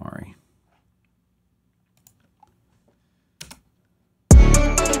 Omari.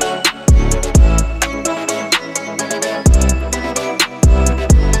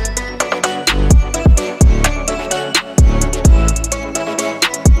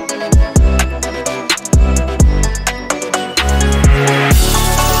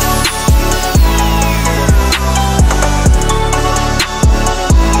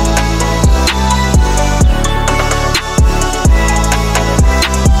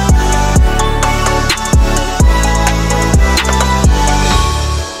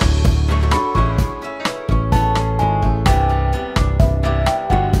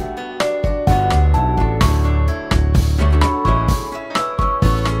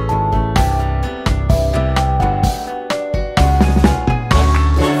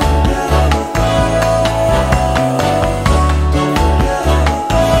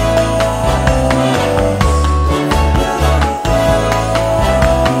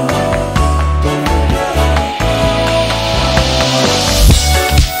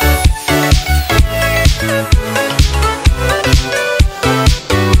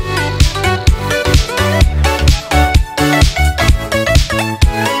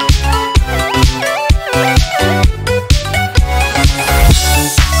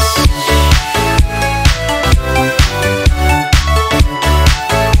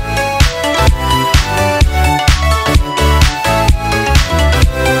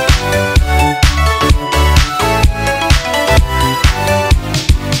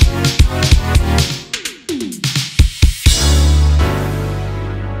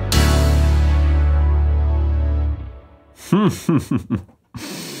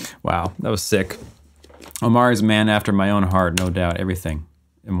 Wow, that was sick. Omari's a man after my own heart, no doubt. Everything.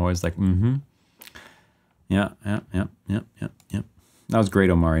 I'm always like, Yeah. That was great,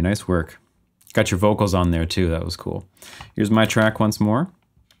 Omari. Nice work. Got your vocals on there, too. That was cool. Here's my track once more.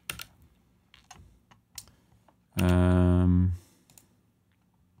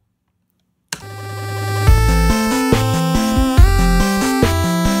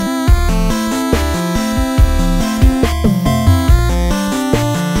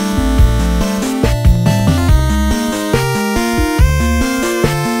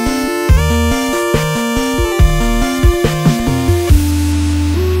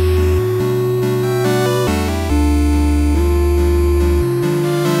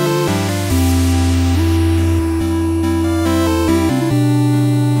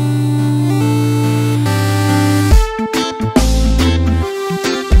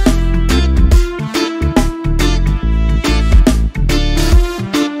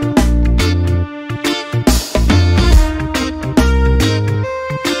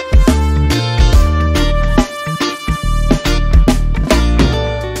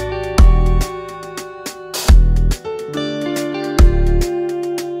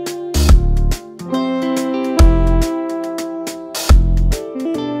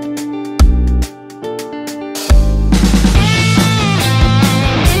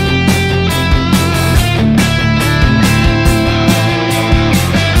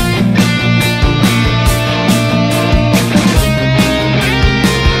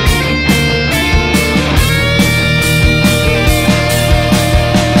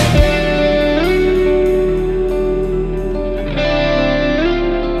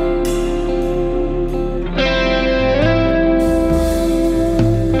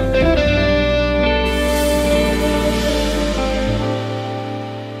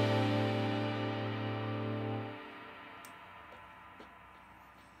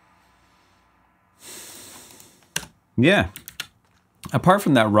 Yeah. Apart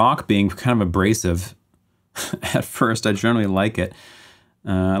from that rock being kind of abrasive at first, I generally like it.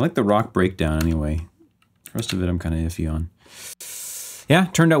 I like the rock breakdown anyway. The rest of it I'm kind of iffy on. Yeah,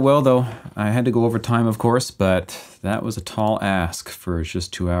 turned out well though. I had to go over time, of course, but that was a tall ask for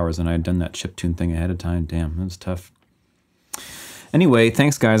just 2 hours, and I had done that chiptune thing ahead of time. Damn, that was tough. Anyway,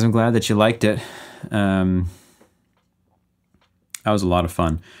 thanks guys. I'm glad that you liked it. That was a lot of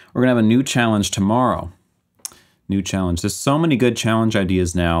fun. We're gonna have a new challenge tomorrow. New challenge. There's so many good challenge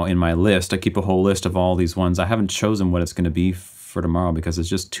ideas now in my list. I keep a whole list of all these ones. I haven't chosen what it's gonna be for tomorrow because there's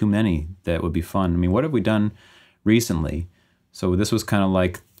just too many that would be fun. I mean, what have we done recently? So this was kind of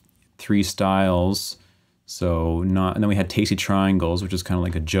like 3 styles. So not, and then we had tasty triangles, which is kind of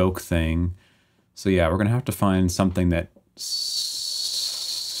like a joke thing. So yeah, we're gonna have to find something that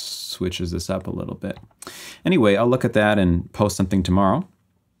switches this up a little bit. Anyway, I'll look at that and post something tomorrow.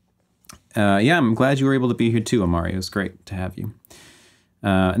 Yeah, I'm glad you were able to be here too, Amari. It was great to have you.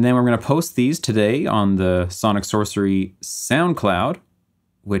 And then we're gonna post these today on the Sonic Sorcery SoundCloud,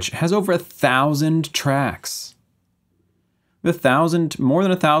 which has over 1,000 tracks. More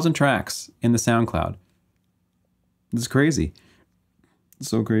than 1,000 tracks in the SoundCloud. This is crazy. It's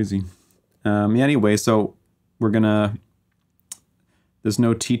so crazy. Yeah, anyway, so we're gonna, there's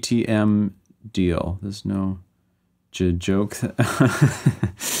no TTM deal. There's no joke.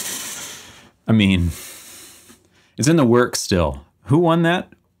 I mean, it's in the works still. Who won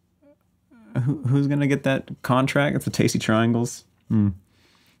that? Who's gonna get that contract? It's the Tasty Triangles. Yeah,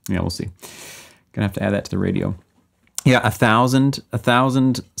 we'll see. Gonna have to add that to the radio. Yeah, 1,000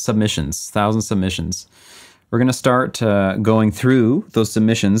 submissions, 1,000 submissions. We're gonna start going through those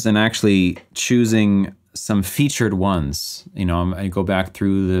submissions and actually choosing some featured ones. You know, I go back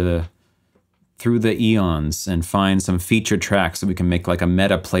through the eons and find some featured tracks that we can make like a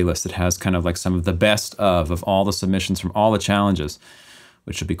meta playlist that has kind of like some of the best of all the submissions from all the challenges,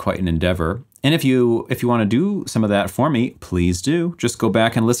 which will be quite an endeavor. And if you want to do some of that for me, please do. Just go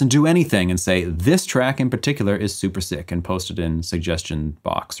back and listen to anything and say, this track in particular is super sick, and post it in suggestion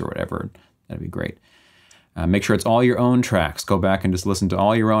box or whatever. That'd be great. Make sure it's all your own tracks. Go back and just listen to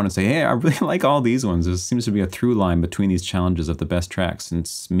all your own and say, hey, I really like all these ones. There seems to be a through line between these challenges of the best tracks, and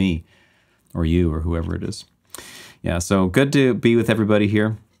it's me or you or whoever it is. Yeah, so good to be with everybody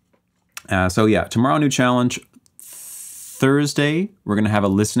here. So yeah, tomorrow new challenge. Thursday, we're gonna have a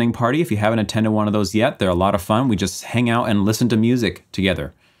listening party. If you haven't attended one of those yet, they're a lot of fun. We just hang out and listen to music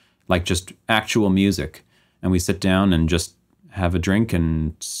together, like just actual music. And we sit down and just have a drink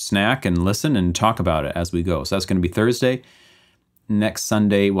and snack and listen and talk about it as we go. So that's gonna be Thursday. Next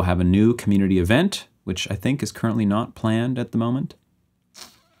Sunday, we'll have a new community event, which I think is currently not planned at the moment.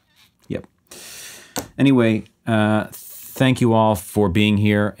 Yep. Anyway, thank you all for being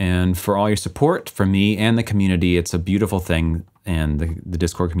here and for all your support for me and the community. It's a beautiful thing, and the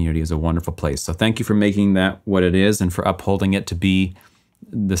Discord community is a wonderful place. So thank you for making that what it is and for upholding it to be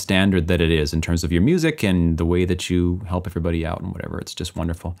the standard that it is in terms of your music and the way that you help everybody out and whatever. It's just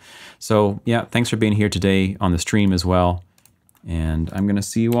wonderful. So yeah, thanks for being here today on the stream as well. And I'm gonna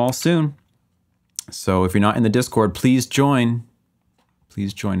see you all soon. So if you're not in the Discord, please join.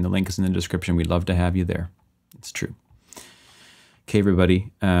 Please join. The link is in the description. We'd love to have you there. It's true. Okay,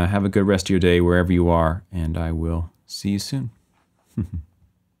 everybody, have a good rest of your day wherever you are, and I will see you soon.